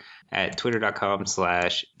at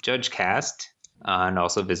twitter.com/judgecast, and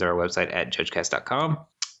also visit our website at judgecast.com.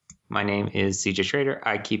 My name is CJ Schrader.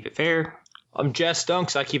 I keep it fair. I'm Jess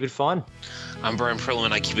Dunks. I keep it fun. I'm Brian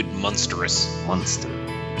Perlman. I keep it monstrous. Monster.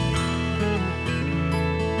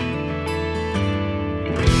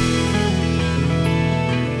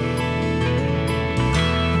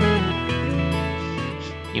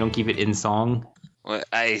 You don't keep it in song? Well,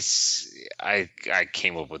 I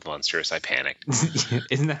came up with monstrous. I panicked.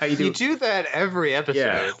 Isn't that how you do You it? do that every episode.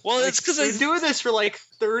 Yeah. Well, it's because We're doing this for like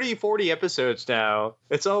 30, 40 episodes now.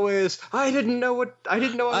 It's always, I didn't know I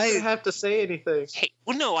was going to have to say anything. Hey,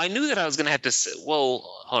 well, no, I knew that I was going to have to say, well,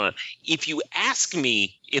 hold on. If you ask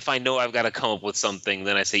me if I know I've got to come up with something,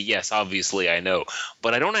 then I say, yes, obviously I know.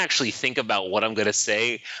 But I don't actually think about what I'm going to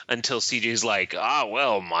say until CJ's like,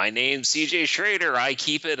 well, my name's CJ Schrader. I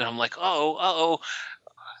keep it. And I'm like, uh-oh.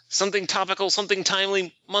 Something topical, something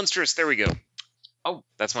timely, monstrous. There we go. Oh,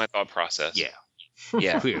 that's my thought process. Yeah.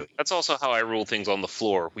 Yeah. Clearly. That's also how I rule things on the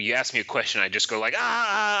floor. When you ask me a question, I just go like,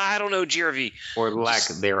 I don't know, GRV. Or lack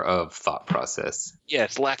thereof thought process.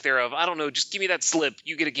 Yes, lack thereof. I don't know. Just give me that slip.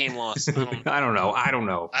 You get a game loss. I don't I don't know. I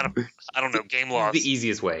don't know. Game loss. The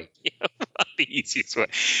easiest way. The easiest way.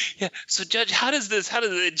 Yeah. So, Judge, how does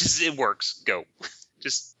it works? Go.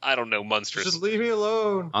 Just, I don't know, monstrous. Just leave me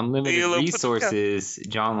alone. Unlimited Halo, resources.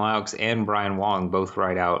 John Laux and Brian Wong both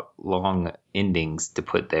write out long endings to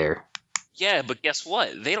put there. Yeah, but guess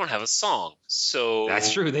what? They don't have a song. So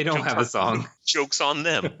That's true. They don't have a song. Joke's on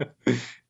them.